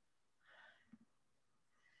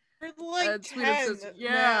 You're like And Sweetums 10. says,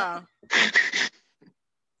 yeah.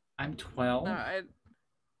 I'm 12.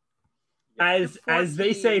 As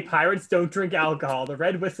they say, 14. pirates don't drink alcohol. The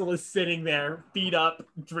red whistle is sitting there, beat up,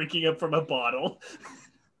 drinking it from a bottle.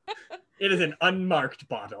 It is an unmarked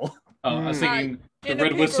bottle. Oh, I was thinking the in a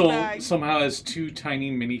red paper whistle bag. somehow has 2 tiny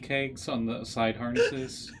mini kegs on the side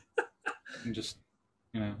harnesses. And just,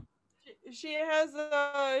 you know. She has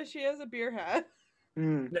a beer hat.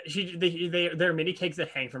 They're mini cakes that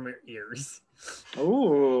hang from her ears.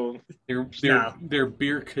 Ooh. They're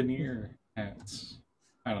beer cannier hats.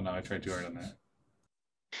 I don't know. I tried too hard on that.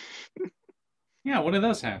 Yeah, what are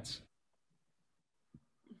those hats?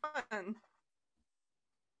 Fun.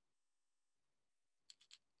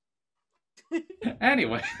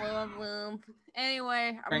 Anyway.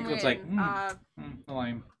 Anyway, I'm Franklin's winning. like,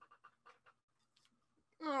 lime.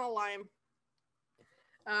 Oh, lime.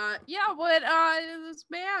 Yeah, but this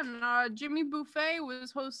man, Jimmy Buffet,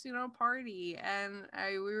 was hosting a party, and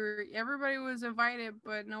everybody was invited,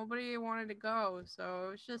 but nobody wanted to go.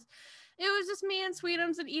 So it was just me and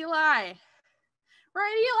Sweetums and Eli.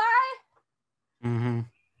 Right, Eli? Mm-hmm.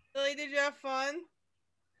 Lily, did you have fun?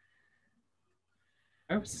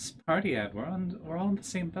 Where was this party at? We're all on the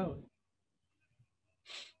same boat.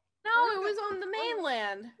 No, it was on the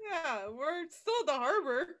mainland. Yeah, we're still at the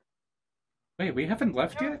harbor. Wait, we haven't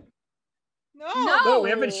left yet? No. No, we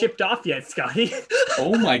haven't shipped off yet, Scotty.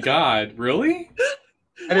 Oh my god, really?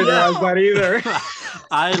 I didn't realize that either.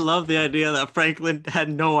 I love the idea that Franklin had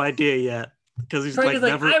no idea yet. Because he's Frank is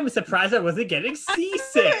like, never, I'm surprised I wasn't getting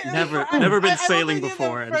seasick. never I been love the sailing idea that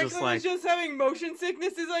before, and just Franklin like, was just having motion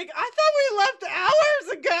sickness. He's like, I thought we left hours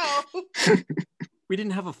ago. we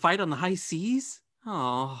didn't have a fight on the high seas?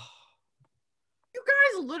 Oh. You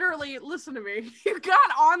guys literally, listen to me. You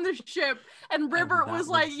got on the ship, and Ribbert was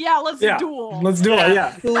like, let's duel. Let's do it,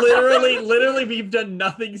 yeah. literally, we've done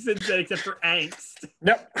nothing since then except for angst.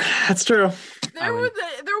 Yep, that's true. There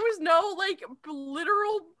was no like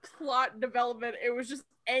literal plot development. It was just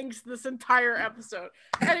angst this entire episode.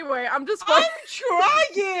 Anyway, I'm trying.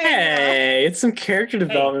 Hey, it's some character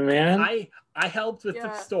development, man. I helped with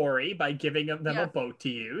the story by giving them a boat to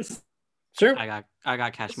use. Sure. I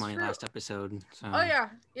got cash money last episode. So. Oh yeah,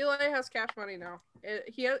 Eli has cash money now.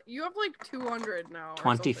 You have like 200 now.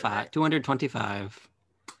 25, right? 225.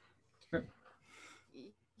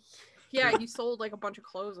 Yeah, he sold like a bunch of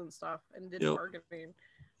clothes and stuff and did bargaining.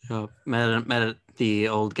 Yep. Met the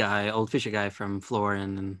old fisher guy from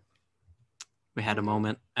Florin, and we had a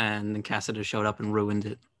moment, and then Cassida showed up and ruined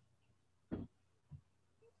it.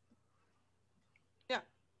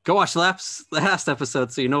 Go watch the last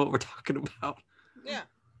episode so you know what we're talking about. Yeah.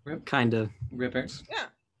 Kind of. Ribbert. Yeah.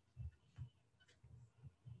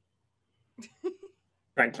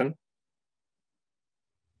 Franklin.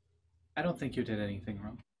 I don't think you did anything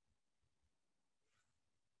wrong.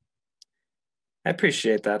 I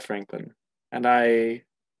appreciate that, Franklin. And I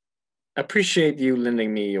appreciate you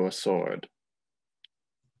lending me your sword.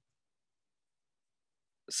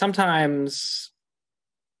 Sometimes...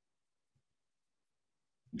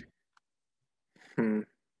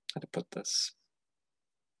 how to put this?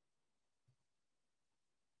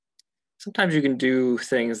 Sometimes you can do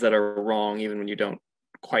things that are wrong even when you don't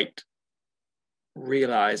quite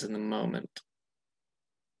realize in the moment.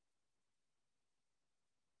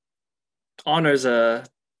 Honor's a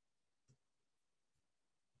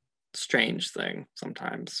strange thing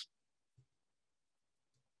sometimes.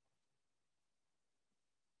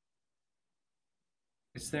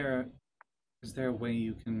 Is there a way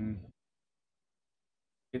you can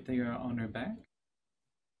get your honor back?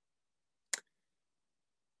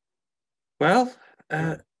 Well,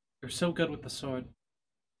 you're so good with the sword.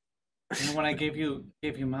 You know, when I gave you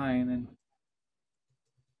mine, and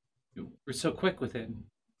you were so quick with it.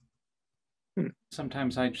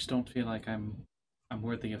 Sometimes I just don't feel like I'm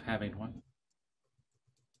worthy of having one.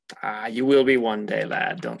 You will be one day,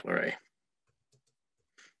 lad. Don't worry.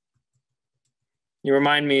 You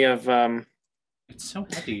remind me of. It's so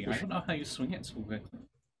heavy. I don't know how you swing it so quickly.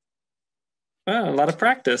 Well, a lot of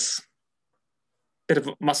practice. Bit of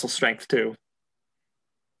muscle strength too.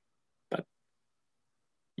 But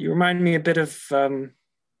you remind me a bit of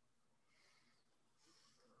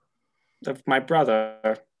my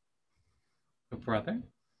brother. A brother?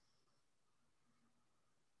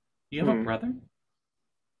 You have a brother?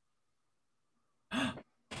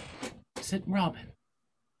 Is it Robin?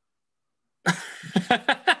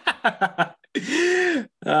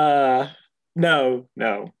 No,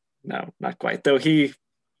 not quite. Though he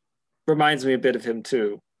reminds me a bit of him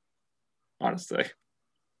too, honestly.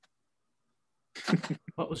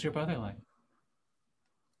 What was your brother like?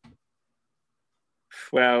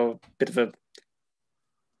 Well, a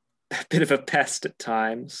bit of a pest at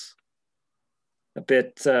times. A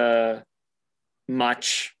bit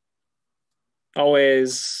much.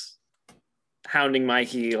 Always hounding my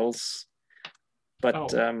heels.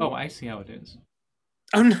 But I see how it is.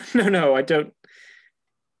 Oh no, I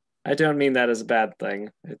don't mean that as a bad thing.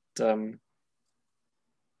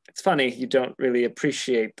 It's funny, you don't really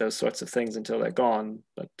appreciate those sorts of things until they're gone,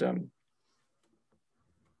 but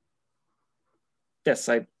yes,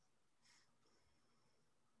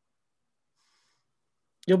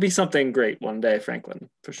 you'll be something great one day, Franklin,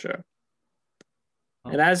 for sure. Oh.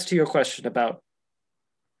 And as to your question about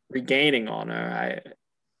regaining honor,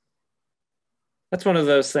 that's one of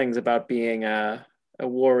those things about being a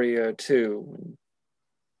warrior too.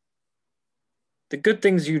 The good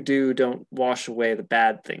things you do don't wash away the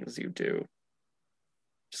bad things you do.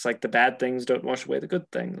 Just like the bad things don't wash away the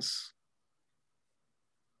good things.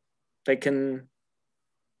 They can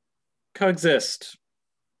coexist.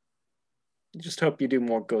 You just hope you do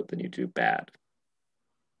more good than you do bad.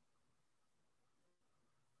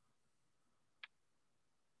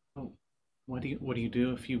 Oh, what do you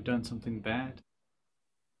do if you've done something bad?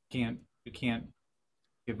 You can't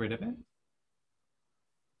get rid of it?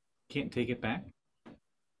 Can't take it back?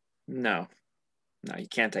 No, you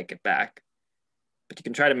can't take it back. But you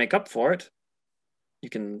can try to make up for it. You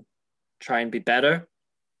can try and be better.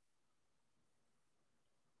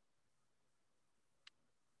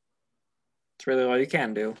 It's really all you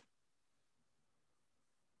can do.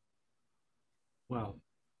 Well,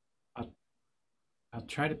 I'll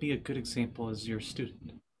try to be a good example as your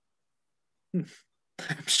student. I'm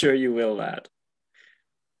sure you will, lad.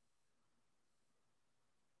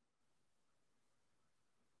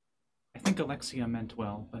 I think Alexia meant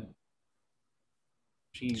well, but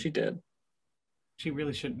she did. She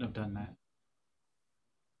really shouldn't have done that.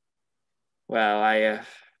 Well,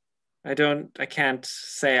 I can't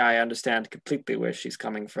say I understand completely where she's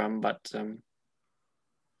coming from, but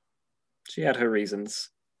she had her reasons,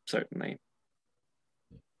 certainly.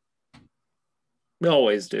 We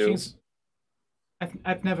always do.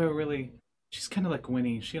 I've never really. She's kind of like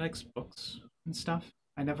Winnie. She likes books and stuff.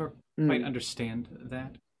 I never quite understand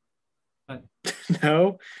that. But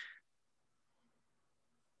no.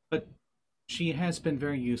 But she has been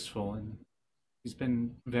very useful, and she's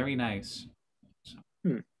been very nice. So.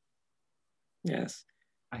 Yes.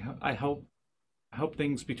 I hope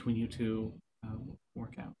things between you two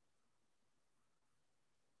work out.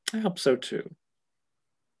 I hope so too.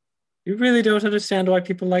 You really don't understand why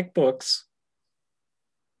people like books.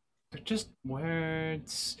 They're just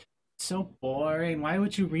words. So boring. Why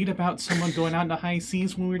would you read about someone going out into high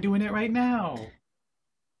seas when we're doing it right now?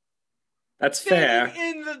 That's fair.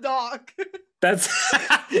 In the dock. That's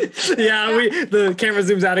yeah. The camera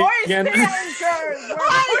zooms out again.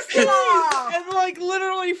 And like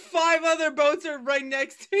literally 5 other boats are right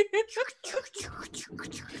next to you.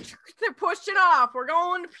 They're pushing off. We're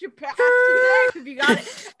going past you next. If you got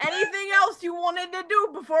anything else you wanted to do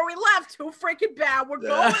before we left, too freaking bad. We're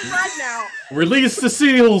going right now. Release the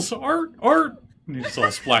seals. Art. And you just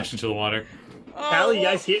all splash into the water. Callie, you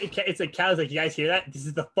guys hear? It's like Callie's like, you guys hear that? This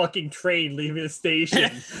is the fucking train leaving the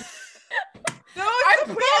station. No,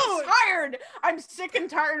 I'm tired. I'm sick and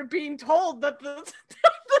tired of being told that the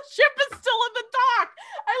ship is still in the dock.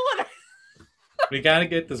 We gotta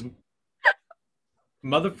get this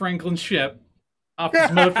Mother Franklin ship off this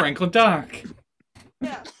Mother Franklin dock.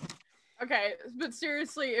 Yeah. Okay, but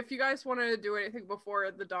seriously, if you guys wanted to do anything before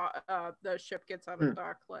the ship gets out of the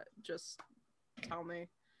dock, just tell me.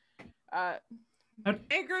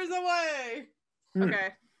 Anchors away. Okay.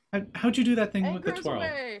 How'd you do that thing Anchors with the twirl?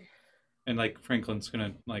 away. And like Franklin's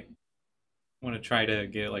gonna like want to try to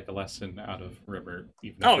get like a lesson out of Ribbert,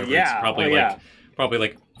 even though Ribbert's probably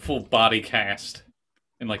like full body cast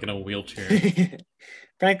and like in a wheelchair.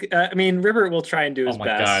 Ribbert will try and do his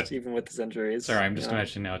best, God. Even with his injuries. Sorry, I'm just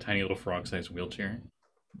imagining now a tiny little frog-sized wheelchair.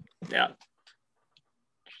 Yeah.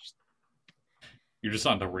 You're just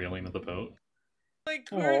on the railing of the boat. Like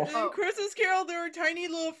in Christmas Carol, there were tiny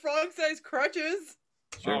little frog-sized crutches.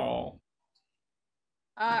 Sure. Oh.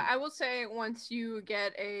 I will say once you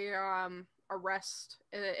get a rest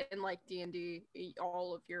in like D&D,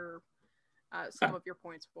 all of your some of your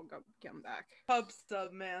points will come back. Pub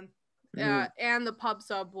sub, man. Yeah, and the pub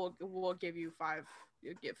sub will give you 5.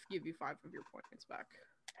 Give you 5 of your points back.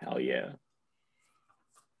 Hell yeah.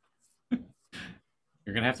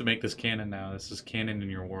 You're gonna have to make this canon now. This is canon in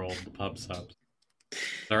your world. The pub subs.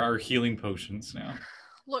 There are healing potions now.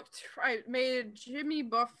 Look, I made Jimmy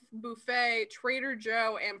Buffet, Trader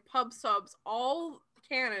Joe, and Pub Subs all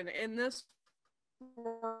canon in this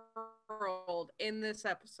world in this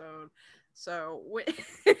episode. So,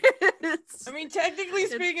 I mean, technically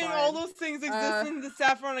speaking, all those things exist in the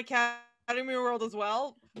Saffron Academy world as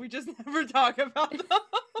well. We just never talk about them.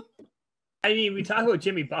 I mean, we talk about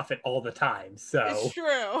Jimmy Buffett all the time, so... It's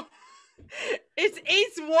true. It's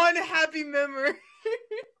Ace one happy memory.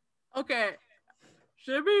 Okay.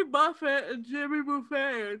 Jimmy Buffett and Jimmy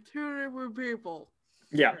Buffet are two different people.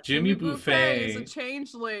 Yeah. Jimmy Buffet is a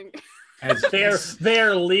changeling.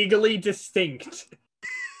 They're legally distinct.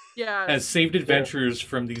 Yeah. Has saved adventurers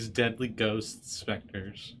from these deadly ghost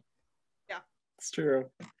specters. Yeah. It's true.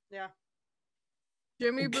 Yeah.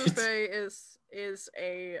 Jimmy Buffet is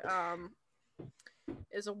a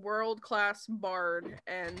world-class bard,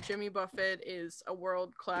 and Jimmy Buffett is a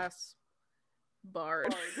world-class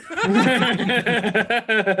bard.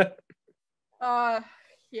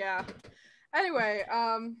 Yeah. Anyway,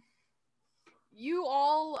 you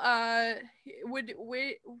all would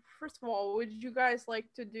first of all, would you guys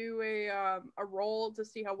like to do a roll to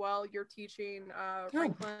see how well you're teaching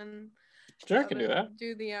Franklin? Sure, I can do that.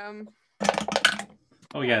 Do the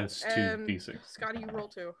Oh yeah, it's 2d6. Scotty, you roll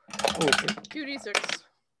 2. Oh, 2d6.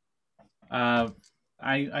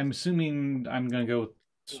 I'm assuming I'm gonna go with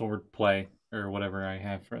sword play or whatever I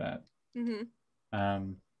have for that. Mm-hmm.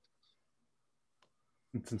 And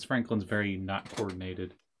since Franklin's very not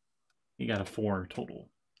coordinated, he got a 4 total.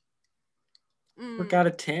 We got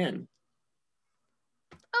a 10.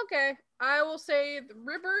 Okay, I will say,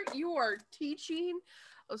 Ribbert, you are teaching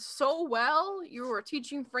so well. You are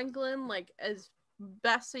teaching Franklin like as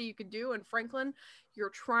best that you could do, and Franklin, you're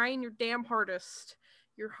trying your damn hardest.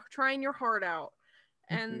 You're trying your heart out,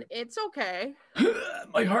 and it's okay.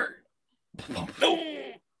 My heart. No,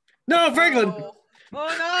 Franklin. Oh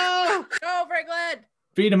no! No, Franklin.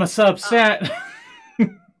 Feed him a subset.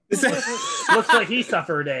 Looks like he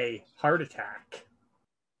suffered a heart attack.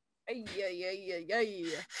 Yeah.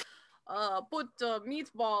 Put a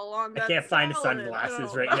meatball on that. I can't find salad.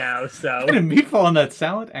 sunglasses right now, so. Put a meatball on that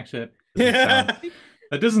salad? Actually, that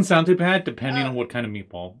doesn't sound too bad, depending on what kind of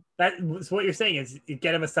meatball. That's what you're saying is you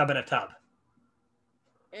get him a sub in a tub.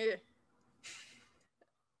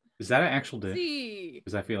 Is that an actual dish? See.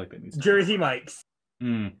 Because I feel like that needs Jersey Mike's.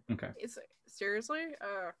 Okay. Seriously?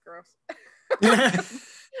 Gross.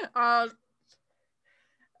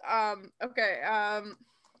 Okay.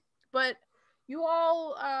 But you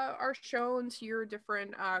all are shown to your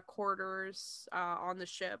different quarters on the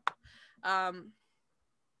ship.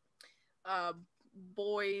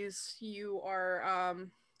 Boys, you are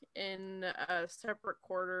in separate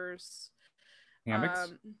quarters.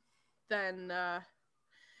 Hammocks? Then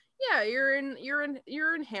yeah, you're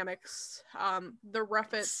in hammocks. The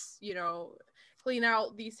Ruffets, clean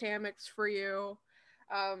out these hammocks for you.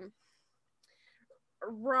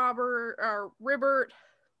 Ribbert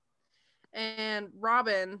and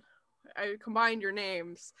Robin, I combined your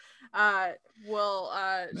names, will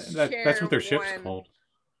share that's what their ship's called.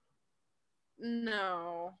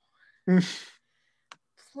 No.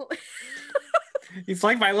 He's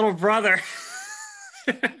like my little brother.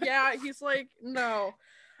 Yeah, he's like, no.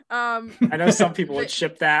 I know some people would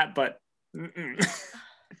ship that, but yeah.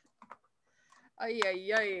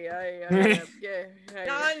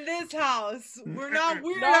 Not in this house. We're not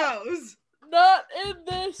weirdos. Not in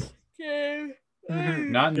this game.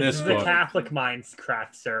 Not in this is book. The Catholic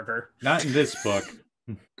Minecraft server. Not in this book.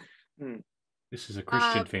 This is a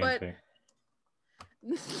Christian fanfic.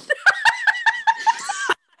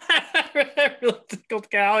 I really tickled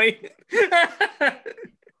Callie.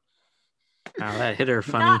 Wow, that hit her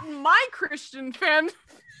funny. Not my Christian fan.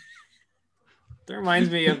 That reminds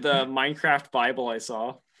me of the Minecraft Bible I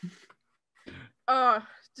saw.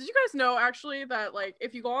 Did you guys know actually that like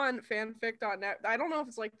if you go on fanfic.net, I don't know if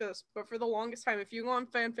it's like this, but for the longest time, if you go on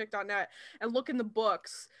fanfic.net and look in the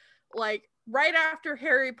books, like right after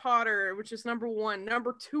Harry Potter, which is number 1,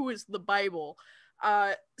 number 2 is the Bible.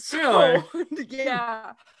 So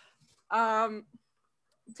yeah.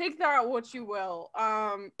 Take that what you will.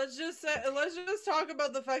 Let's just talk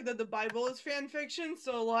about the fact that the Bible is fan fiction.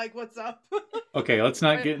 So, like, what's up? Okay, let's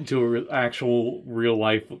not get into an actual real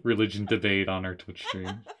life religion debate on our Twitch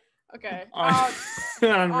stream. Okay.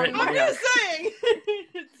 Unwritten, I'm just saying,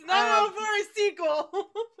 it's not all for a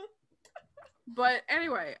sequel. But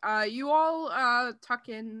anyway, you all tuck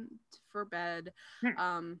in for bed.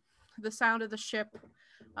 The sound of the ship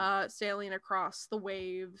sailing across the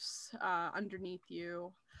waves underneath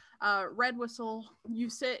you. Red Whistle, you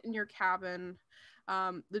sit in your cabin,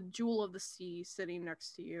 the Jewel of the Sea sitting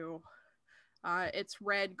next to you. It's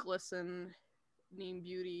red, glistening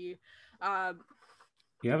beauty.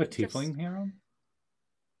 You have a tiefling harem?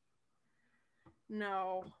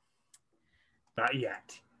 No. Not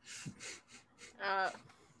yet.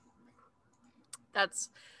 That's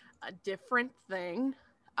a different thing.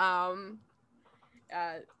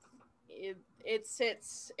 It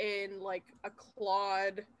sits in like a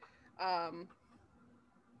clawed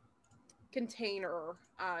container,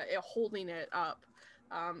 holding it up,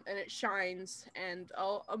 and it shines, and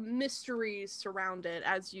a mystery surround it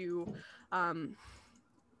as you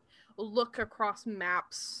look across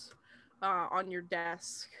maps on your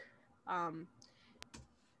desk,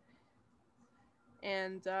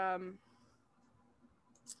 and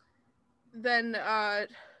then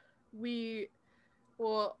we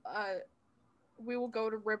will go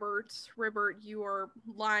to Ribbert. Ribbert, you are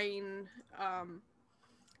lying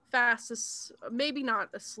fast, maybe not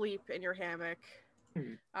asleep in your hammock.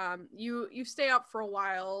 You stay up for a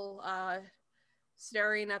while,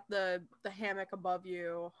 staring at the hammock above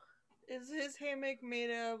you. Is his hammock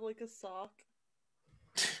made out of like a sock?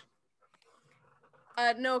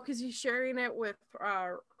 No, because he's sharing it with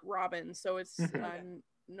Robin, so it's a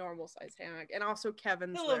normal size hammock, and also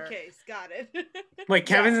Kevin's Pillowcase, got it. Wait,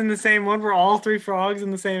 Kevin's in the same one? We're all 3 frogs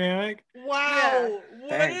in the same hammock? Wow, Yeah.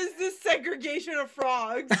 what is this segregation of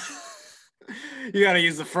frogs? You gotta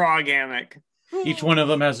use the frog hammock. Each one of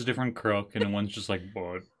them has a different crook, and one's just like,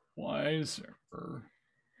 but why is there?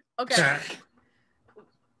 Okay.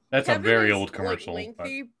 That's Kevin a very is, old commercial. Like,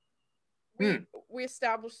 lengthy. We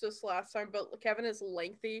established this last time, but Kevin is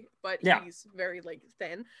lengthy, but he's very like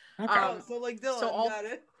thin. Okay. So like Dylan, so got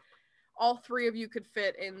it. All 3 of you could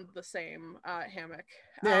fit in the same hammock.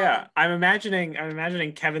 Yeah. I'm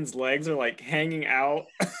imagining Kevin's legs are like hanging out.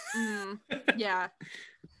 Yeah.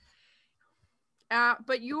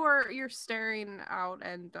 But you're staring out,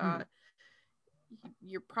 and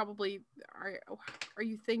you're probably are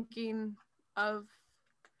you thinking of,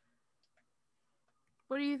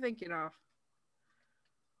 what are you thinking of?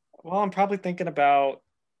 Well, I'm probably thinking about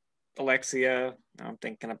Alexia. I'm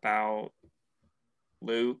thinking about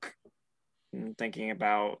Luke. I'm thinking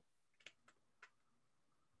about,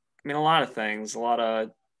 a lot of things. A lot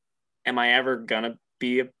of, am I ever gonna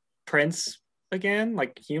be a prince again?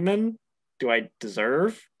 Like, human? Do I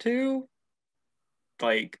deserve to?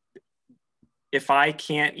 Like, if I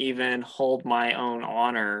can't even hold my own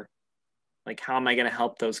honor, like, how am I gonna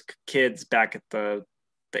help those kids back at the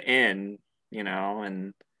inn,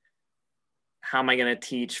 and how am I going to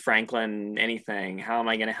teach Franklin anything? How am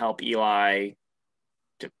I going to help Eli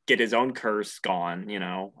to get his own curse gone?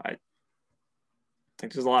 I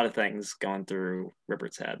think there's a lot of things going through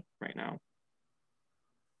Ribbert's head right now.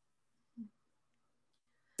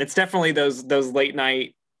 It's definitely those late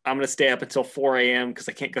night, I'm going to stay up until 4 a.m. because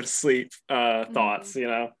I can't go to sleep thoughts,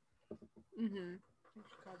 Mood.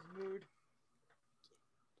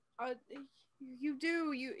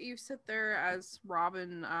 You sit there as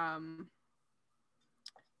Robin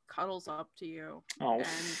cuddles up to you. And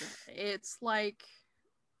it's like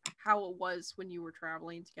how it was when you were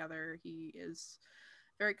traveling together. He is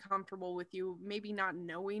very comfortable with you, maybe not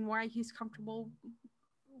knowing why he's comfortable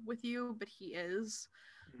with you, but he is.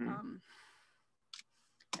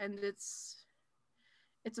 And it's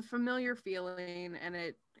a familiar feeling, and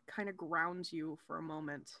it kind of grounds you for a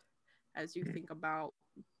moment as you think about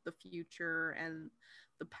the future and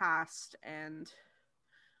the past and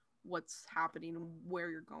what's happening,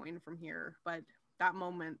 where you're going from here. But that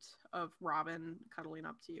moment of Robin cuddling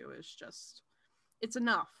up to you is just, it's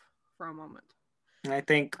enough for a moment. And I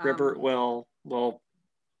think Ribbert will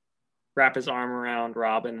wrap his arm around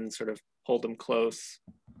Robin and sort of hold him close.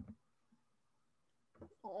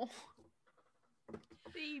 Oh,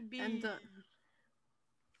 baby. And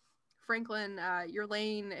Franklin, you're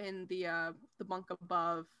laying in the bunk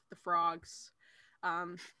above the frogs.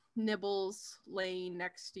 Nibbles laying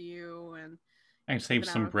next to you, and I saved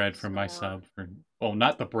some bread for my sub. Well,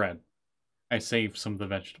 not the bread. I saved some of the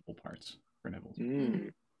vegetable parts for Nibbles.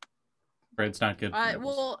 Bread's not good for Nibbles.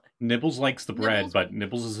 Well, Nibbles likes the bread, but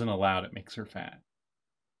Nibbles isn't allowed. It makes her fat.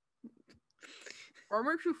 Or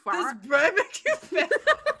makes you fat. Does bread make you fat?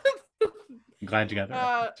 I'm glad you got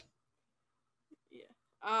that.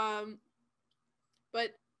 Yeah.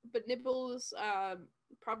 But Nibbles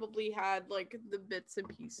probably had like the bits and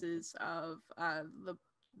pieces of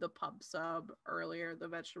the pub sub earlier, the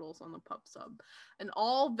vegetables on the pub sub, an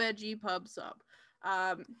all veggie pub sub,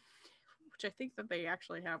 which I think that they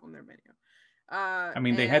actually have on their menu. I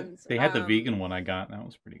mean, they had the vegan one I got, and that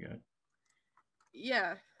was pretty good.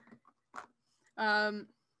 Yeah.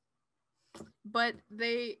 but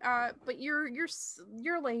you're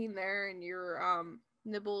laying there, and your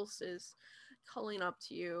Nibbles is calling up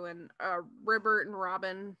to you, and Ribbert and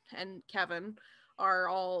Robin and Kevin are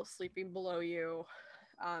all sleeping below you,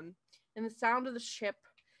 and the sound of the ship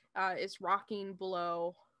is rocking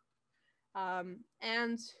below,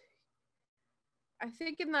 and I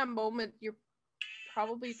think in that moment you're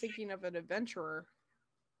probably thinking of an adventurer.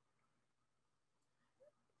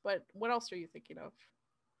 But what else are you thinking of?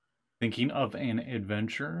 Thinking of an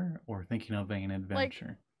adventure or thinking of an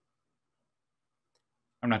adventure?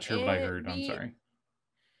 I'm not sure what I heard. I'm sorry.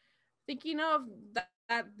 Thinking of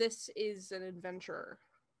that this is an adventurer.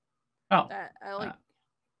 Oh. That I like.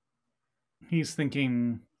 He's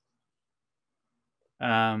thinking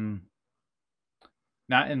not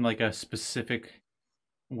in like a specific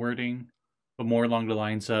wording, but more along the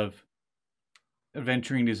lines of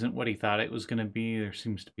adventuring isn't what he thought it was going to be. There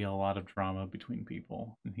seems to be a lot of drama between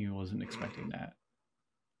people, and he wasn't expecting that.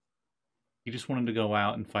 He just wanted to go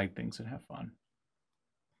out and fight things and have fun.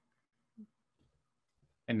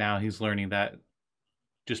 And now he's learning that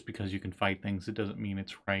just because you can fight things, it doesn't mean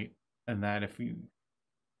it's right. And that if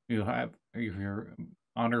you're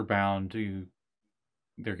honor bound,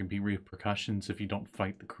 there can be repercussions if you don't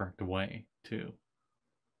fight the correct way too.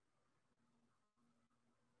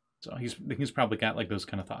 So he's probably got like those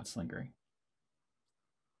kind of thoughts lingering.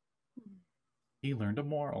 He learned a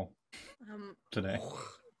moral today.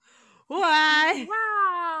 Why?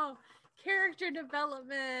 Wow, character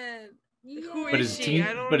development. Who But is his she?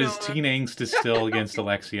 I don't know. his teen angst is still against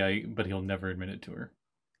Alexia, but he'll never admit it to her.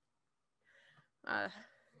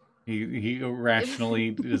 He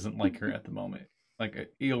irrationally doesn't like her at the moment.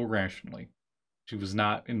 Like irrationally. She was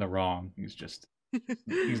not in the wrong. He's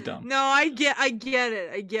dumb. No, I get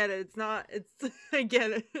it. It's I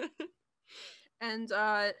get it. And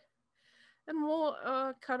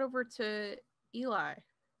we'll cut over to Eli.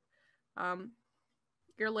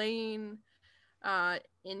 You're laying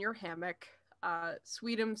in your hammock.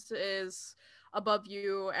 Sweetums is above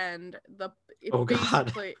you, and it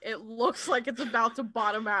looks like it's about to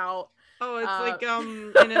bottom out. Oh, it's like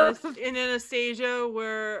in Anastasia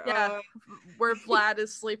where where Vlad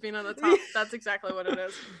is sleeping on the top. That's exactly what it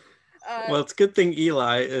is. Well, it's a good thing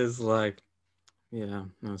Eli is like, yeah,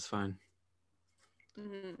 that's fine.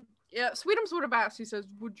 Mm-hmm. Yeah, Sweetums would have asked. He says,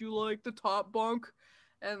 "Would you like the top bunk?"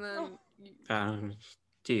 And then,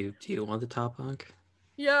 do you want the top bunk?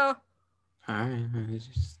 Yeah. All right,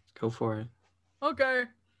 just go for it. Okay.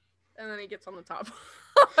 And then he gets on the top.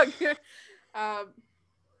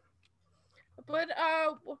 But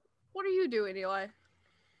what are you doing, Eli?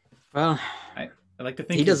 Well, I like to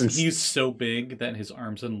think he's so big that his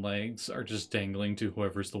arms and legs are just dangling to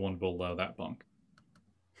whoever's the one below that bunk.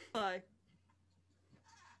 Hi.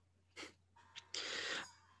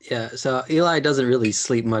 Yeah, so Eli doesn't really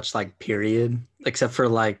sleep much, like, period, except for,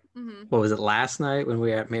 like, what was it, last night when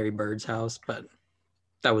we were at Mary Bird's house, but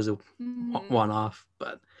that was a one-off,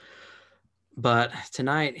 but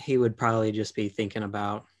tonight he would probably just be thinking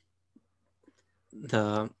about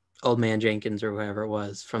the old man Jenkins or whoever it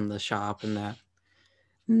was from the shop, and that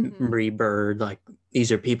Ribbert, like,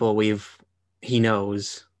 these are people he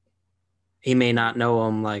knows. He may not know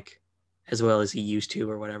them, like, as well as he used to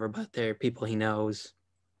or whatever, but they're people he knows.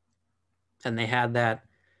 And they had that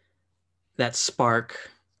spark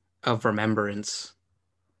of remembrance,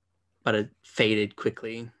 but it faded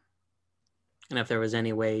quickly. And if there was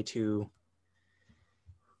any way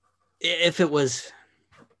if it was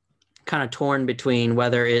kind of torn between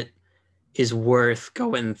whether it is worth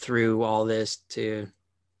going through all this because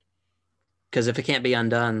if it can't be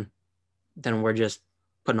undone, then we're just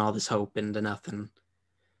putting all this hope into nothing.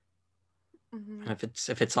 And if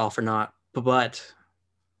it's all for naught, but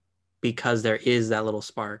because there is that little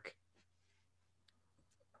spark,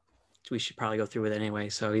 we should probably go through with it anyway.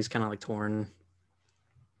 So he's kind of like torn,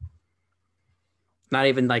 not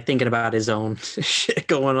even like thinking about his own shit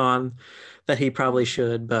going on that he probably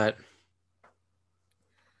should, but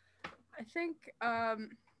I think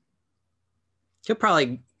he'll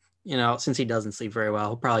probably, since he doesn't sleep very well,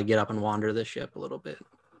 he'll probably get up and wander the ship a little bit.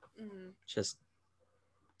 Just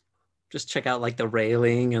check out like the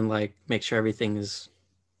railing and like make sure everything is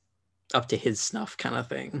up to his snuff kind of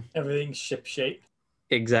thing. Everything's ship shape.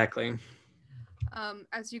 Exactly.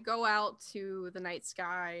 As you go out to the night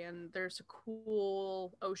sky and there's a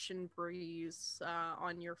cool ocean breeze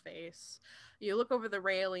on your face, you look over the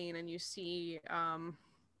railing and you see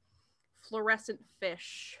fluorescent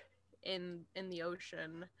fish in the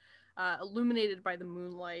ocean, illuminated by the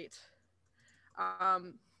moonlight.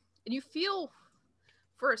 And you feel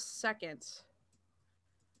for a second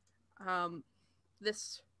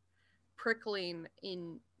this prickling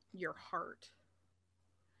in your heart.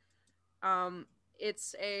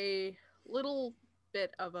 It's a little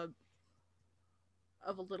bit of a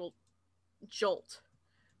little jolt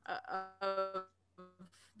of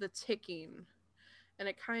the ticking, and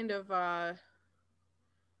it kind of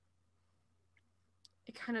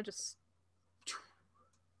just,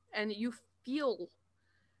 and you feel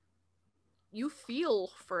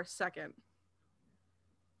for a second,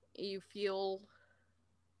 you feel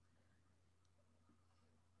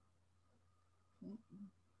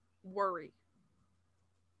worry.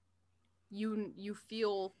 You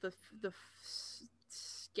feel the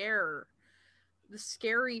scare, the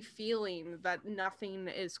scary feeling that nothing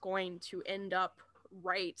is going to end up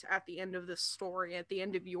right at the end of this story, at the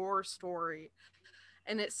end of your story.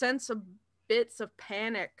 And it sends some bits of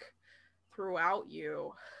panic throughout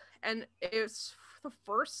you. And it's the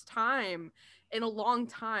first time in a long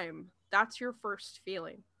time that's your first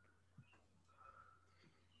feeling.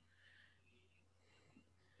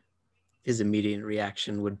 His immediate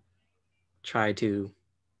reaction would try to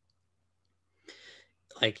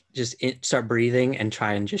like just start breathing and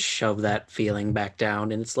try and just shove that feeling back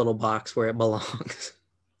down in its little box where it belongs.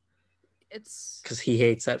 It's because he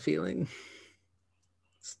hates that feeling.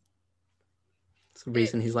 It's the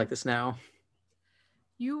reason he's like this now.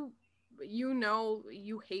 You know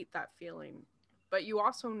you hate that feeling, but you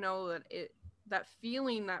also know that that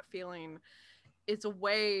feeling is a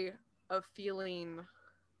way of feeling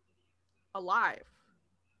alive.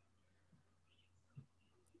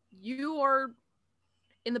 You are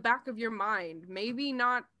in the back of your mind, maybe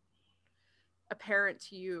not apparent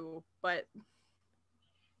to you, but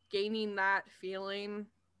gaining that feeling,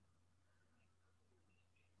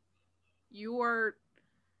 you are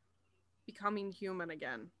becoming human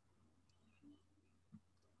again.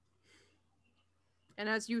 And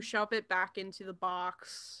as you shove it back into the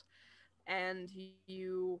box and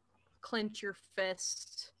you clench your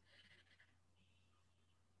fist,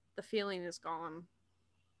 the feeling is gone.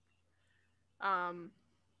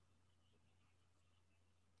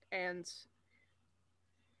 And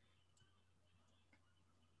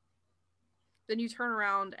then you turn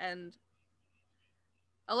around and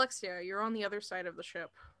Alexia, you're on the other side of the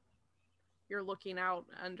ship. You're looking out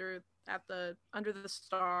under the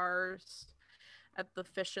stars, at the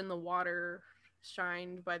fish in the water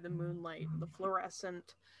shined by the moonlight, the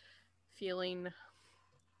fluorescent feeling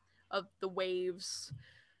of the waves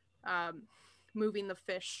moving the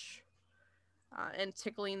fish and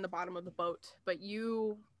tickling the bottom of the boat. But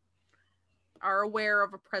you are aware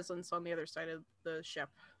of a presence on the other side of the ship,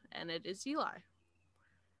 and it is Eli.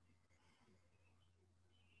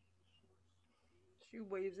 She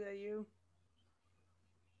waves at you.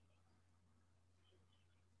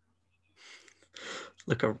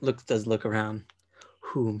 Look around.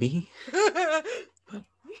 Who, me?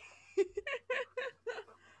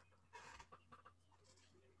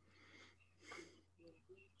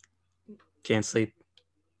 Can't sleep.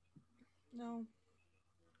 No.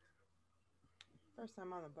 First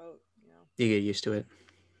time on the boat, You get used to it.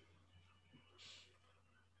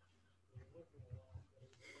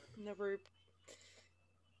 Never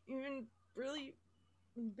even really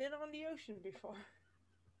been on the ocean before.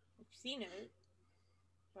 I've seen it,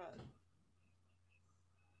 but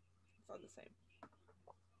it's not the same.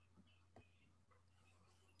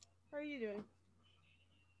 How are you doing?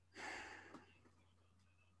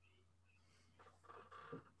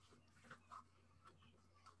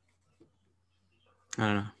 I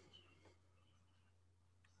don't know.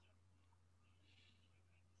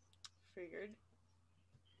 Figured.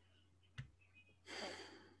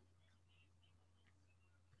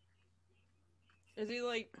 Is he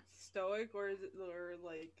like stoic, or is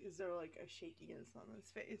there like a shakiness on his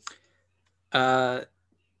face?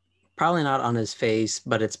 Probably not on his face,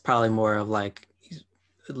 but it's probably more of like he's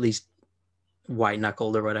at least white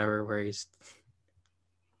knuckled or whatever, where he's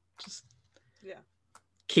just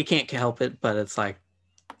he can't help it, but it's like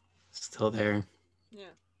still there.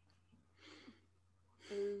 Yeah.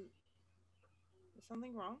 Is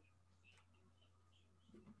something wrong?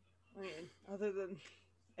 I mean, other than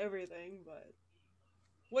everything, but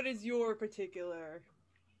what is your particular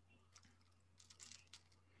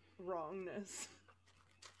wrongness?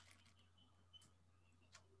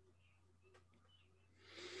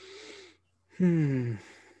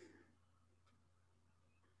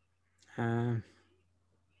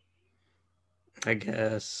 I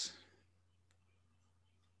guess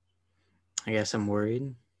I'm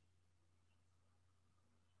worried.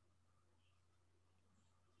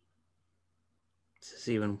 Is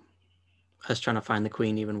even us trying to find the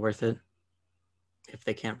queen even worth it if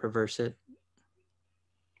they can't reverse it?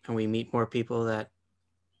 and we meet more people that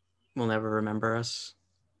will never remember us.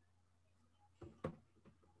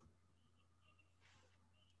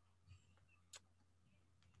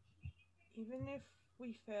 Even if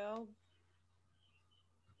we failed,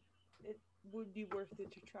 it would be worth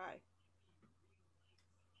it to try.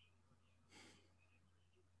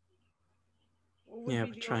 Yeah,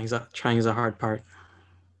 but trying is a hard part.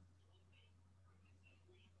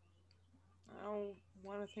 I don't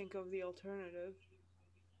want to think of the alternative.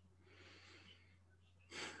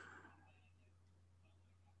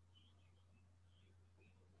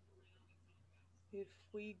 If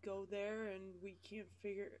we go there and we can't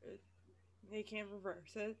they can't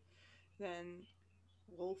reverse it, then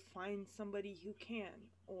we'll find somebody who can,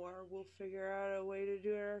 or we'll figure out a way to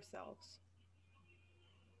do it ourselves.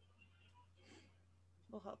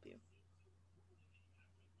 We'll help you.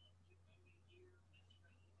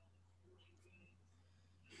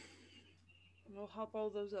 And we'll help all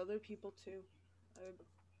those other people too.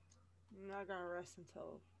 I'm not gonna rest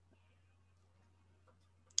until.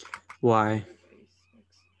 Why?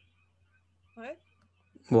 What?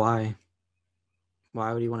 Why?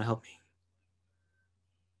 Why would you want to help me?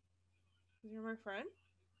 You're my friend?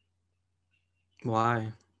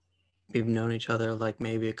 Why? We've known each other like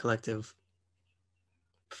maybe a collective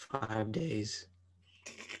 5 days.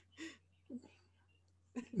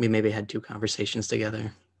 We maybe had 2 conversations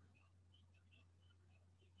together.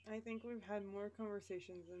 I think we've had more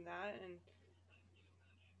conversations than that, and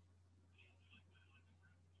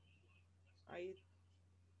I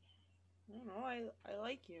don't know, I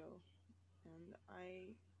like you, and I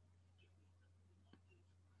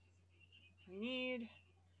need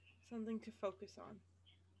something to focus on.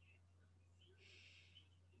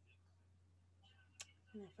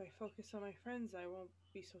 And if I focus on my friends, I won't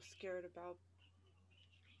be so scared about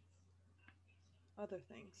other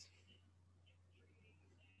things.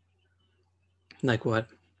 Like what?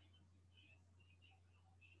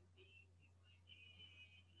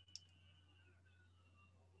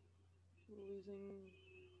 Losing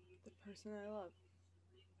the person I love.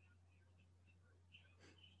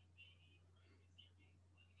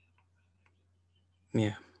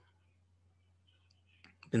 Yeah.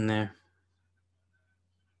 Been there.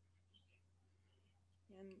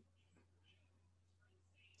 And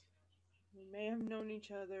we may have known each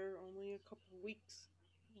other only a couple of weeks,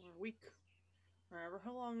 or a week, or however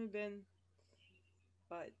how long it's been,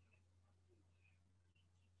 but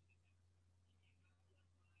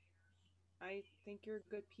I think you're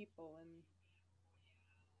good people, and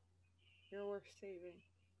you're worth saving.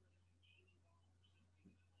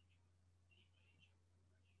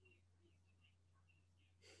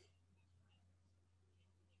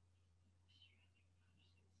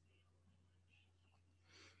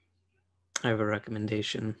 I have a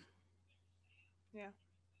recommendation. Yeah.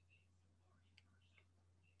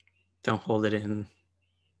 Don't hold it in.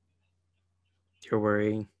 You're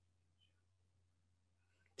worrying.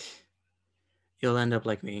 You'll end up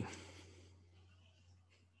like me.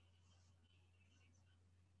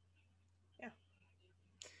 Yeah.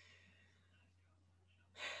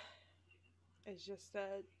 It's just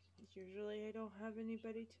that usually I don't have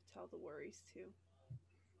anybody to tell the worries to.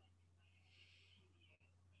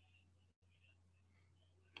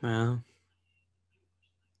 Well,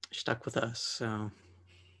 you're stuck with us, so.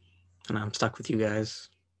 And I'm stuck with you guys.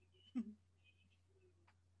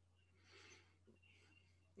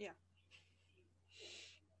 Yeah.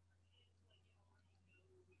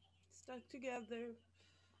 Stuck together.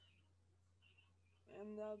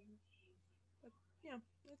 And, but, yeah,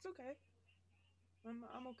 it's okay.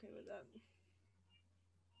 I'm okay with that.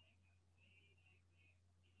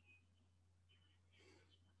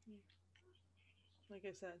 Like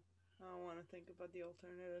I said, I don't want to think about the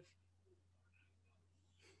alternative.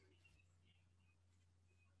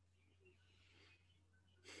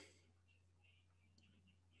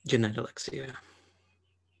 Good night, Alexia.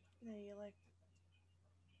 Yeah, you like.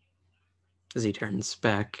 As he turns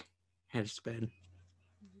back, heads to bed.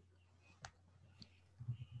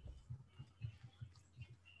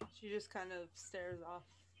 She just kind of stares off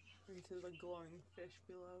into the glowing fish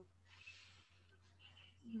below.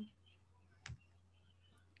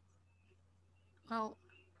 Well,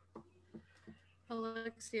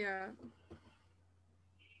 Alexia,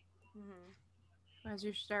 as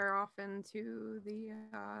you stare off into the,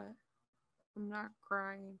 I'm not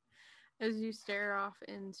crying, as you stare off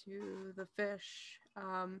into the fish,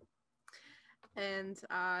 and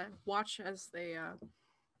watch as they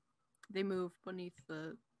move beneath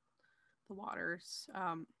the waters.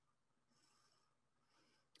 A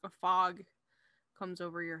fog comes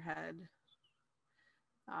over your head.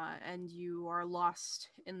 and you are lost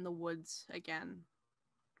in the woods again.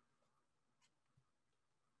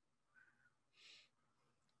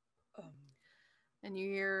 And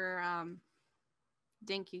you hear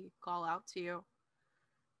Dinky call out to you.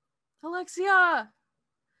 Alexia!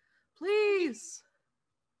 Please!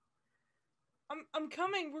 I'm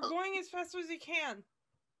coming. We're going as fast as we can.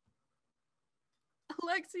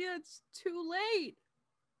 Alexia, it's too late.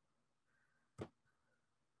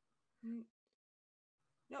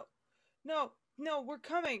 No, we're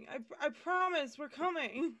coming. I promise we're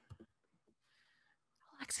coming.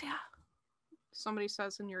 Alexia. Somebody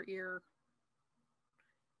says in your ear.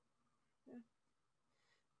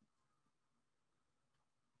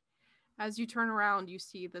 As you turn around, you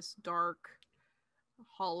see this dark,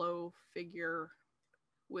 hollow figure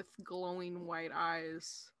with glowing white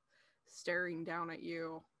eyes staring down at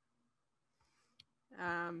you.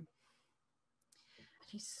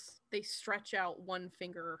 They stretch out one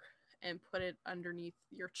finger and put it underneath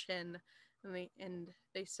your chin, and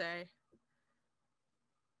they say,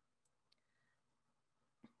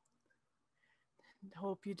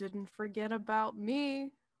 "Hope you didn't forget about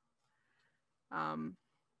me."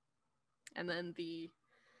 And then the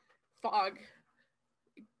fog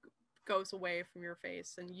goes away from your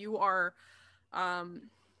face, and you are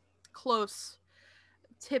close,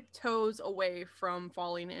 tiptoes away from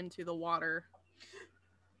falling into the water.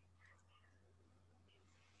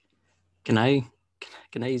 Can I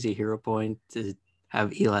use a hero point to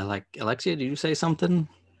have Eli like, Alexia, did you say something?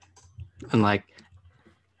 And like,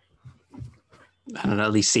 I don't know,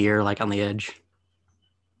 at least see her like on the edge.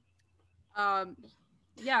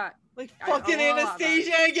 Yeah. Like fucking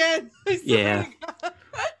Anastasia again. Yeah.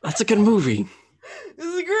 That's a good movie. This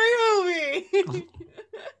is a great movie.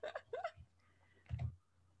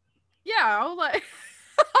 Yeah, I'll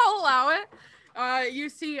allow it. You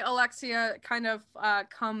see Alexia kind of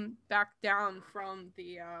come back down from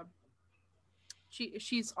the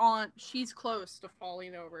she's close to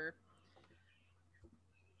falling over.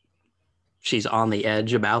 She's on the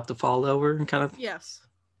edge about to fall over, kind of. Yes.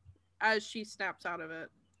 As she snaps out of it.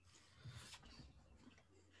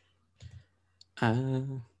 I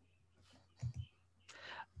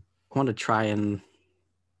want to try and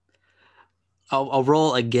I'll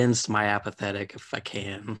roll against my apathetic if I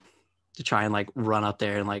can to try and like run up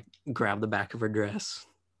there and like grab the back of her dress.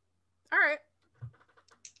 All right.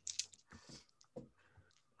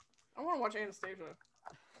 I want to watch Anastasia.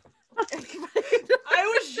 I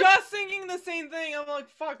was just thinking the same thing. I'm like,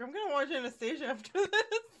 fuck, I'm gonna watch Anastasia after this.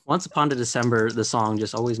 Once Upon a December, the song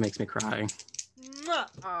just always makes me cry.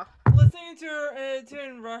 Listening to her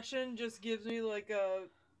in Russian just gives me like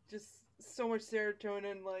just so much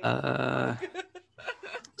serotonin. Like,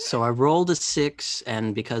 so I rolled a 6,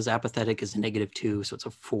 and because apathetic is a -2, so it's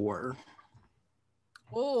a 4.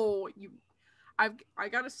 Oh, I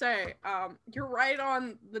gotta say, you're right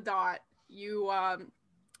on the dot. You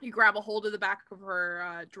grab a hold of the back of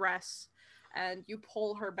her dress, and you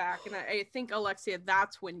pull her back. And I think, Alexia,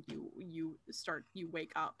 that's when you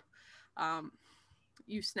wake up.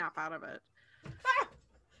 You snap out of it.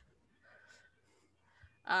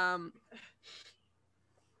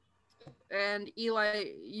 And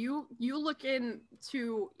Eli, you look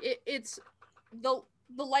into it. It's the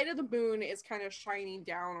light of the moon is kind of shining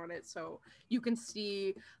down on it, so you can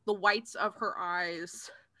see the whites of her eyes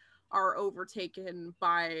are overtaken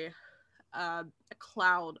by a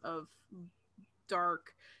cloud of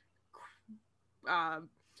dark,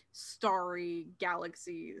 starry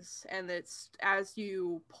galaxies, and it's as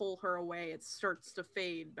you pull her away, it starts to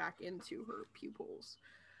fade back into her pupils.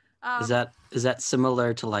 Is that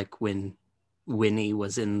similar to like when Winnie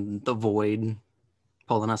was in the void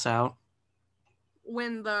pulling us out?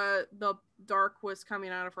 When the dark was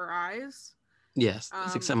coming out of her eyes? Yes.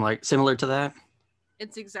 Is it similar to that?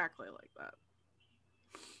 It's exactly like that.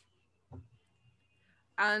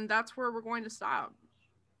 And that's where we're going to stop.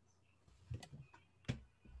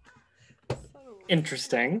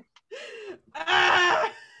 Interesting.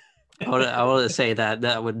 I want to say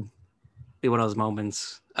that would be one of those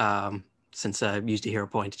moments, since I used a hero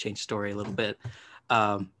point to change the story a little bit,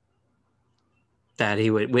 that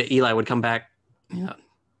Eli would come back, you know,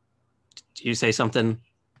 do you say something?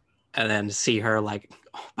 And then see her like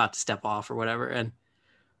about to step off or whatever, and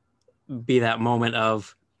be that moment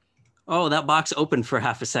of, oh, that box opened for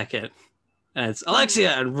half a second, and it's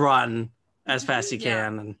Alexia, and run as fast as you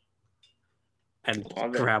can, and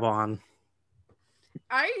grab on.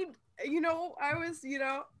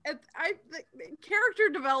 Character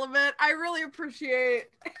development, I really appreciate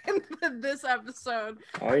in this episode.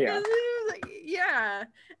 Oh yeah. Yeah.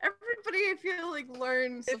 Every everybody, I feel like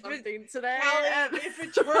learned something today. Callie, if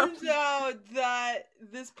it turns out that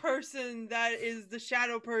this person that is the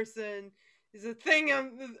shadow person is a thing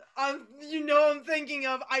I'm thinking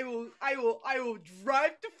of, I will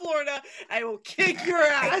drive to Florida. I will kick your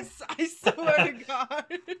ass. I swear to God.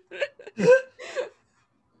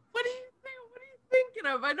 What are you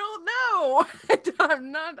thinking of? I don't know.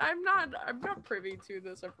 I'm not privy to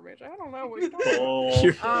this information. I don't know what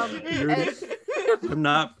you're talking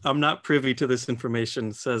about. I'm not privy to this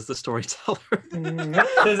information, says the storyteller.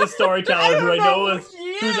 There's a storyteller who I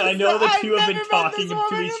know the two have been talking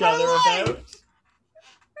to each other about.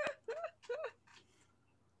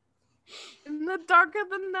 In the dark of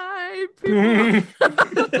the night, people.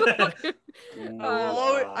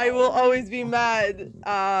 I will always be mad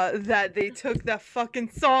that they took that fucking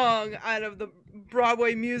song out of the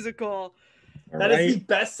Broadway musical. That is the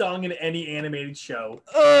best song in any animated show.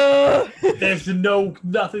 There's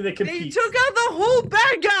nothing that competes. They took out the whole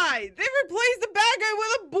bad guy. They replaced the bad guy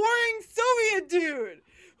with a boring Soviet dude.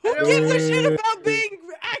 Who gives a shit about being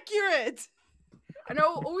accurate? I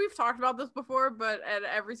know we've talked about this before, but at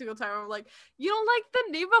every single time I'm like, you don't like the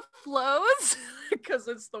Neva Flows? Because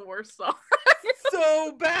it's the worst song.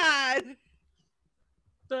 So bad.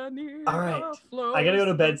 All right. I gotta go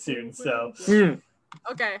to bed soon, so.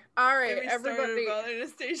 Okay. All right, everybody.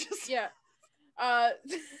 Yeah.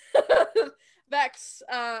 Vex,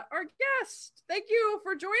 our guest, thank you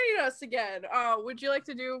for joining us again. Would you like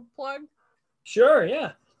to do plug? Sure,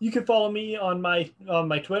 yeah. You can follow me on my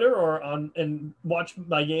Twitter and watch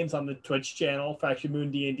my games on the Twitch channel Fraction Moon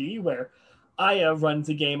D&D, where Aya runs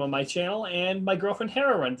a game on my channel and my girlfriend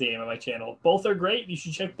Hera runs a game on my channel. Both are great. You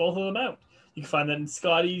should check both of them out. You can find that in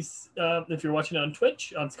Scotty's, if you're watching on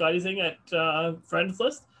Twitch, on Scotty's thing at friends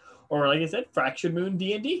list, or like I said, Fraction Moon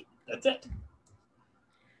D&D. That's it.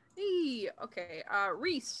 Hey, okay.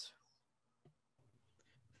 Reese.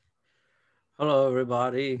 Hello,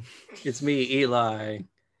 everybody. It's me, Eli.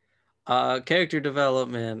 Character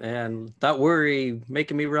development and that worry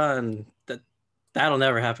making me run. That'll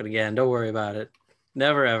never happen again. Don't worry about it.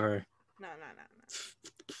 Never ever. No.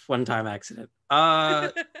 One time accident.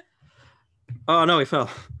 Oh no, he fell.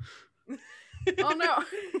 Oh no.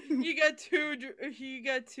 He got too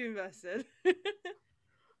invested.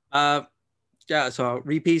 Yeah, so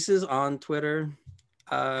Repieces on Twitter.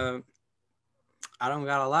 I don't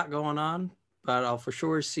got a lot going on, but I'll for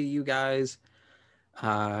sure see you guys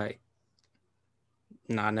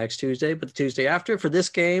not next Tuesday, but the Tuesday after for this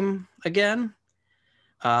game again.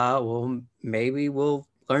 Well, maybe we'll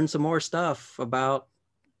learn some more stuff about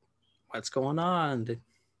what's going on,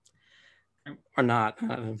 or not.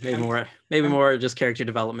 Maybe more just character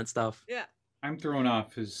development stuff. Yeah. I'm thrown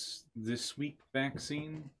off. Is this week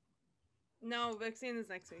vaccine? No, vaccine is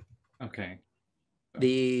next week. Okay.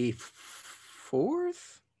 The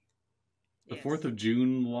 4th? The 4th of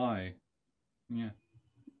June, July. Yeah.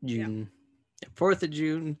 June. Yeah. 4th of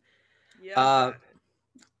June. Yeah.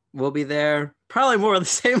 We'll be there. Probably more of the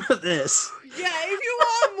same of this. Yeah, if you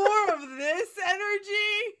want more of this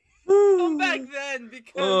energy, come back then,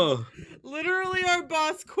 because literally our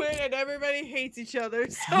boss quit and everybody hates each other.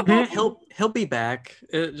 So He'll be back,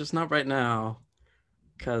 just not right now,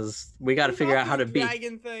 because we got to figure out how to be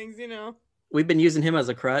dragon things, We've been using him as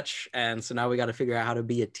a crutch, and so now we got to figure out how to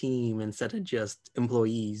be a team instead of just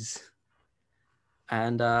employees,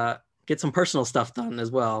 and get some personal stuff done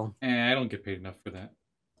as well. I don't get paid enough for that.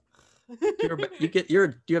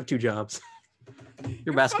 You have 2 jobs.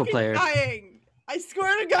 You're a basketball player. Dying. I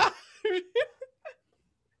swear to God.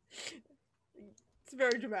 It's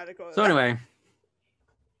very dramatic. So anyway,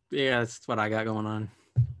 yeah, that's what I got going on.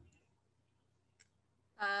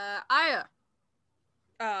 Aya.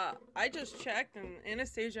 I just checked, and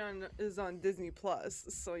Anastasia is on Disney Plus,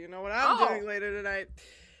 so you know what I'm doing later tonight.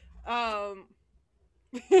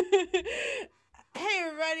 Hey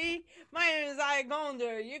everybody, my name is Aya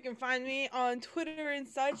Gonder. You can find me on Twitter and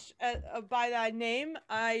such by that name.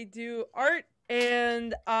 I do art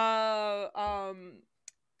and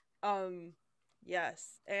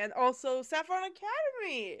yes, and also Saffron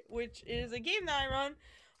Academy, which is a game that I run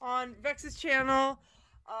on Vex's channel,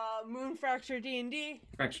 Moon Fracture D&D.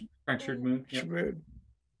 Fractured Moon. Yep.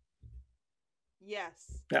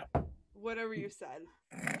 Yes. Yeah. Whatever you said.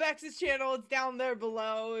 Vex's channel, it's down there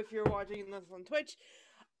below if you're watching this on Twitch.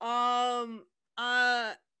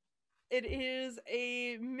 It is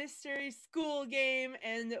a mystery school game,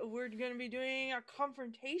 and we're going to be doing a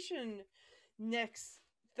confrontation next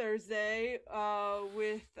Thursday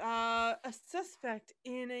with a suspect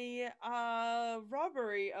in a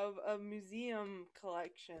robbery of a museum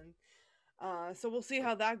collection. So we'll see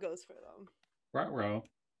how that goes for them. Ruh-roh.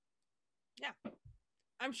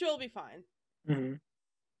 I'm sure it'll be fine. Mm-hmm.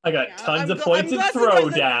 I got Yeah, tons I'm of gl- points I'm in glad to know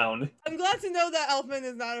that- throwdown. I'm glad to know that Elfman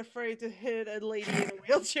is not afraid to hit a lady in a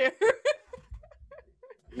wheelchair.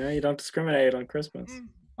 No, you don't discriminate on Christmas.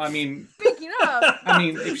 I mean, Speaking of,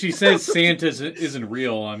 if she says Santa isn't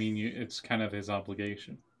real, I mean, it's kind of his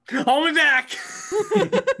obligation. Hold me back.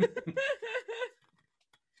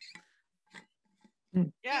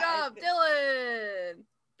 speaking of Dylan.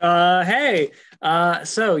 Hey,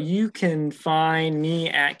 so you can find me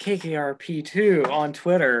at KKRP2 on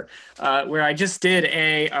Twitter, where I just did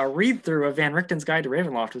a read through of Van Richten's Guide to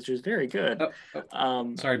Ravenloft, which was very good.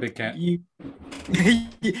 Sorry, Big Cat. You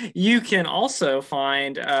can also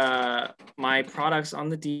find my products on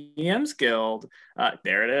the DMs Guild.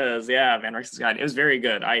 There it is. Yeah, Van Richten's Guide. It was very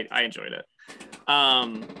good. I enjoyed it.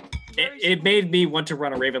 It made me want to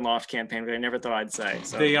run a Ravenloft campaign, but I never thought I'd say.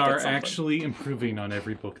 So They are that's something. actually improving on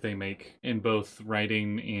every book they make in both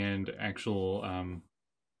writing and actual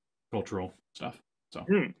cultural stuff. So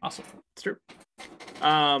awesome. It's true.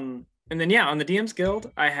 And then yeah, on the DMs Guild,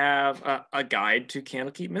 I have a guide to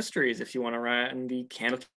Candlekeep Mysteries if you want to run the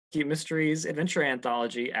Candlekeep Mysteries Adventure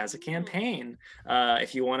Anthology as a campaign.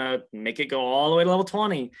 If you want to make it go all the way to level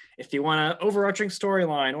 20, if you want an overarching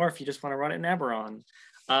storyline, or if you just want to run it in Eberron.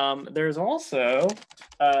 There's also,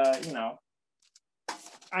 I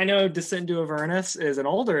know Descent into Avernus is an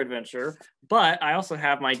older adventure, but I also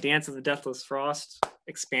have my Dance of the Deathless Frost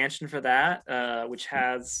expansion for that, which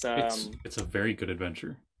has it's a very good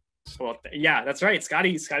adventure. Well, yeah, that's right.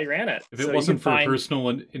 Scotty ran it. If it wasn't for personal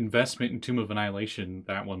investment in Tomb of Annihilation,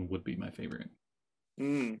 that one would be my favorite.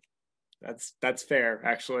 That's fair,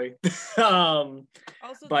 actually. Also,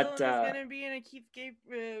 but Dylan is gonna be in a Keith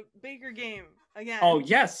Baker game again. Oh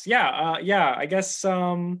yes, yeah, I guess.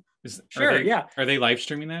 Sure, yeah. Are they live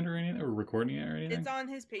streaming that or anything, or recording it or anything? It's on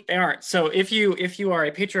his Patreon. They aren't. So if you are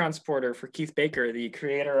a Patreon supporter for Keith Baker, the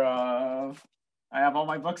creator of, I have all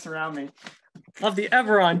my books around me, of the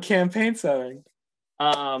Eberron campaign setting.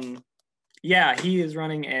 Yeah, he is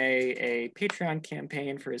running a Patreon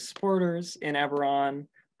campaign for his supporters in Eberron.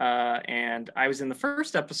 And I was in the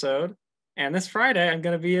first episode, and this Friday I'm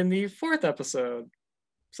going to be in the 4th episode.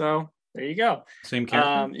 So there you go. Same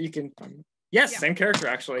character. You can, same character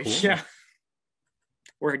actually. Cool. Yeah,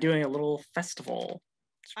 we're doing a little festival.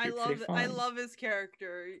 I love his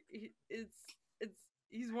character.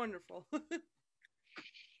 He's wonderful.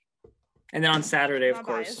 And then on Saturday, of Not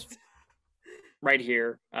course, biased. right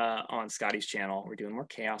here on Scotty's channel, we're doing more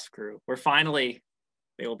Chaos Crew. Where finally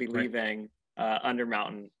they will be leaving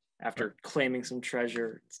Undermountain after claiming some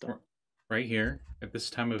treasure and stuff. Right here at this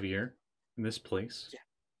time of year, in this place,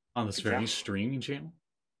 on this very streaming channel.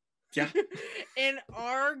 Yeah. In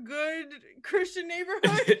our good Christian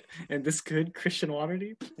neighborhood. In this good Christian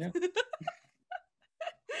Waterdeep. Yeah.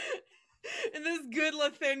 In this good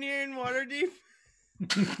Lothlorien Waterdeep.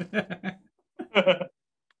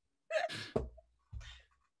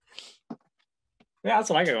 Yeah, that's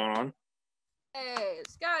what I got going on. Hey,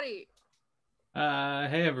 Scotty.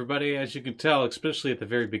 Hey everybody, as you can tell, especially at the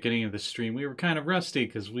very beginning of the stream, we were kind of rusty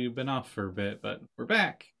because we've been off for a bit, but we're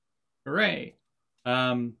back. Hooray!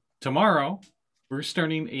 Tomorrow, we're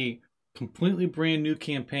starting a completely brand new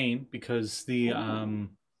campaign because the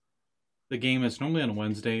game that's normally on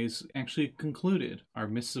Wednesdays actually concluded, our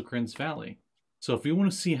Mists of Kryn's Valley. So if you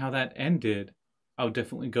want to see how that ended, I would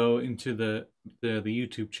definitely go into the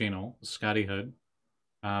YouTube channel, Scotty Hood,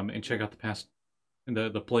 and check out the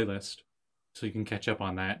playlist so you can catch up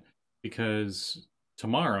on that. Because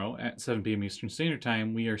tomorrow at 7 p.m. Eastern Standard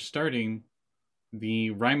Time, we are starting the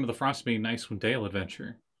Rime of the Frostmaiden Icewind Dale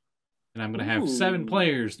adventure. And I'm going to have 7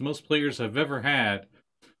 players, the most players I've ever had.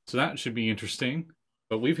 So that should be interesting.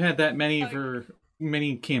 But we've had that many for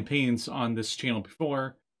many campaigns on this channel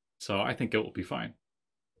before, so I think it will be fine.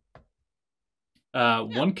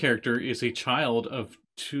 One character is a child of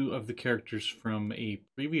 2 of the characters from a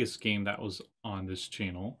previous game that was on this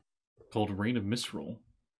channel called Reign of Misrule.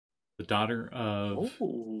 The daughter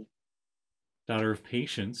of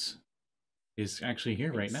Patience is actually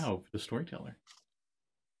here right now, the storyteller.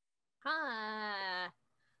 Hi.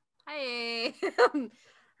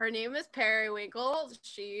 Her name is Periwinkle.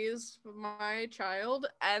 She's my child,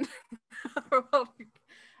 and but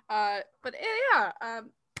yeah,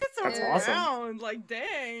 That's awesome. around, like,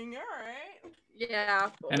 dang, all right. Yeah,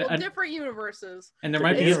 different universes. And there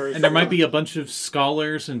might be a bunch of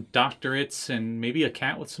scholars and doctorates and maybe a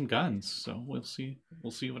cat with some guns. So we'll see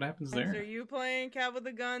what happens there. So are you playing Cat with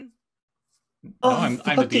a Gun? No, I'm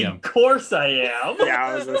the DM. Of course I am. Yeah,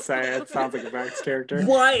 I was gonna say it sounds like a Max character.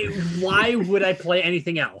 Why would I play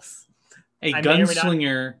anything else? A I may or may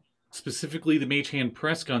gunslinger specifically the Mage Hand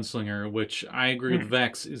Press Gunslinger, which I agree with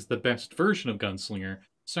Vex is the best version of Gunslinger.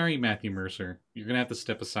 Sorry, Matthew Mercer. You're going to have to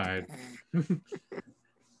step aside.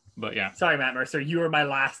 But yeah. Sorry, Matt Mercer. You were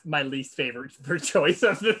my least favorite for choice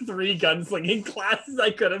of the 3 gunslinging classes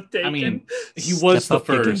I could have taken. I mean, he was the Step up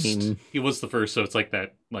your first. game. He was the first, so it's like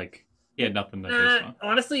that. Like he had nothing to face on.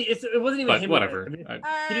 Honestly, it wasn't even But him. whatever. He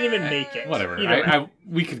didn't even make it. Whatever. Either.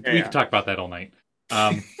 We could talk about that all night.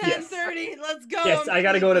 10:30. Let's go. Yes, I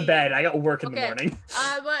gotta go to bed. I got work in the Okay. morning.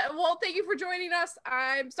 Well, thank you for joining us.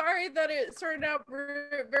 I'm sorry that it started out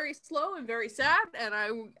very slow and very sad, and I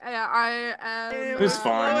am. It was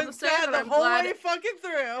fine. so sad the whole way fucking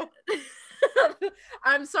through.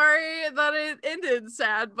 I'm sorry that it ended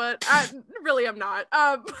sad, but I'm not.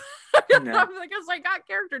 No. Because I got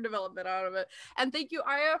character development out of it. And thank you,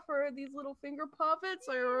 Aya, for these little finger puppets.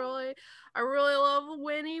 I really love the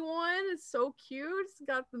Winnie one. It's so cute. It's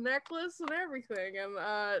got the necklace and everything,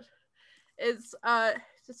 and it's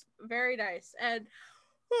just very nice. And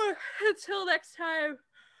until next time,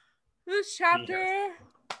 this chapter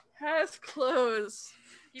has closed.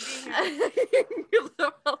 Keep being here.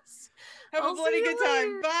 I'll Have a bloody see you good time.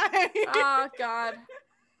 later. Bye. Oh God.